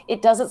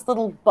 it does its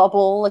little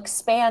bubble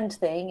expand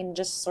thing and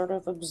just sort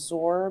of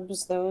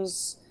absorbs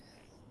those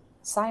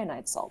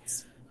cyanide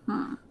salts.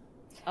 Hmm.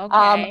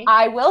 Okay.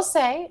 I will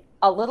say,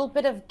 a little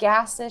bit of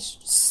gassish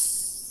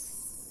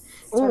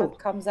sort of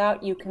comes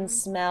out. You can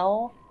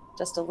smell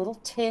just a little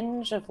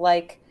tinge of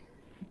like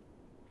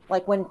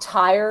when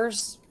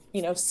tires,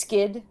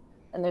 skid,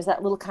 and there's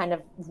that little kind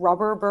of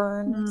rubber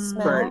burn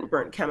smell.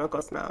 Burnt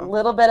chemical smell. A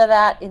little bit of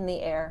that in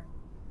the air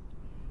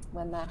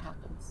when that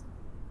happens.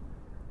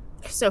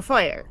 So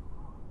fire.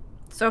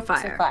 So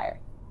fire.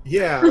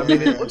 Yeah, I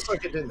mean, it looks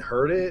like it didn't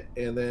hurt it,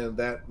 and then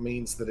that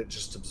means that it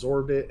just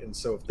absorbed it. And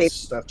so if this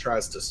stuff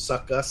tries to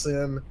suck us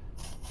in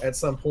at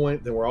some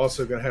point, then we're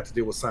also going to have to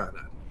deal with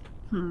cyanide.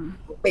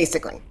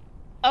 Basically.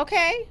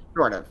 Okay.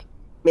 Sort of.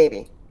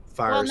 Maybe.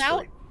 Fire is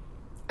free.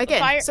 Again,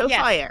 Fire- so yes.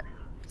 fire.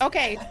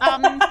 Okay.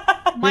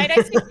 Might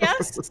I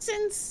suggest,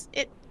 since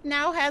it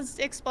now has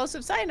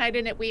explosive cyanide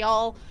in it, we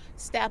all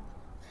step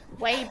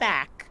way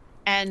back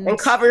and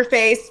cover your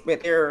face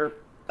with your,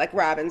 like,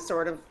 Robin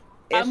sort of.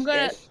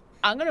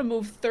 I'm gonna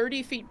move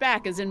 30 feet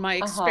back, as in my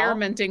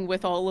experimenting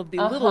with all of the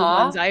little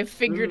ones. I've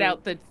figured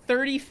out that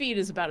 30 feet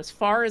is about as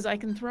far as I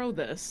can throw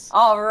this.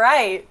 All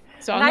right.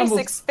 So I'm nice gonna move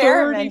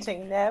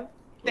experimenting, Neb.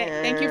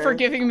 Thank you for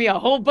giving me a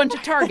whole bunch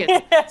of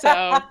targets.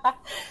 So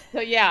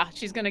yeah,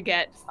 she's gonna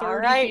get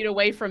 30 feet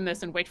away from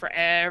this and wait for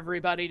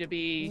everybody to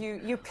be.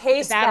 You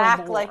pace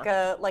back like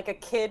a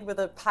kid with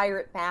a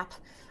pirate map,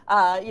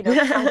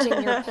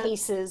 counting your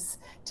paces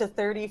to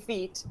 30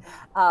 feet,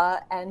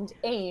 and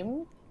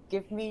aim.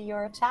 Give me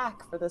your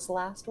attack for this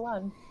last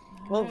one.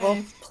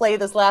 We'll play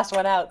this last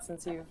one out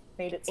since you've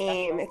made it special.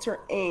 Aim. It's her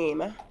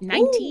aim.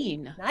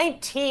 19. Ooh,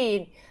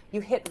 19.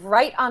 You hit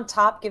right on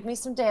top. Give me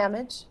some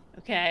damage.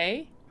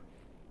 Okay.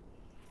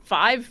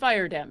 5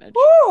 fire damage.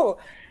 Woo!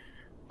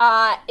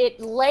 It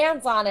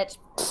lands on it.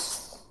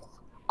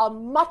 A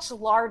much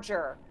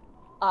larger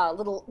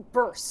little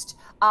burst.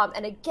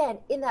 And again,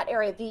 in that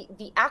area,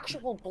 the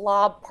actual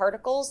blob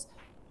particles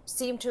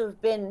seem to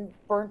have been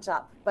burnt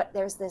up, but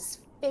there's this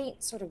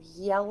faint sort of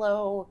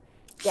yellow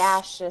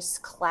gaseous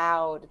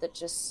cloud that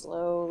just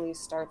slowly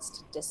starts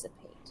to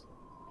dissipate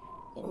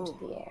into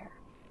the air.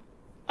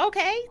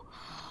 Okay.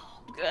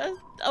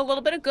 A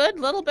little bit of good,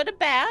 a little bit of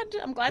bad.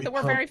 I'm glad that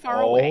we're very far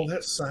away. All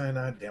that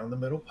cyanide down the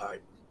middle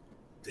pipe,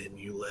 then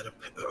you let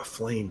a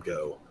flame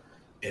go,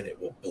 and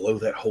it will blow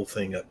that whole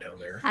thing up down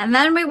there. And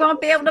then we won't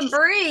be able to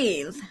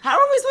breathe. How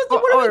are we supposed to?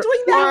 What are we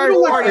doing that?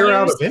 It'll let air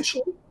out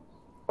eventually.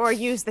 Or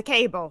use the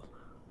cable.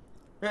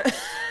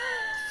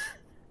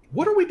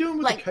 What are we doing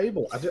with the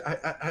cable?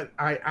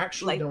 I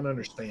actually don't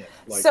understand.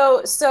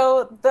 So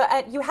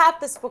you have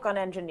this book on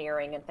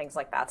engineering and things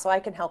like that, so I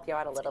can help you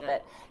out a little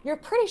bit. You're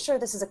pretty sure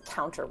this is a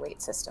counterweight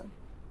system.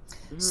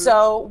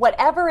 So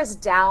whatever is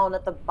down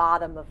at the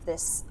bottom of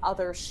this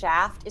other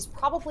shaft is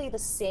probably the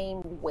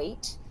same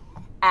weight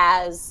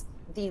as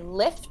the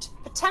lift,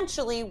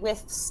 potentially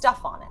with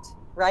stuff on it,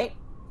 right?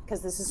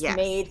 Because this is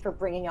made for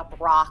bringing up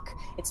rock.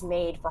 It's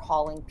made for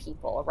hauling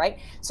people, right?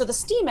 So the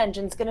steam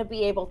engine's going to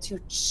be able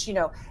to,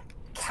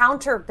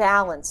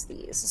 counterbalance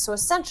these. So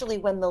essentially,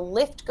 when the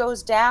lift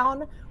goes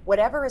down,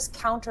 whatever is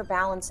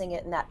counterbalancing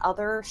it in that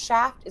other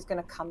shaft is going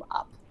to come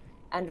up,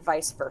 and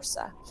vice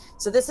versa.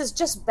 So this is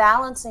just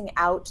balancing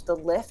out the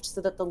lift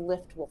so that the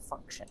lift will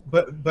function.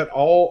 But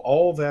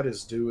all that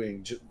is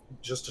doing,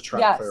 just to try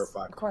to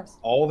clarify, of course,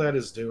 all that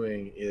is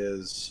doing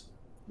is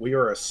we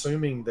are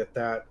assuming that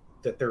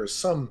there is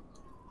some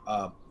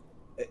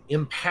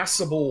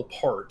impassable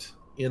part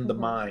in the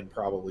mine,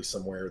 probably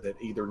somewhere, that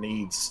either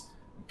needs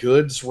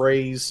goods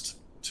raised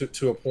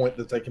to a point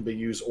that they can be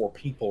used, or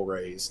people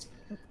raised.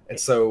 And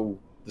so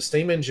the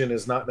steam engine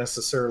is not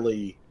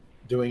necessarily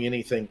doing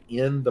anything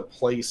in the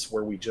place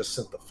where we just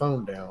sent the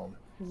phone down.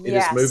 It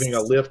is moving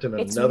a lift in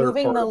another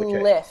part of the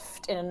cave.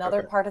 Lift in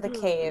another part of the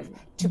cave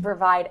to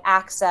provide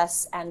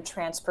access and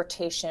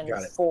transportation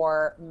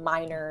for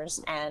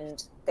miners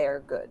and their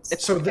goods.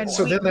 So then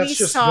that's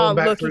just going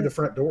back through the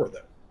front door,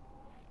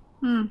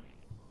 though.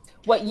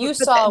 What you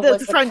saw was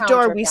the front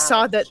door. We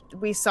saw that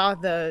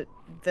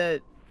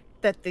the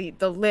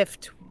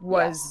lift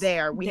was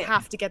there. We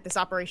have to get this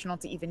operational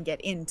to even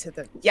get into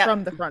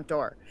from the front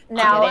door.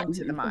 Now, get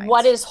into the mines.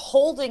 What is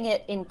holding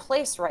it in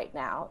place right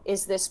now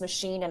is this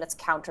machine and its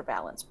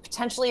counterbalance.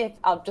 Potentially,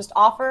 I'll just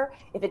offer,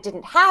 if it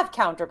didn't have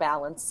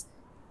counterbalance,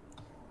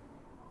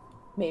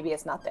 maybe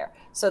it's not there.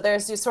 So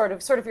there's this sort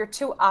of your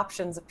two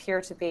options appear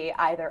to be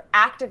either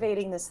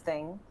activating this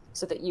thing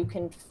so that you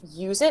can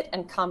use it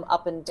and come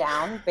up and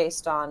down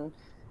based on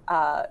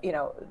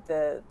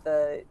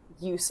the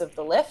use of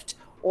the lift,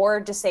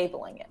 or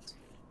disabling it.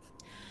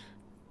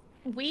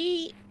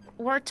 We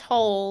were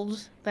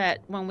told that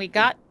when we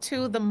got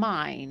to the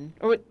mine,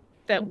 or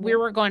that we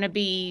were going to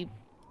be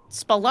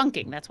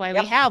spelunking. That's why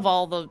we have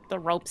all the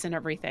ropes and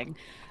everything.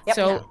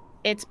 So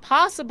it's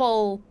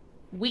possible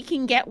we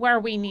can get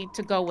where we need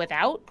to go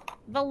without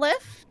the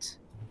lift.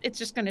 It's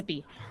just going to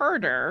be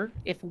harder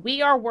if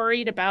we are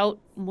worried about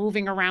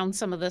moving around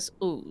some of this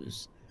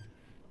ooze.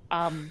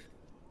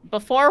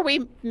 Before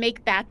we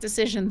make that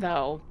decision,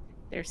 though,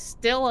 there's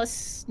still a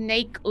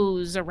snake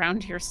ooze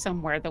around here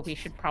somewhere that we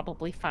should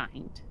probably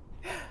find.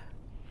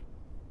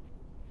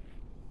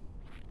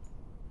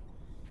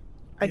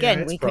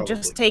 Again, we could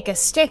just take a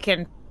stick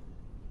and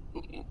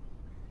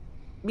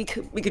we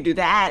could do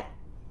that.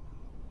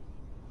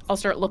 I'll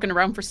start looking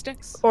around for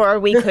sticks. Or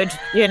we could,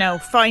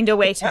 find a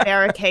way to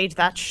barricade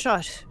that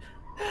shut.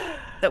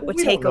 That would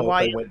We take don't a know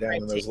while. if they went down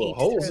in those little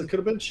holes. It could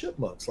have been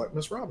chipmunks, like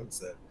Miss Robin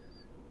said.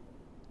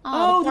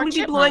 Oh, poor we'd be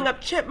chipmunk. blowing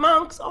up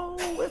chipmunks. Oh,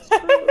 it's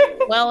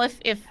true. Well, if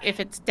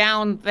it's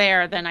down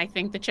there, then I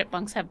think the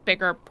chipmunks have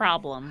bigger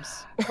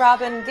problems.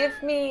 Robin, give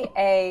me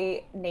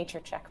a nature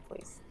check,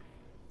 please.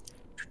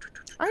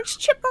 Aren't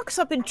chipmunks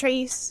up in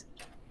trees?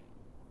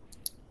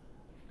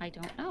 I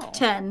don't know.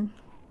 10.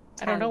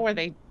 I don't know where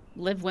they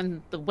live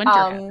when the winter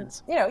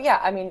happens.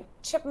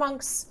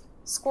 Chipmunks,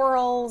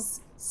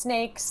 squirrels,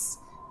 snakes,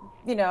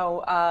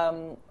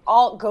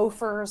 all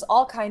gophers,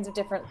 all kinds of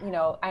different,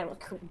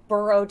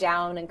 burrow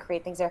down and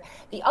create things there.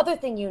 The other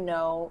thing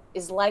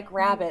is like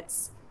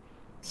rabbits,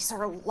 these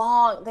are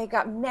long, they've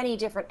got many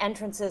different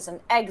entrances and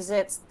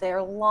exits.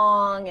 They're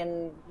long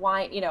and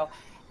wide,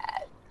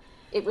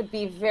 it would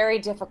be very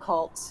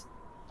difficult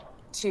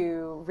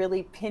to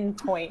really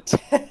pinpoint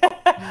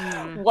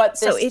what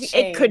this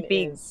it could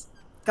be is.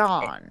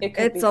 gone. It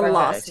could It's be a very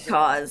lost difficult.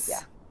 cause.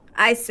 Yeah.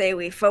 I say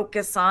we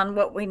focus on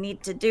what we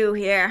need to do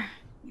here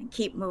and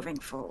keep moving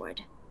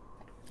forward.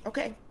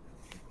 Okay.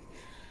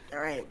 All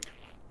right.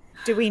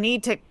 Do we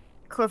need to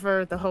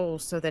cover the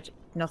holes so that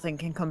nothing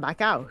can come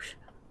back out?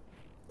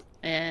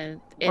 And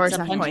Or it's is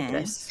a that bunch.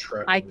 pointless?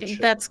 Trapping I the think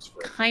that's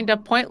chipmunks, right? kind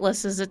of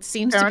pointless, as it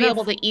seems Fair to be enough.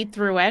 able to eat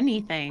through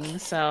anything.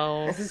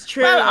 So, This is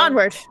true. Well,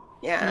 onward.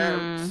 Yeah.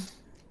 mm,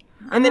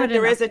 And then if Onward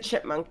there and is a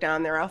chipmunk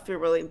down there, I'll feel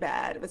really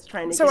bad if it's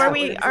trying to So get are out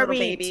we- with its are little we-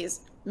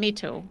 babies. me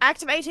too.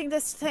 Activating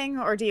this thing,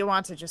 or do you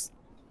want to just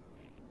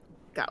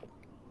go?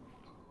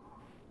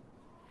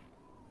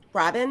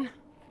 Robin?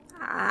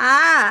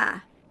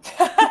 Ah,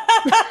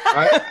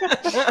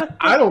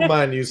 I don't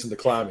mind using the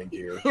climbing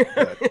gear.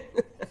 But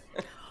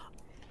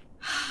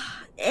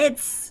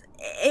it's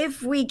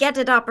if we get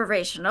it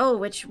operational,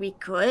 which we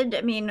could.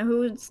 I mean,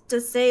 who's to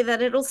say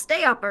that it'll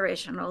stay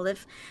operational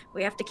if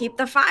we have to keep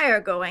the fire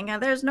going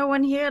and there's no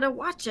one here to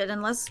watch it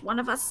unless one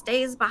of us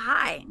stays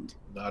behind?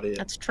 not it.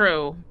 That's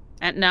true.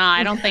 And no,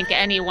 I don't think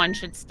anyone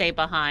should stay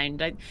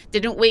behind.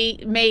 Didn't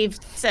we? Maeve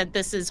said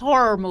this is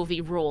horror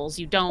movie rules.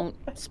 You don't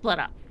split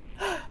up.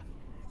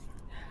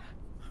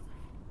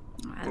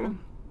 Well,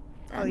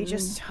 Oh, you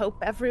just hope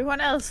everyone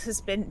else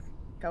has been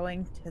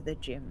going to the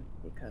gym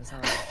because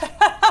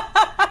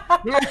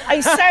I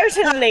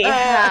certainly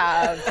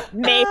have.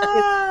 Maybe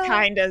it's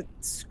kind of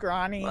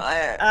scrawny.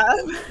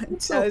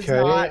 It's does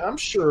okay. not- I'm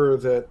sure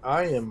that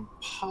I am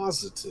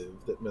positive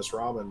that Miss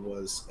Robin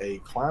was a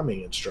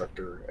climbing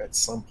instructor at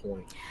some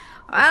point.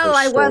 in well, her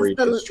I was storied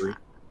the history.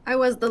 I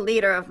was the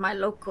leader of my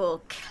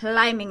local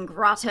climbing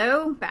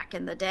grotto back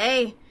in the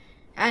day.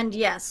 And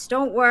yes,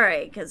 don't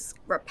worry, because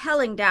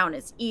rappelling down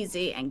is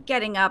easy, and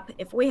getting up,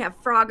 if we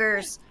have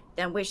froggers,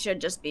 then we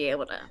should just be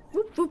able to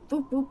whoop, whoop,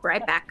 whoop, whoop,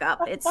 right back up.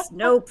 It's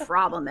no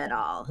problem at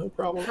all. No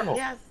problem at all.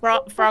 Yes.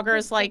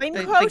 Frogger's like I'm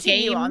the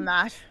quoting you game. on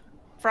that.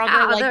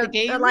 Frogger like they're, the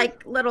game. they're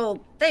like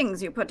little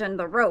things you put in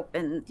the rope,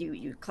 and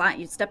you climb.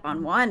 You step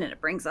on one, and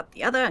it brings up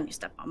the other, and you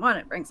step on one,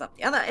 and it brings up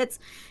the other. It's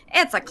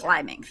a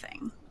climbing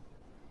thing.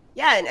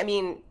 Yeah, and I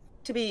mean,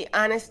 to be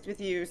honest with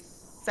you,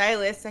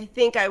 Silas, I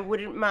think I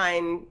wouldn't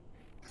mind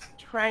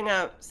trying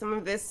out some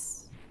of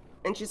this.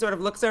 And she sort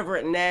of looks over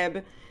at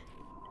Neb.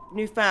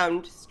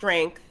 Newfound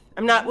strength.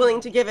 I'm not willing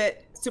to give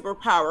it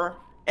superpower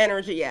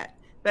energy yet,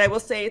 but I will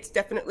say it's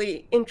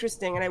definitely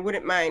interesting, and I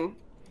wouldn't mind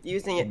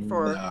using it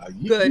for Nah,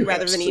 good you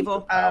rather have than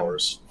evil.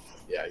 Superpowers.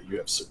 Yeah, you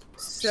have superpowers.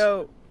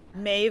 So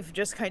Maeve,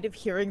 just kind of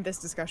hearing this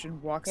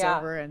discussion, walks Yeah.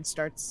 over and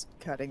starts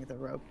cutting the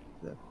rope,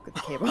 the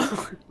cable.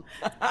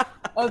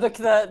 Oh,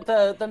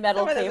 the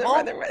metal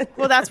cable.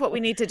 Well, that's what we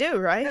need to do,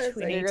 right?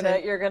 We need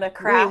to. You're gonna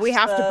craft. We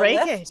have to the break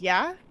lift? it,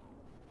 yeah.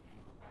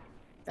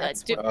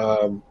 That's do-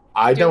 what-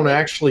 I don't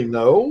actually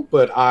know,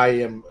 but I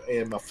am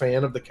a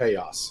fan of the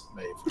chaos,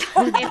 Maeve.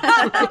 and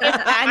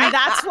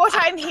that's what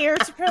I'm here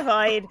to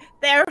provide.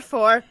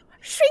 Therefore,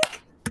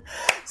 shrink.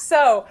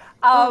 So,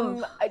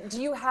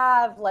 do you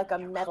have like a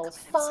metal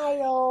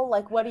file?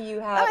 Like, what do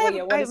you have? I have,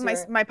 what I is have my,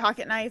 your- my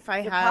pocket knife. I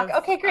Your have. pocket-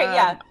 okay, great,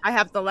 yeah. I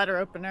have the letter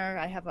opener.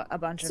 I have a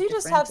bunch So of you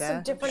different, just have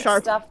some different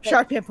sharp, stuff that-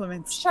 sharp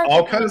implements. Sharp All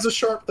implements. kinds of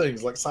sharp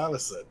things, like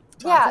Silas said.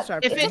 Lots Yeah, of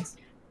sharp If things.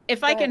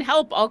 if I Go can ahead.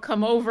 help, I'll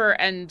come over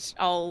and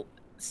I'll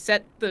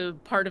set the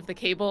part of the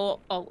cable.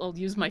 I'll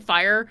use my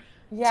fire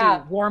Yeah.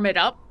 to warm it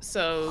up,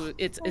 so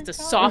it's my a God.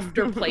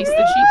 softer place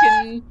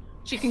that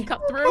she can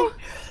cut through.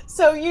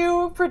 So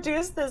you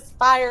produce this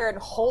fire and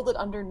hold it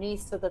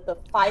underneath so that the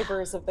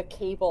fibers of the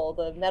cable,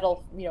 the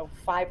metal,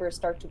 fibers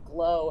start to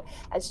glow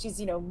as she's,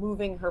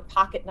 moving her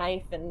pocket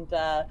knife and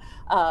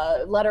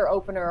letter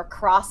opener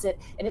across it,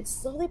 and it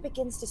slowly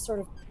begins to sort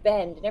of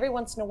bend. And every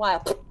once in a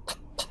while,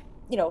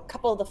 a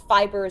couple of the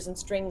fibers and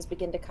strings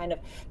begin to kind of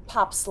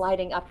pop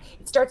sliding up.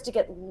 It starts to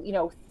get,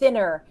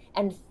 thinner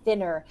and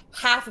thinner,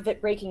 half of it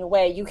breaking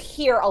away. You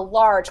hear a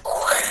large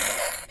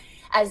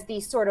as the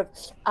sort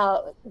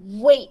of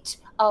weight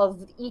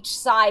of each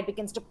side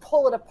begins to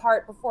pull it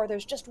apart before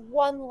there's just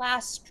one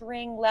last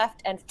string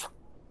left. And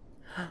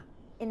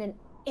in an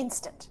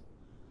instant,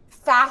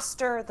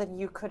 faster than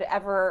you could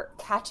ever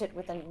catch it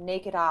with a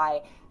naked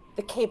eye.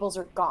 The cables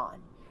are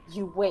gone.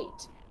 You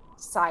wait.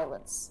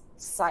 Silence.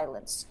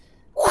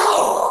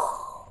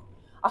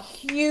 A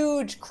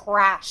huge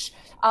crash.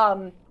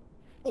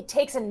 It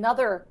takes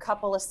another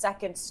couple of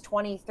seconds,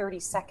 20, 30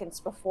 seconds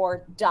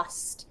before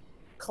dust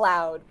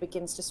cloud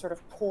begins to sort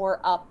of pour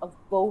up of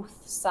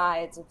both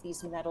sides of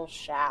these metal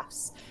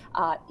shafts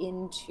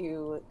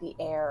into the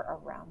air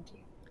around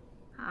you.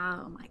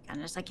 Oh my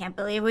goodness, I can't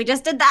believe we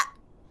just did that.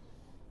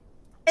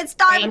 It's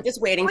done. I'm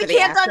just waiting We for the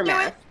can't undo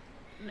aftermath.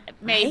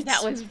 Maeve, Right?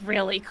 that was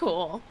really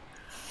cool.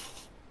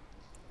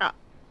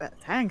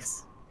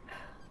 Thanks.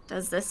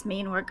 Does this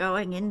mean we're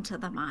going into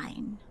the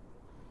mine?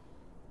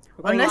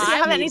 We're going Unless to you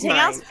have Steve's anything mine.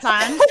 else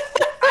planned.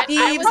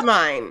 Steve's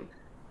mine.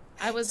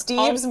 I was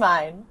Steve's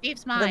mine.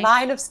 Steve's The mine.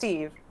 mine of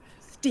Steve.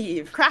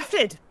 Steve.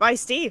 Crafted by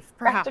Steve,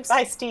 perhaps. Crafted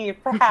by Steve,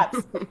 perhaps.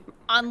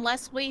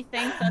 Unless we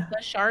think that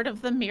the shard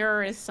of the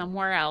mirror is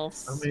somewhere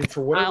else. I mean,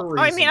 for whatever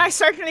Well, reason. I mean, I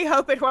certainly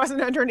hope it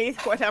wasn't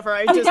underneath whatever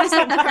I just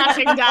sent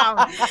crashing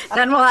down.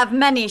 Then we'll have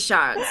many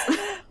shards.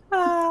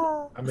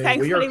 I mean,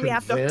 Thankfully, we we are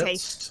have duct tape.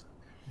 convinced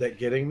that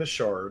getting the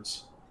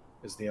shards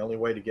is the only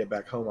way to get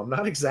back home. I'm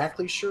not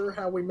exactly sure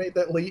how we made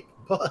that leap,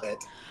 but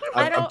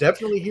I'm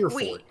definitely here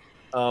for it.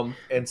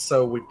 And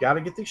so we've got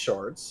to get these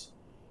shards.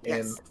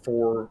 And Yes.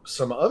 for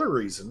some other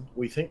reason,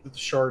 we think that the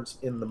shards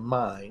in the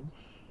mine.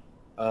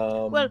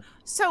 Well,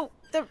 so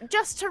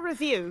just to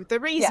review, the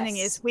reasoning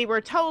Yes. is we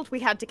were told we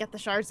had to get the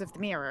shards of the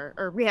mirror,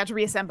 or we had to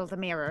reassemble the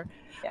mirror.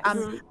 Yes.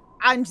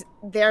 And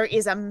there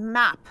is a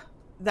map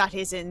that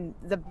is in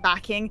the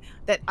backing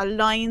that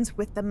aligns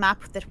with the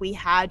map that we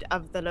had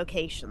of the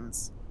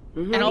locations.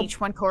 Mhm. And I'll- each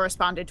one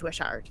corresponded to a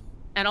shard.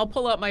 And I'll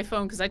pull out my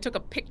phone because I took a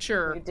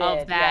picture You did,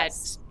 of that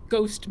yes.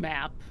 ghost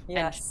map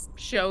Yes. and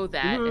show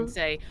that and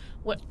say,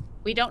 what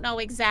we don't know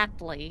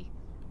exactly,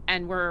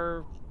 and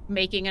we're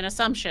making an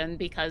assumption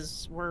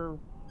because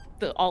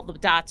all the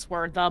dots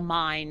were the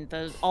mine,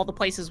 all the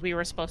places we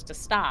were supposed to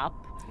stop.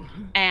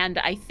 And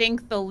I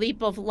think the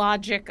leap of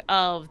logic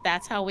of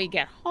that's how we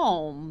get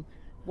home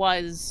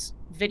was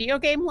video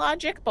game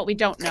logic, but we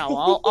don't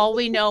know. All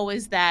we know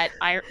is that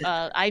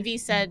Ivy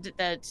said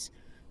that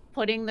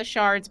putting the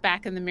shards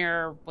back in the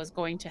mirror was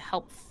going to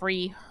help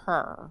free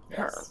her,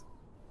 Yes.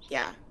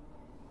 Yeah.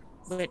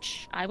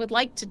 which I would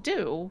like to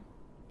do.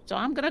 So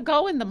I'm going to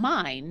go in the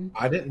mine.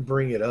 I didn't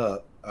bring it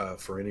up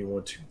for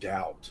anyone to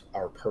doubt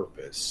our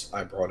purpose.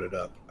 I brought it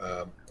up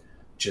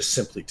just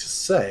simply to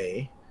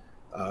say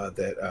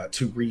that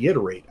to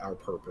reiterate our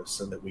purpose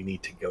and that we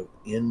need to go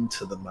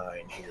into the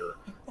mine here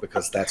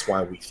because that's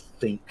why we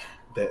think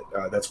that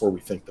that's where we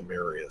think the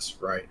mirror is,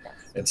 right?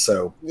 And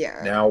so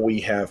Yeah. now we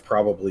have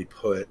probably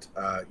put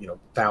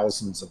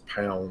thousands of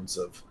pounds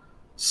of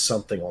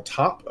something on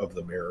top of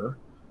the mirror.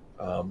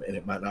 And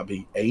it might not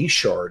be a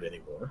shard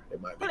anymore.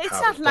 It might be. Well, it's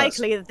powdered not dust.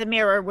 likely that the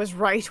mirror was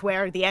right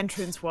where the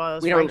entrance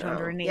was, We don't right know,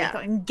 underneath. yeah.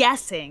 I'm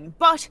guessing,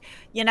 but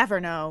you never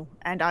know.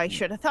 And I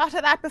should have thought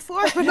of that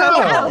before. But No, oh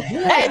well.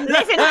 yeah.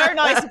 Live and learn,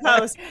 I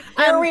suppose.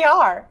 Here we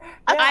are.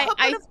 A Yeah.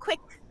 couple of quick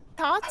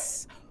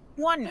thoughts.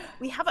 One,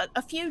 we have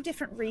a few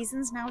different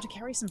reasons now to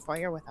carry some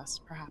fire with us,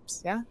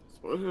 perhaps. Yeah.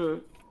 Hmm.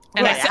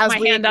 And I Well, set as my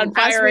we- hand on as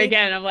fire we-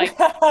 again. I'm like,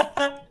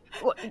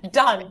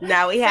 Done.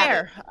 Now we have it.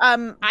 Fair.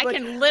 I but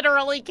can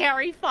literally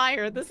carry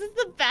fire. This is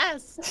the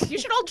best. You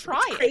should all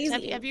try it.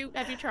 Crazy. Have you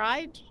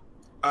tried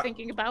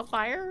thinking about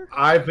fire?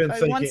 I've been I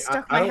thinking. once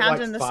stuck I my don't hand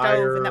like in the stove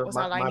fire. and that was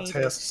my, all I my needed.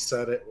 test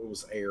said it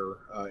was air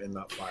and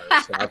not fire.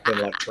 So I've been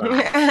like trying,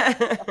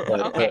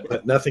 Okay.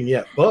 but nothing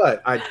yet.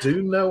 But I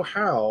do know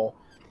how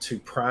to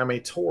prime a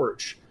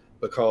torch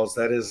because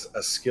that is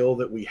a skill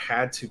that we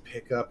had to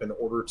pick up in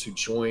order to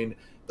join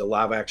the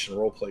live action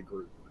roleplay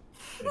group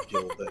and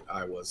guild that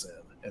I was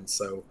in. And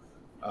so,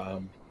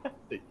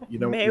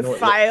 Maeve what-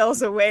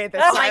 files away the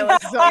Oh my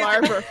silence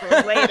God. alarm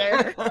for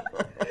later.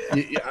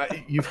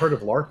 you've heard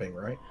of LARPing,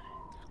 right?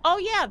 Oh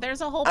yeah,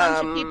 there's a whole bunch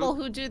of Um, people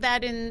who do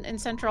that in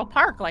Central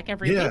Park like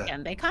every Yeah.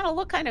 weekend. They kind of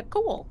look kind of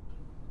cool.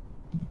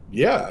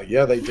 Yeah,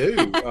 they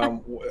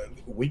do.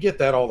 We get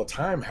that all the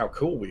time. How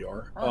cool we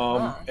are.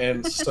 Uh-huh.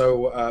 And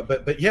so,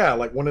 but yeah,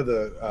 like one of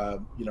the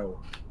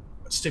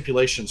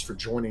stipulations for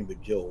joining the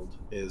guild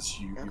is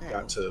you've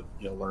got to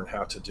learn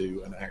how to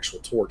do an actual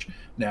torch.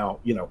 Now,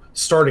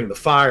 starting the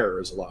fire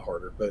is a lot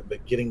harder, but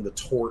getting the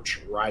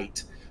torch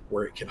right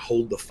where it can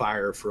hold the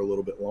fire for a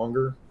little bit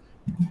longer.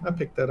 I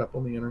picked that up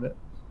on the internet.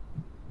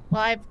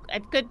 Well,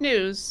 I've good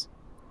news.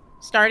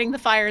 Starting the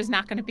fire is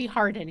not going to be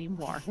hard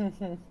anymore.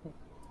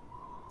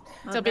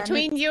 Well, So then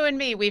between you and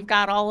me, we've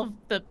got all of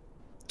the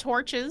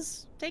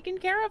torches taken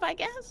care of, I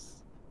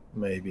guess.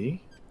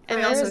 Maybe. And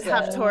We also there's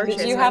have Did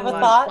torches you have a and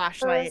thought,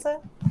 flashlight.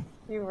 Marissa?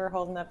 You were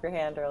holding up your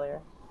hand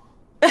earlier.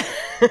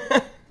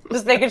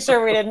 Just making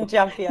sure we didn't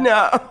jump you.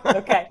 No.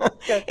 Okay,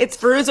 good. It's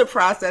Bruiser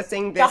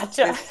processing this,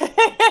 Gotcha. this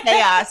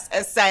chaos,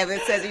 as Simon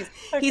says. He's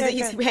Okay,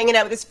 he's good. hanging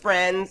out with his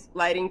friends,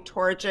 lighting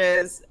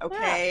torches.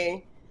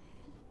 Okay.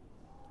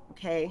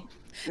 Okay.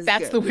 This is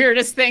That's good. the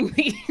weirdest thing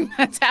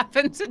that's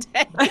happened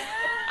today.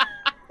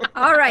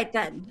 All right,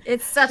 then.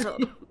 It's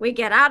settled. We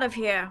get out of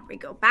here. We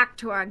go back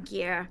to our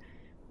gear.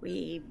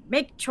 We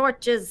make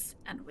torches,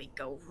 and we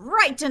go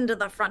right into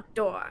the front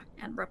door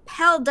and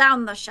rappel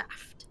down the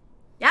shaft.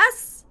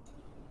 Yes?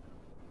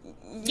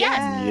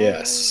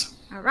 Yes.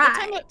 All What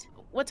right.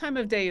 what time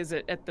of day is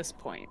it at this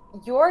point?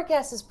 Your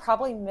guess is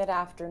probably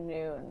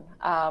mid-afternoon.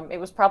 It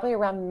was probably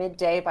around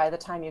midday by the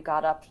time you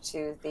got up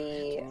to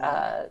the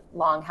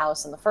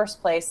longhouse in the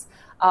first place.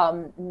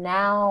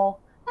 Now,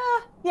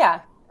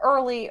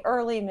 early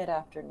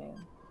mid-afternoon.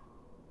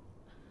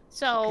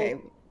 So Okay.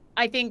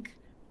 I think,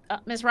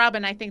 Ms.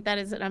 Robin, I think that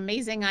is an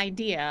amazing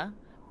idea.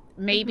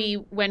 Maybe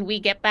when we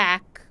get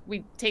back,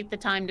 we take the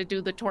time to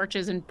do the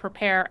torches and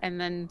prepare and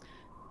then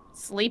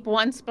sleep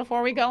once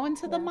before we go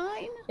into the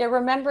mine. Yeah,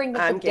 remembering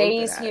that I'm the game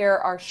for days that. here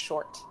are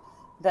short.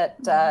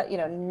 That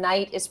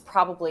night is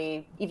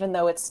probably, even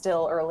though it's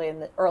still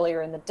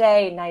earlier in the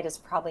day, night is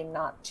probably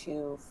not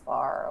too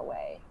far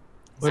away.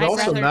 But I'd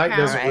also, rather night count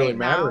doesn't really right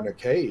matter now. in a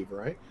cave,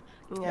 right?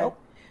 Yeah. Nope.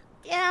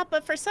 Yeah,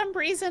 but for some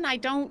reason, I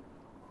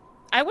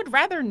would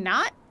rather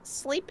not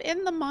sleep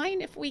in the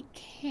mine if we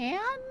can.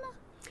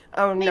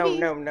 Oh, Maybe-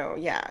 no.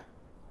 Yeah.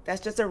 That's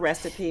just a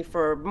recipe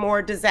for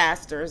more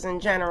disasters in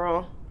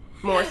general.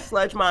 More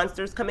sludge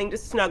monsters coming to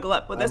snuggle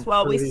up with us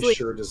while we pretty sleep.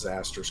 sure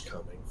disaster's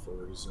coming for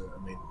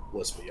I mean,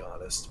 let's be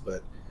honest.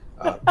 But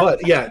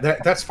yeah,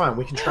 that's fine.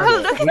 We can try to,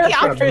 we can The try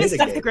to optimist of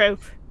the mitigate.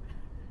 group.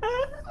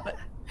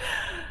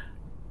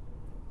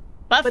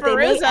 But But they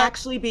may Feruza,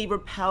 actually be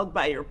repelled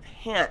by your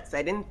pants.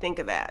 I didn't think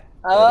of that.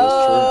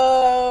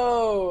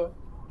 Oh,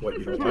 What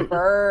you don't like.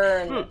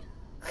 burn.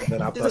 And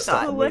then I Just a bust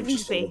thought. out Wouldn't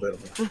just a be. little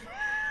bit.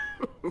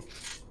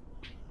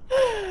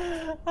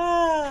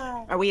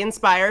 Are we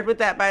inspired with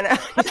that by now?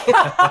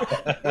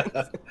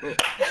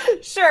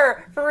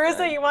 Sure,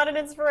 Feruza, you want an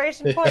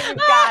inspiration point? You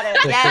got it.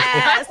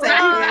 Yes, you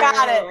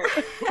got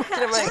it.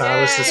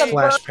 Silas's You get a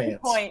flash burn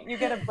pants. point. You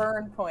get a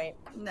burn point.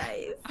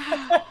 Nice.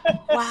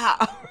 Wow.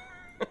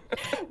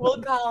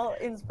 We'll call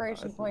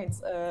inspiration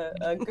points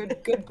a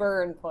good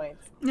burn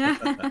points.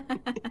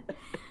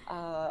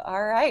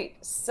 All right.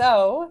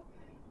 So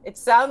it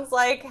sounds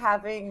like,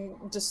 having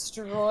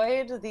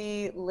destroyed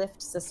the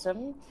lift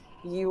system,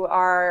 you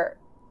are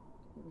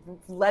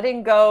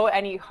letting go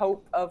any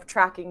hope of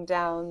tracking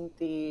down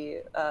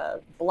the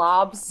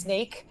blob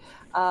snake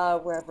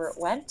wherever it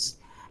went,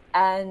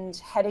 and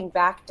heading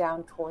back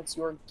down towards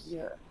your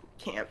gear.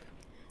 Camp.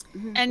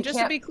 and just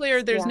to can't- be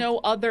clear, there's yeah. no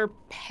other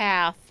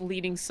path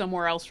leading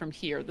somewhere else from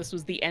here. This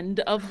was the end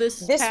of this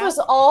This path? was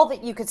all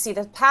that you could see.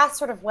 The path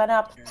sort of went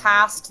up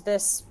past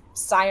this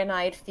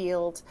cyanide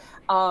field,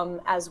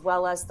 as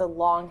well as the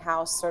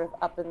longhouse sort of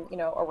up and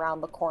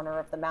around the corner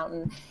of the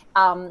mountain.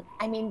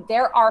 I mean,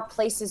 there are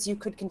places you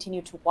could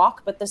continue to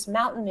walk, but this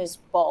mountain is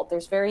bald.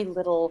 There's very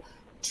little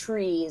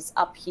trees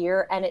up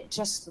here, and it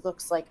just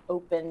looks like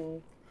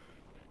open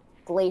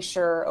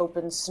glacier,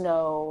 open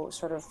snow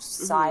sort of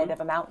side of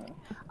a mountain.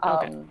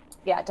 Okay.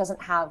 Yeah, it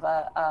doesn't have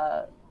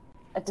a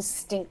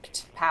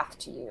distinct path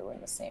to you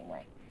in the same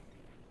way.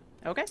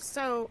 Okay.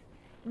 So,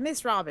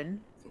 Miss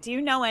Robin, do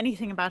you know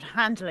anything about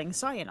handling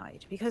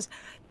cyanide? Because,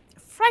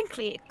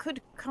 frankly, it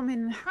could come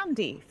in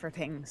handy for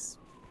things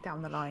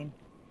down the line.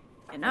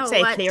 You know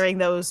Say what? clearing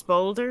those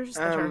boulders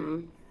that are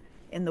Um,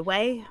 in the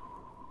way.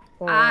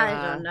 Or,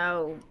 I don't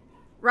know.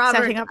 Robert,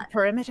 Setting up a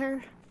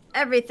perimeter.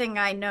 everything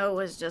I know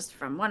was just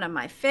from one of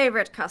my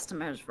favorite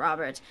customers,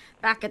 Robert,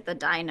 back at the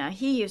diner.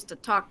 He used to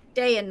talk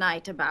day and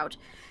night about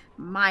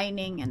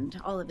mining and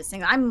all of his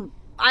things.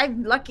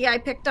 I'm lucky I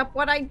picked up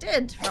what I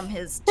did from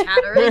his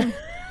chattering.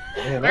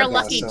 Man, We're that guy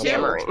lucky sounds too.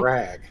 like a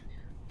drag.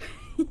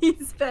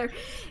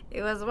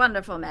 He was a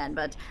wonderful man,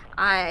 but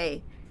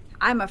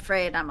I'm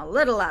afraid I'm a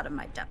little out of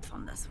my depth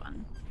on this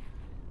one.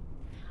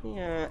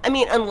 yeah. I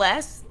mean,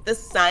 unless the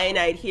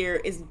cyanide here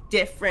is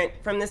different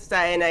from the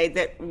cyanide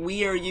that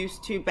we are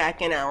used to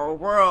back in our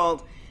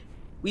world,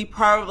 we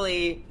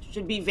probably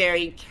should be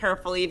very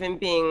careful even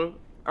being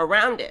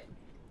around it.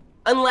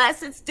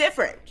 Unless it's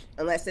different.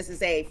 Unless this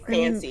is a I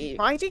mean, fancy.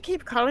 why do you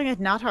keep calling it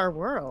not our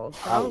world?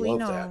 For I all we love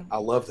know, that. I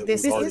love that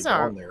this we've already is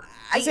our- gone there.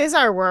 this is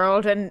our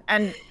world, and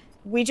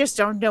we just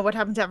don't know what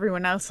happened to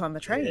everyone else on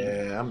the train.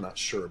 Yeah, I'm not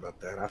sure about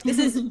that. I think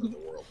this is the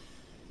world.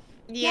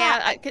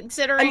 Yeah,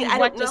 considering I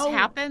what don't just know.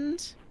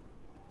 happened.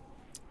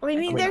 I mean,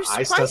 mean, there's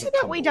ice quite a doesn't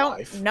bit come we to don't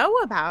life. know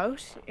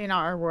about in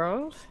our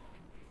world.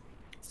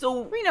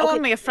 So We know okay,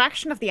 only a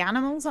fraction of the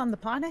animals on the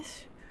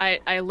planet.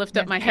 I lift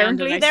up my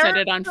hand and Apparently I there set are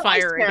it on no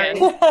fire ice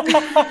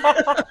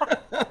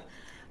again.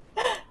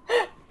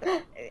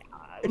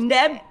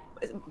 Neb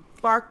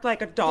barked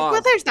like a dog.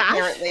 Well, there's that.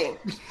 Apparently,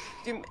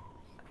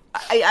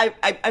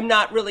 I'm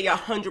not really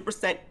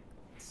 100%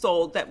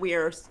 sold that we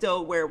are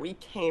still where we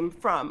came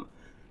from,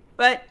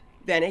 but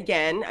then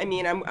again, I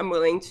mean, I'm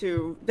willing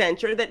to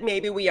venture that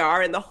maybe we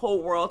are, and the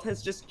whole world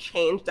has just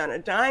changed on a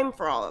dime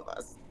for all of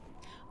us.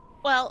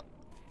 Well,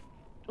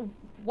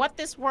 what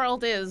this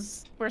world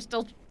is, we're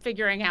still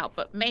figuring out.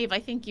 But Maeve, I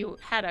think you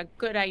had a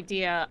good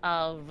idea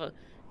of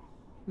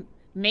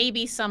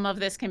maybe some of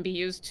this can be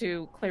used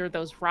to clear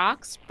those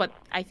rocks, but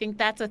I think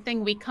that's a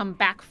thing we come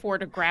back for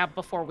to grab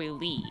before we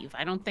leave.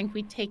 I don't think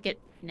we take it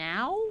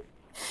now.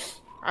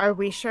 Are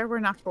we sure we're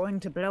not going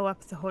to blow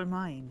up the whole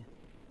mine?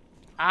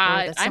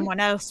 Or that I'm someone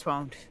else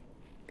won't?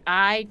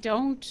 I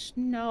don't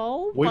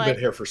know. We've but been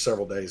here for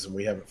several days and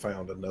we haven't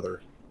found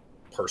another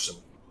person,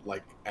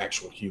 like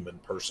actual human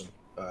person.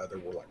 There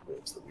were like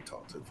wolves that we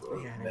talked to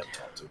Neb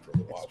talked to for a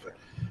little while. But,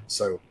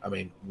 so, I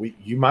mean,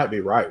 you might be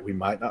right. We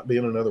might not be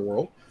in another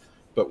world,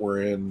 but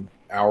we're in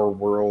our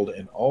world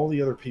and all the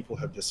other people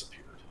have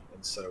disappeared.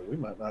 And so we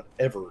might not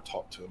ever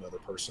talk to another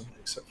person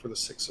except for the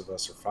 6 of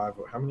us or 5.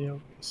 How many of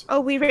us?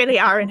 Oh, we really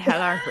are in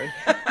hell, aren't we?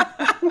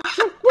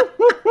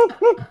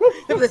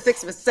 The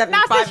 6 of us, 7.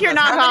 Not 5 that you're of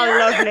us. not all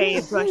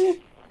lovely, but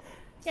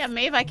yeah,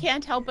 Maeve, I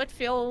can't help but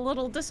feel a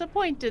little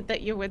disappointed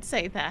that you would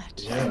say that.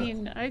 Yeah. I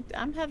mean,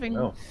 I'm having...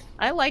 No.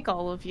 I like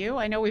all of you.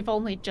 I know we've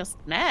only just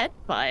met,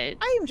 but...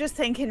 I am just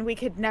thinking we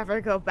could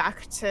never go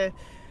back to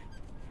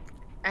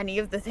any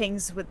of the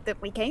things that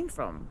we came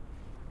from.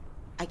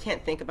 I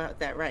can't think about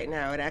that right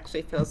now. It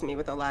actually fills me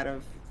with a lot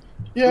of...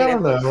 Yeah, I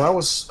don't know. I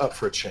was up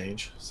for a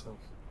change. So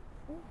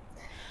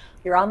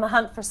You're on the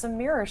hunt for some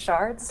mirror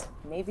shards.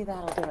 Maybe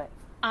that'll do it.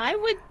 I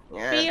would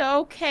be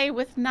okay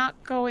with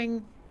not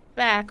going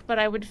back, but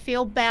I would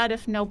feel bad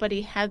if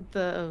nobody had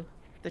the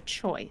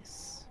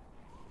choice.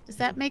 Does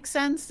that make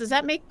sense? Is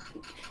that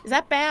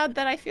bad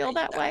that I feel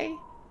that way?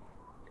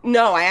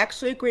 No, I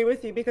actually agree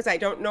with you because I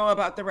don't know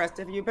about the rest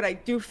of you, but I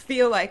do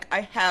feel like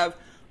I have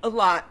a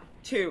lot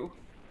to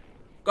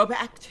go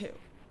back to.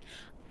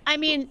 I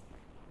mean,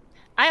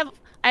 I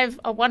have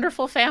a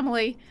wonderful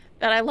family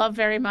that I love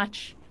very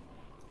much.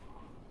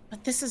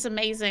 But this is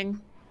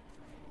amazing.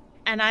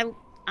 And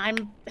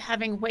I'm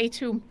having way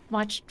too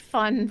much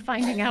fun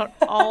finding out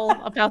all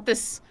about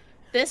this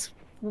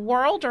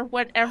world or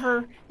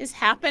whatever is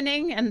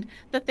happening and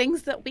the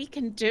things that we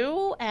can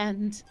do,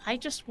 and I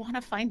just want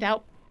to find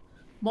out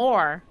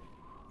more.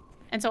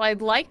 And so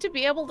I'd like to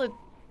be able to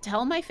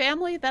tell my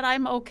family that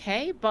I'm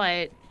okay,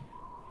 but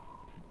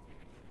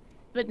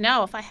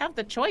no, if I have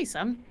the choice,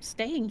 I'm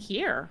staying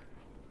here,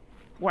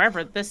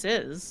 wherever this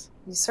is.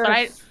 You sort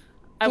But of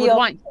I would feel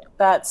want...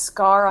 that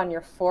scar on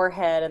your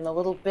forehead and the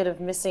little bit of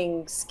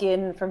missing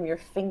skin from your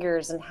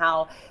fingers, and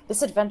how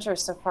this adventure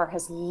so far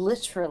has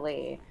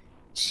literally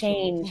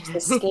changed the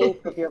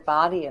shape of your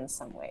body in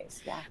some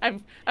ways. Yeah,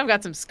 I've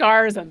got some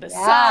scars on the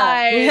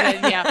side,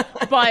 and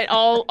but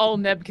all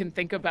Neb can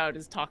think about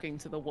is talking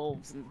to the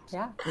wolves and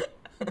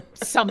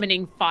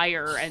summoning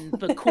fire and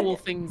the cool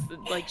things that,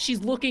 like,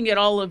 she's looking at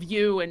all of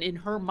you, and in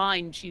her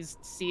mind she's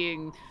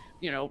seeing,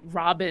 you know,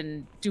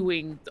 Robin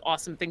doing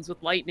awesome things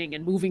with lightning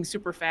and moving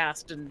super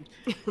fast, and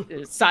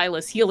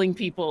Silas healing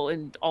people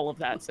and all of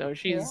that. So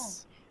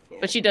she's,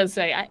 but she does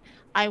say,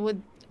 I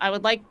would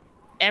like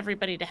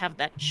everybody to have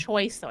that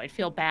choice, though. I'd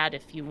feel bad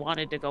if you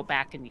wanted to go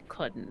back and you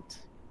couldn't.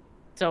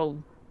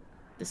 So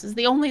this is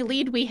the only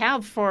lead we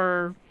have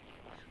for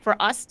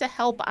us to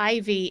help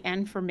Ivy,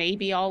 and for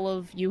maybe all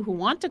of you who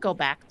want to go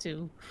back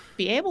to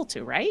be able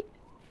to, right?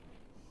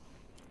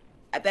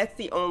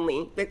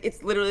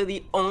 It's literally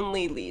the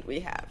only lead we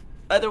have.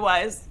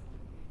 Otherwise,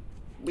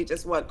 we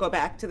just go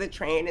back to the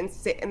train and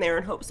sit in there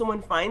and hope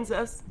someone finds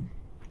us.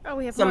 Oh,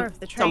 we have more of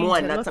the train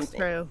to look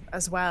through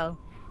as well.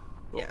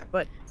 Yeah.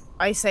 But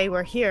I say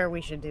we're here,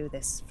 we should do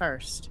this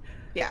first.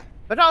 Yeah.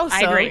 But also,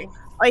 I agree.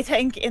 I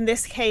think in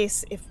this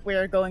case, if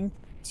we're going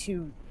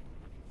to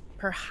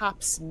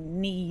perhaps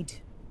need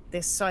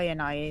this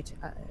cyanide,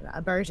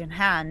 a bird in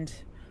hand,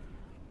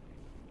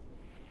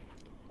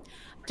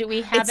 do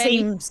we have it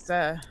seems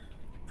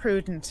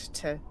prudent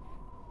to...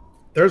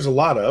 There's a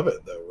lot of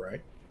it, though, right?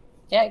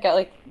 Yeah, you got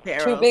like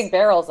barrels. 2 big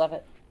barrels of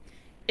it.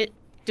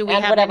 Do we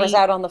and have whatever's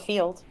out on the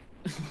field.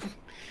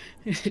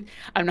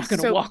 I'm not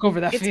going to walk over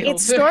that field.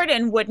 It's stored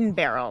in wooden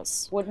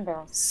barrels. Wooden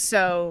barrels.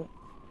 So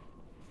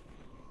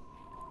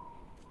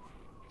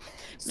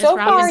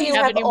far, you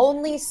have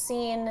only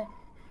seen.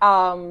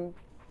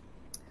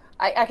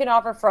 I can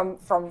offer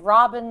from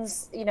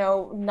Robin's,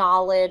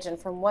 knowledge and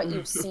from what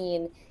you've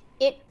seen.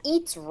 It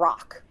eats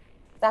rock.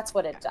 That's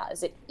what it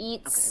does. It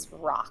eats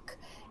rock.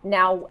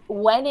 Now,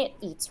 when it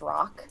eats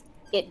rock,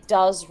 it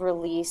does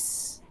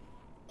release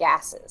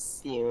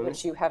gases,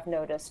 which you have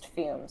noticed,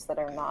 fumes that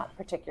are not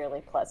particularly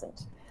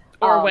pleasant.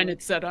 Or when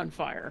it's set on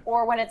fire.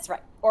 Or when it's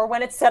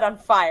set on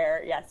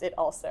fire. Yes,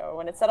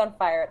 when it's set on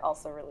fire, it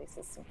also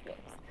releases some fumes.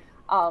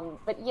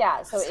 But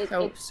yeah,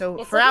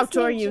 so for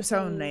outdoor use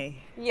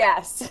only.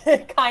 Yes,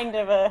 kind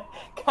of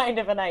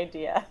an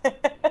idea.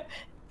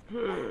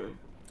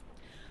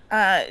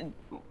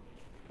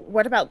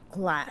 What about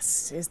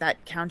glass? Is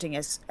that counting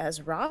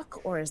as rock,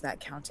 or is that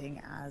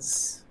counting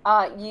as...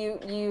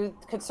 You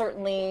could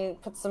certainly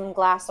put some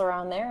glass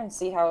around there and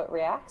see how it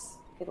reacts,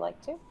 if you'd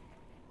like to.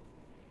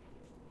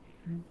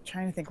 I'm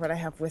trying to think what I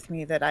have with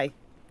me that I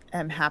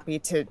am happy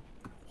to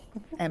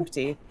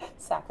empty.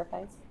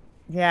 Sacrifice.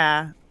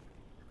 Yeah.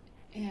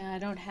 Yeah, I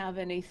don't have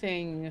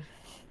anything.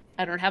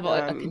 I don't have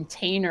a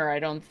container, I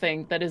don't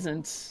think, that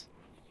isn't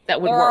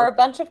that would There are a work.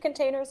 bunch of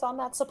containers on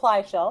that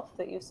supply shelf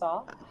that you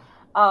saw.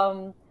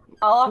 I'll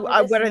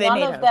offer this, what are they none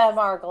made of of? them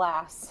are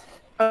glass.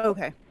 Oh,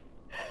 okay.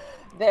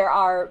 There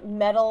are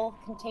metal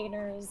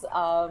containers,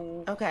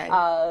 Okay.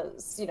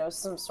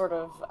 some sort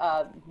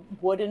of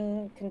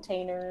wooden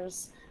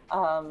containers,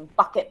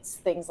 buckets,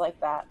 things like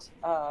that.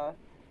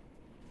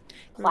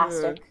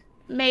 Plastic.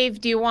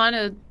 Maeve, do you want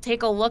to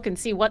take a look and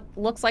see what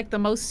looks like the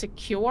most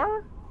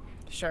secure?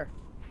 Sure.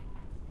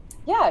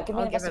 Yeah, give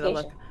me I'll an give it a investigation.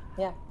 look.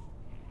 Yeah.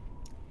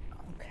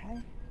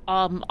 Okay.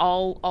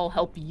 I'll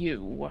help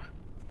you.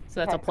 So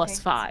that's Okay, a plus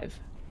okay. 5.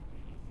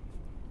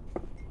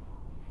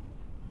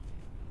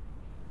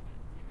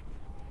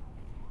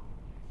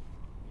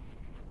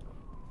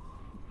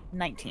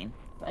 $19.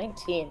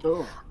 19.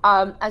 Ooh.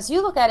 As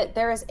you look at it,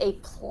 there is a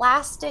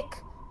plastic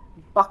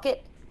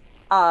bucket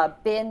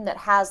bin that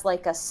has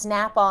like a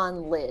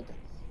snap-on lid.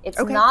 It's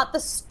Okay. not the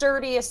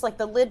sturdiest, like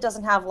the lid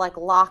doesn't have like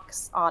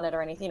locks on it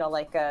or anything,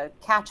 like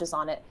catches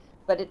on it,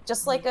 but it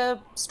just like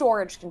a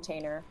storage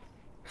container.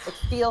 It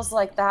feels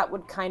like that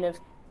would kind of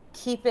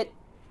keep it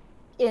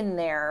in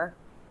there.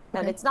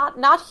 And Okay. it's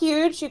not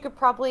huge. You could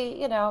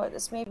probably,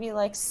 it's maybe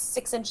like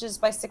 6 inches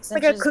by 6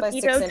 Like a inches by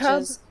cookie 6 dough tub?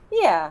 inches.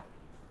 Yeah,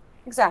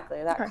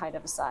 exactly. That Okay. kind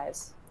of a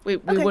size. We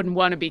Okay. wouldn't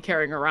want to be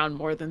carrying around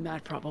more than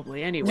that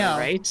probably anyway, No.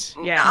 right?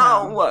 Yeah.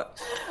 Oh,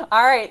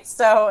 All right,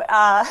 so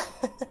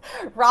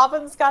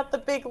Robin's got the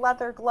big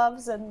leather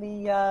gloves and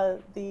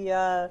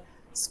the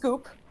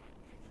scoop.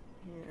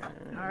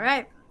 All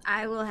right.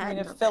 I will You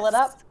handle gonna fill it this.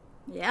 up?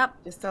 Yep.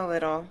 just a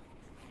little.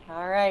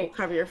 All right.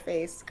 Cover your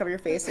face. Cover your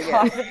face again.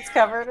 Robin's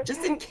covered.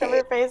 Just in Cover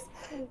your case.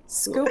 face.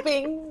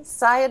 Scooping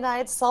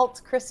cyanide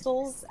salt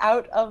crystals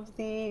out of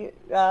the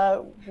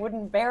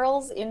wooden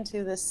barrels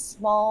into this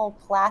small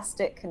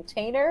plastic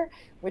container,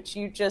 which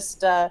you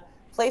just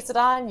place it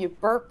on. You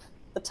burp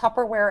the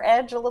Tupperware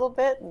edge a little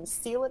bit and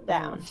seal it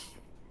down.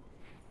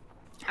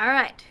 All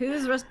right.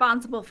 Who's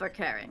responsible for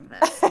carrying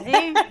this?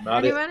 Me?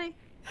 Not it. Anybody?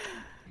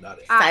 Not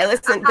it.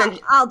 Silas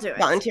I'll do it.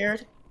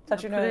 volunteered.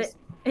 Touch your Put nose. it-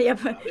 Yep.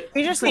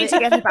 We just need to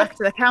get it back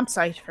to the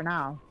campsite for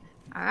now.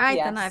 All right,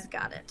 then Yes. I've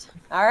got it.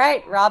 All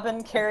right,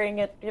 Robin carrying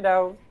it,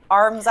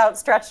 arms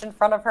outstretched in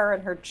front of her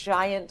in her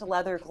giant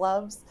leather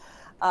gloves,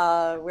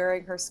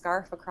 wearing her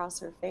scarf across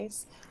her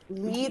face,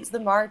 leads the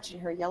march in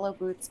her yellow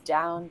boots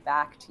down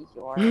back to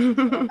your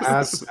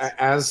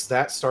As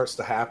that starts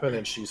to happen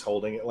and she's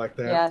holding it like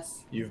that,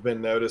 Yes. you've been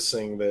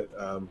noticing that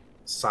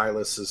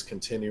Silas is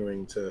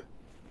continuing to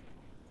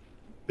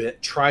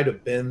try to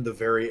bend the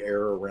very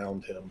air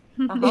around him.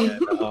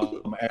 Uh-huh.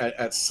 And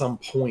at some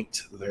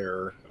point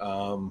there,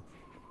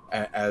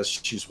 as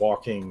she's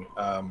walking,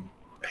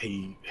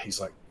 he's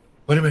like,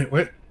 "Wait a minute!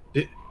 Wait,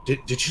 did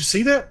you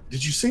see that?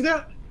 Did you see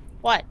that?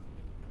 What?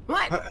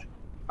 What?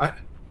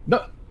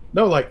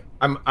 No, like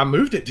I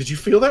moved it. Did you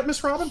feel that,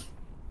 Miss Robin?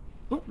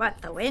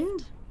 What, the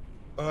wind?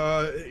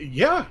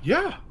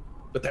 Yeah.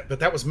 But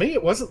that was me.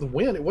 It wasn't the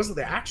wind. It wasn't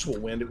the actual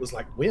wind. It was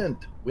like wind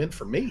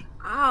for me.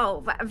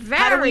 Oh, do we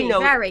very,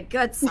 know? very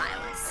good,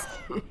 Silas.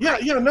 Yeah.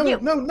 You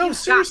got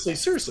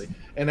Seriously.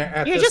 And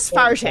at You this just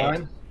point in farted.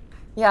 time-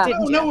 Yeah.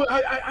 No,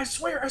 I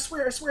swear, I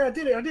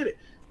did it.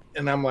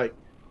 And I'm like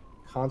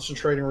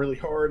concentrating really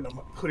hard, and I'm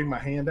putting my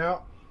hand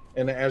out.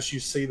 And as you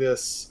see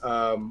this,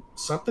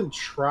 something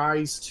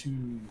tries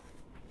to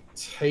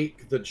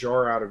take the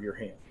jar out of your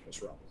hand,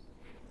 Miss Robin.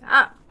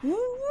 Ah,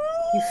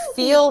 You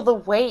feel the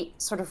weight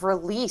sort of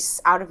release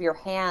out of your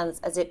hands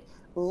as it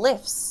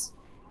lifts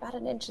about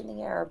an inch in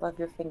the air above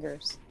your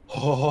fingers.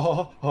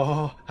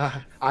 No,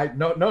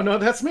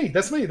 that's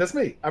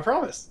me. I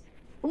promise.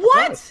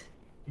 What?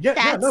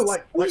 Yeah, no,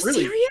 like Are you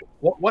really. serious?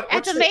 Watch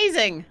That's this.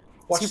 amazing.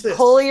 Watch You this.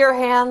 pull your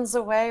hands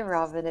away,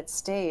 Robin. It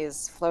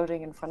stays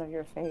floating in front of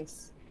your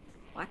face.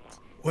 what?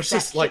 Watch That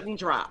this. Like, kidney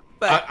drop.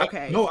 But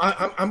okay.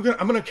 I'm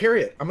gonna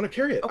carry it.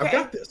 Okay. I've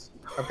got this.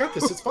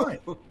 It's fine.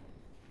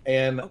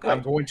 And Okay.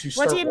 I'm going to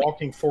What do start you mean?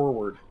 walking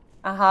forward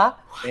Uh-huh.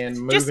 and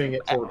Just- moving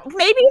it toward.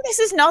 Maybe this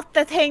is not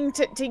the thing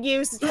to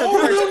use for the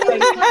first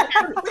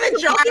place. The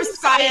jar of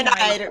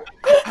cyanide.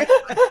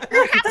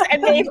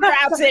 And Maeve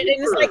grabs it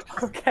and is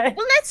like, Okay.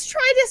 well, let's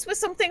try this with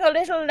something a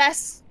little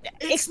less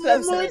It's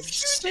explosive. much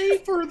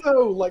safer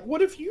though. Like,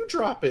 what if you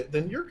drop it?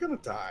 Then you're gonna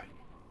die.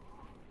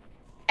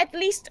 At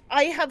least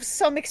I have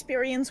some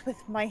experience with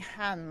my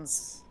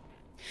hands.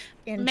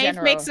 In Maeve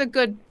general. makes a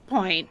good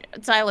point.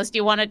 Silas, do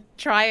you want to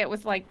try it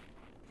with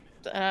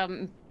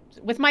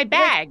with my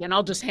bag, and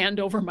I'll just hand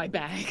over my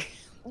bag.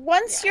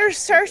 Once you're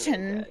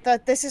certain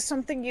that this is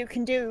something you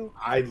can do,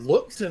 I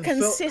looked and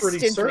felt pretty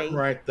Consistently. certain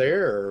right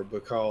there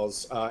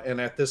because, and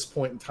at this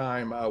point in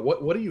time,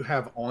 what do you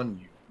have on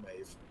you,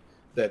 Maeve,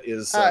 that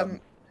is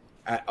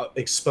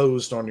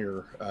exposed on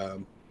your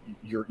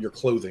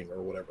clothing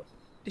or whatever?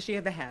 Does she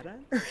have the hat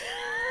on?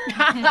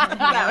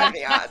 That would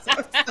be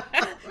awesome.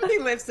 He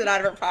lifts it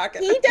out of her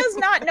pocket. he does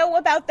not know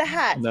about the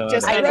hat. No,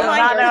 Just I a do not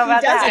reminder, know he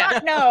about does the hat.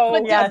 not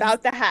know Yes.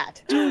 about the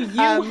hat. Do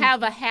you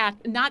have a hat?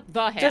 Not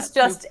the hat. Just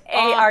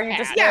are you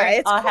just Yeah, wearing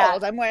it's a cold.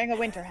 hat? I'm wearing a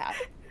winter hat.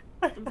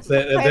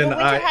 Then, I have a then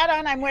winter hat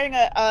on. I'm wearing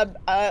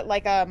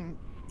a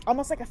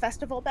almost like a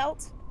festival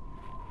belt.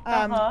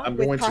 I'm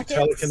with going to pockets,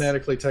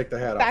 telekinetically take the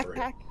hat off her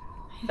head.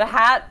 backpack. The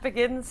hat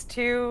begins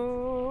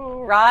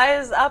to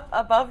rise up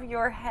above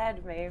your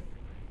head, Maeve.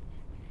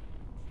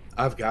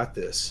 I've got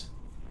this.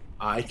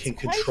 I It's can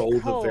quite control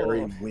the very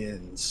cold.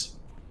 winds.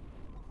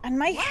 And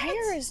my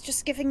hair is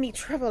just giving me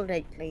trouble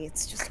lately.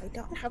 It's just I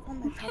don't have all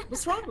my pockets.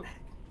 What's wrong?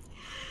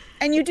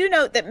 And you do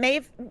note that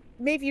Maeve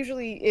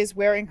usually is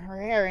wearing her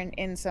hair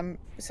in some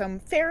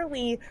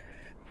fairly,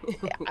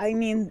 I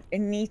mean,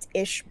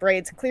 neat-ish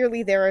braids.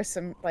 Clearly, there are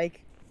some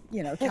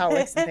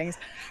cowlicks and things.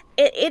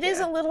 It is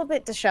a little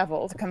bit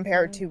disheveled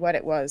compared to what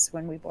it was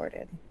when we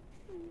boarded.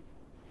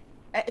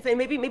 If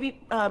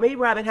maybe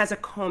Robin has a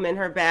comb in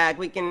her bag.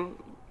 We can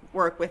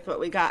work with what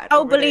we got.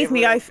 Oh, over believe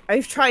me, there.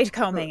 I've tried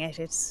combing it.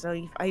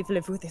 I've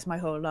lived with this my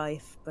whole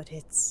life, but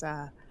it's.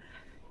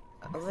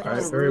 A little All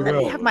right, very Let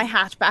me well. have my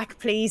hat back,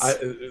 please.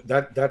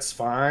 That's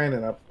fine,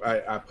 and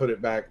I put it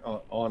back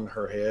on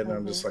her head, and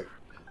I'm just like,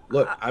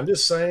 look, I'm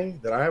just saying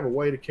that I have a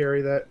way to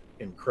carry that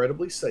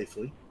incredibly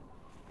safely,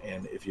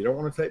 and if you don't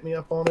want to take me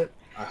up on it,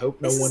 I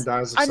hope no This one is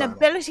dies of an silence.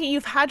 ability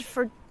you've had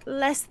for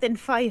less than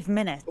 5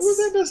 minutes. Well,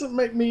 that doesn't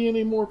make me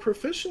any more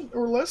proficient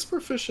or less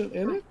proficient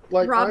in it.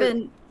 Like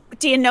Robin,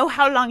 Do you know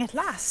how long it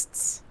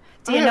lasts?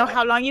 Do you I- know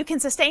how long you can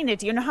sustain it?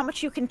 Do you know how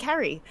much you can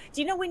carry?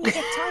 Do you know when you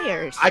get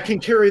tired? I can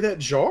carry that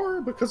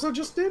jar because I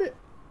just did it.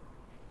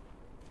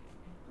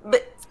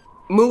 But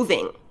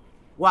moving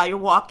while you're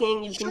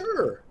walking, you can.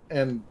 Sure.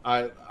 And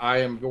I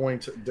am going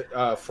to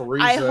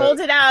Fariza. I hold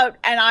it out,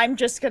 and I'm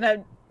just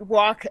gonna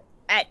walk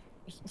at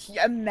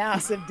a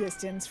massive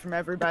distance from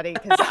everybody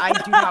because I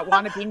do not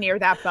want to be near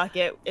that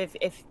bucket if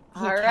he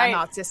All right.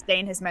 cannot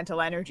sustain his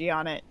mental energy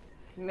on it.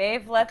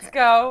 Maeve, let's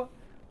go.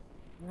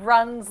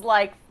 Runs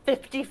like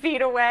 50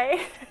 feet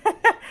away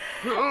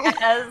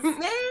as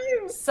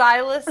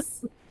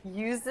Silas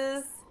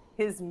uses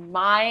his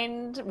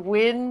mind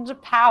wind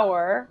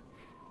power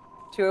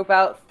to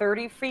about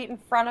 30 feet in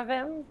front of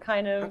him,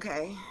 kind of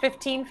Okay.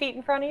 15 feet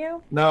in front of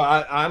you. No,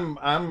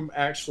 I'm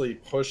actually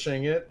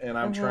pushing it, and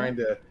I'm Mhm. trying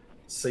to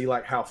see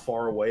like how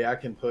far away I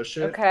can push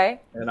it. Okay.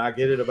 And I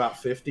get it about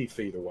 50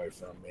 feet away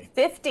from me.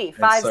 50,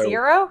 And so-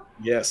 50.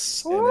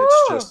 Yes, and Woo!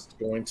 it's just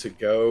going to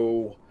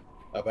go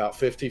about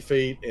 50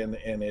 feet, and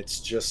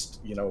it's just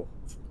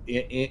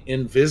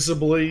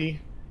invisibly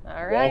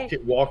All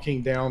right.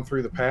 walking down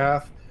through the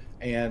path,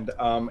 and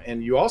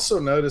you also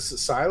notice that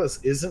Silas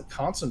isn't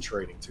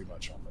concentrating too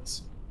much on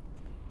this.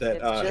 That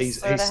It's just he's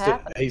sorta still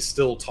happening. he's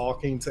still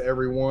talking to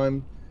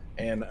everyone,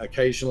 and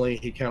occasionally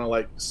he kind of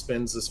like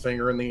spins his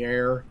finger in the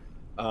air,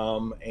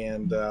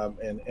 and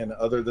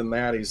other than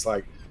that, he's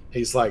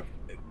like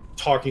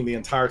talking the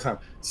entire time.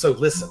 So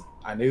listen,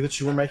 I knew that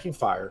you were making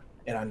fire,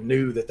 and I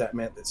knew that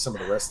meant that some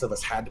of the rest of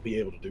us had to be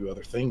able to do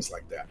other things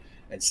like that.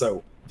 And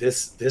so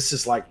this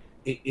is like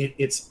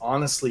it's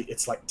honestly,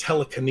 it's like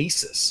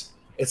telekinesis.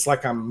 It's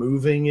like I'm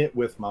moving it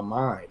with my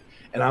mind,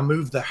 and I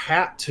moved the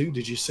hat too.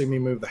 Did you see me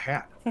move the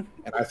hat? And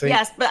I think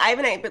Yes, but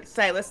but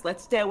Silas,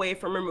 let's stay away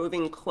from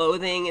removing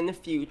clothing in the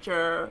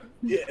future.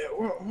 yeah.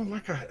 Well,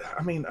 like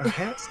I mean, a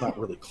hat's not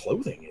really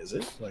clothing, is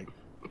it? Like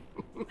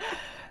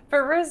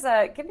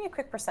Fariza, give me a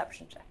quick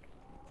perception check.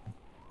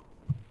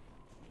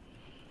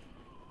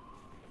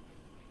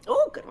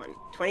 Oh, good one.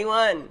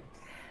 21.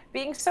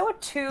 Being so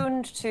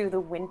attuned to the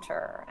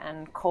winter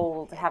and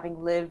cold,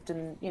 having lived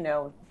in,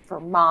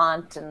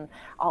 Vermont and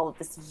all of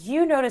this,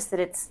 you notice that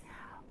it's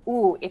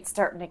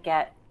starting to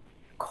get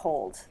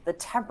cold. The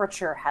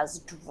temperature has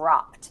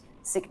dropped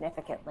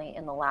significantly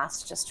in the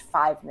last just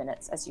 5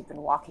 minutes as you've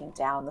been walking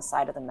down the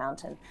side of the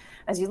mountain.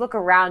 As you look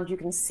around, you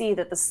can see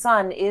that the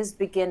sun is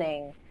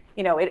beginning,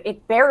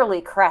 it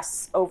barely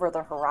crests over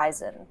the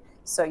horizon.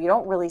 So you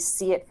don't really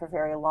see it for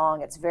very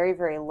long. It's very,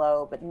 very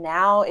low, but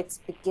now it's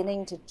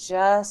beginning to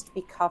just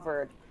be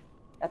covered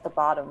at the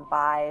bottom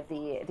by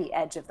the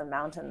edge of the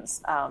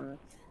mountains.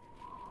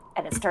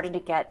 And it's starting to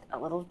get a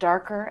little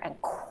darker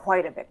and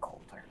quite a bit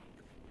colder.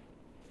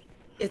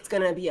 It's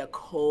going to be a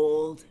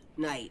cold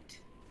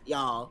night,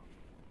 y'all.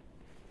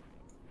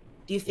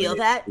 Do you feel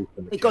that?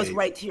 It goes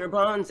right to your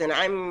bones, and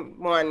I'm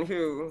one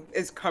who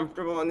is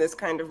comfortable in this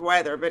kind of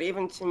weather, but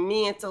even to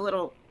me, it's a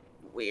little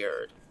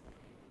weird.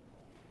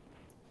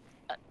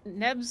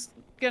 Neb's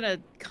gonna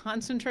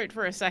concentrate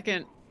for a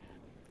second.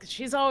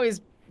 She's always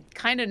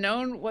kind of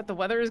known what the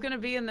weather is gonna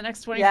be in the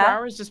next 24 Yeah.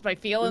 hours just by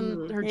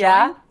feeling her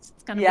Yeah. joints.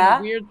 It's kind of Yeah.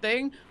 a weird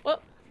thing.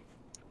 Well,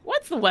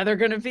 what's the weather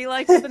gonna be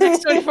like for the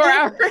next 24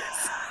 hours?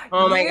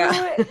 Oh my You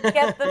God.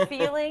 get the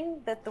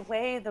feeling that the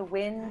way the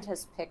wind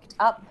has picked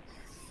up,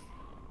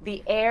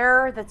 the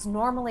air that's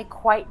normally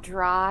quite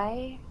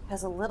dry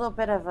has a little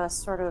bit of a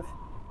sort of,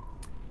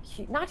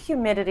 not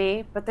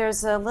humidity, but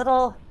there's a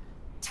little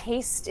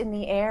taste in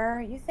the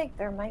air. You think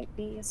there might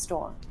be a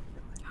storm.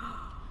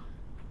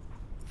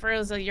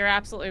 Froza, you're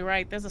absolutely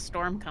right. There's a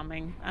storm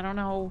coming. I don't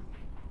know.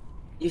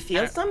 You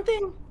feel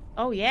something?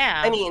 Oh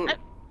yeah. I mean-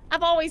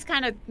 I've always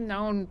kind of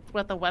known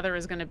what the weather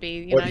is going to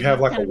be. what, you have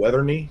like a kind of-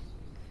 weather knee?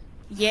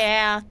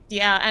 Yeah,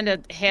 and a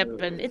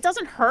hip, and it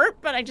doesn't hurt,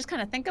 but I just kind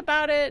of think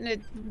about it, and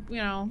it,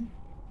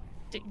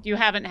 you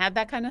haven't had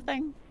that kind of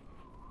thing.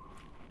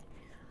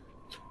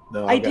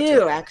 No, I I've got do,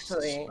 telekinesis.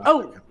 actually.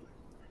 Oh,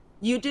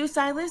 you do,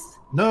 Silas?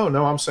 No,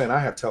 I'm saying I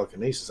have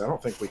telekinesis. I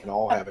don't think we can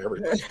all have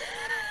everything.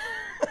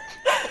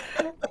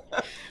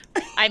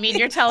 I mean,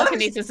 your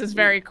telekinesis is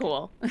very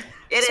cool.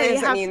 It So is. you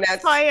I have mean,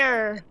 that's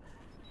fire, you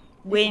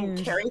can wind.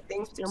 carry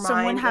things to your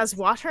Someone mind. has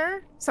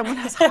water. Someone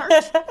has heart.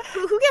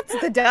 Who gets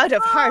the dud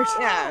of heart?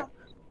 Yeah.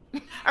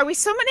 Are we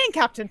summoning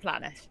Captain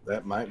Planet?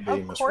 That might be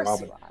Of Miss course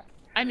Robin. you are.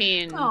 I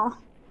mean, Oh,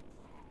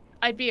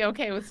 I'd be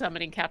okay with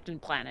summoning Captain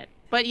Planet.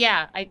 But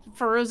yeah,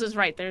 Feroz is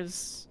right.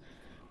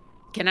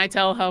 Can I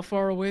tell how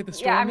far away the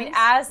storm Yeah, I mean,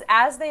 is?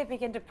 as they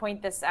begin to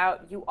point this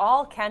out, you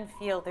all can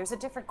feel there's a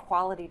different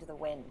quality to the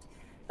wind.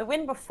 The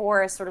wind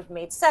before has sort of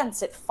made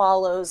sense. It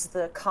follows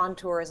the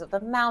contours of the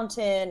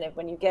mountain, and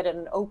when you get in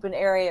an open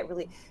area, it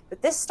really.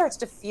 But this starts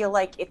to feel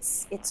like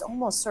it's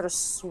almost sort of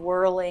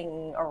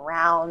swirling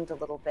around a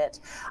little bit.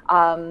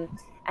 And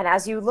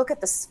as you look at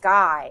the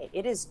sky,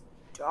 it is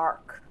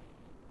dark.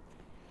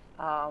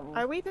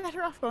 Are we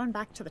better off going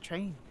back to the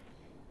train?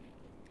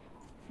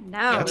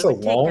 no. That's it a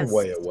would take long us-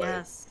 way away.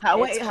 Yes.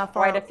 It's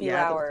quite a few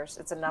hours.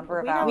 It's a number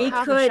of We hours. don't We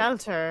have could- a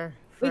shelter.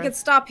 We for- could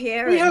stop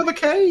here. We and- have a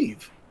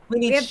cave. We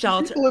need have-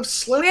 shelter. People have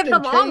slept We have in the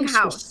caves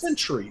for longhouse.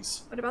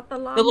 centuries. What about the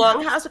long The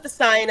longhouse with the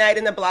cyanide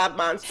and the blob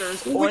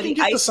monsters, Well, or we the can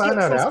get the ice cubes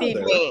cyanide from out of Steve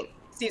there. Main.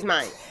 Steve's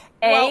mine.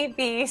 A,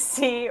 B,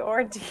 C,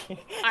 or D.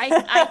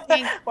 I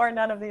think, or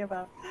none of the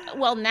above.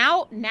 well,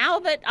 now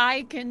that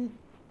I can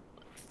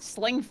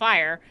sling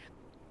fire,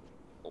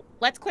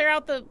 let's clear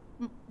out the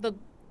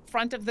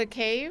front of the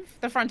cave,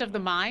 the front of the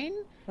mine,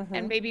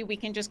 and maybe we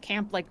can just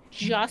camp like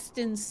just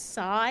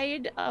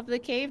inside of the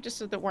cave, just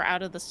so that we're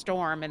out of the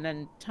storm, and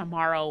then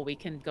tomorrow we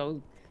can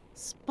go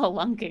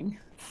spelunking.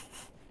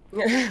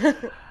 All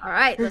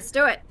right, let's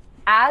do it.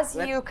 As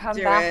Let's you come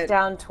do back it.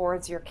 down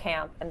towards your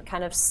camp and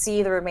kind of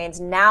see the remains,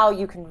 now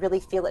you can really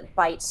feel it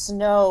bite.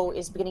 Snow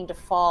is beginning to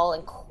fall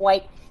in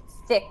quite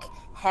thick,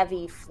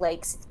 heavy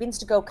flakes. It begins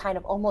to go kind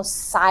of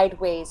almost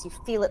sideways. You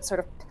feel it sort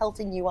of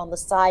pelting you on the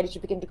side as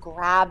you begin to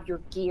grab your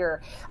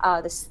gear.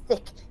 This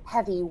thick,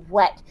 heavy,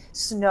 wet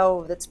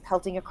snow that's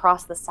pelting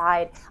across the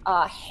side.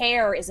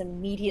 Hair is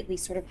immediately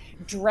sort of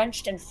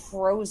drenched and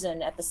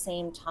frozen at the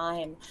same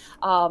time.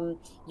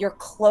 Your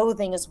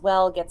clothing as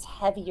well gets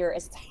heavier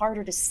as it's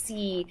harder to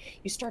see.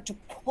 You start to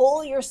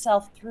pull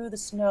yourself through the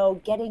snow,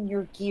 getting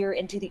your gear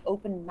into the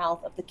open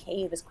mouth of the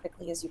cave as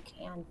quickly as you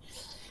can.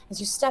 As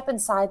you step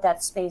inside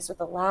that space with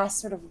the last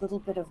sort of little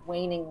bit of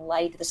waning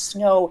light, the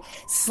snow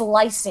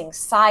slicing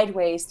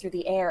sideways through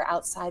the air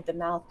outside the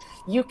mouth,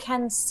 you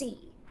can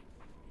see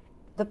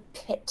the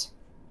pit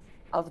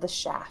of the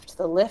shaft.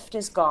 The lift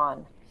is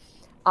gone.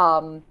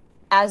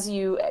 As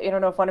I don't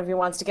know if one of you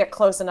wants to get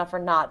close enough or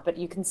not, but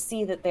you can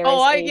see that there is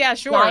a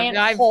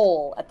giant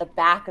hole at the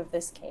back of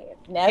this cave.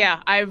 Neb, Yeah,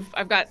 I've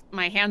got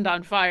my hand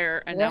on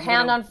fire, and your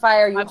hand on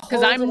fire. You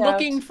because hold I'm it out.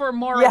 looking for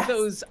more Yes. of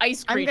those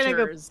ice I'm gonna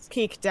go creatures.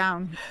 peek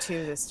down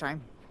too this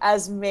time.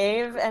 As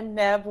Maeve and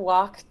Neb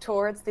walk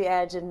towards the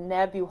edge, and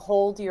Neb, you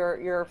hold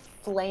your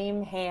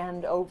flame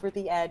hand over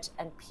the edge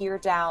and peer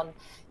down,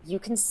 you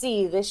can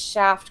see this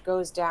shaft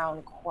goes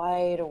down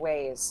quite a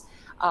ways.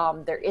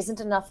 There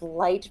isn't enough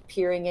light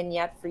peering in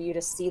yet for you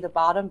to see the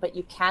bottom, but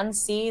you can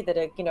see that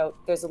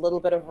there's a little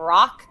bit of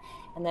rock,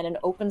 and then an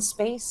open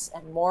space,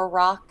 and more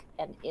rock,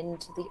 and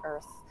into the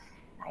earth,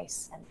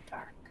 nice and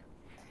dark.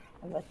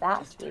 And with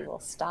that, we will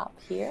stop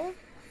here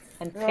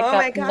and pick Oh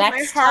my up God, my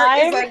next heart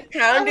time is like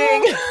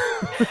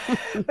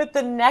pounding. with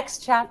the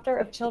next chapter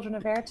of Children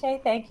of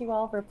Erte. Thank you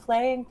all for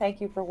playing.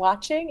 Thank you for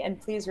watching. And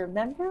please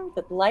remember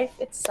that life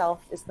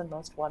itself is the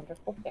most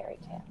wonderful fairy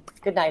tale.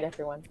 Good night,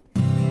 everyone.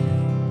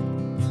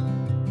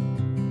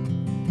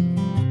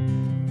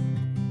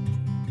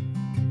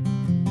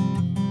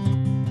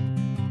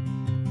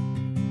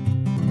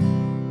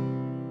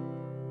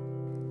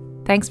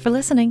 Thanks for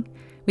listening.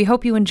 We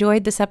hope you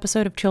enjoyed this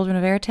episode of Children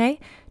of Erte.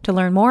 To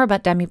learn more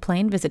about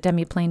Demiplane, visit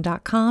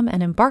demiplane.com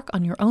and embark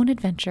on your own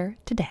adventure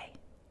today.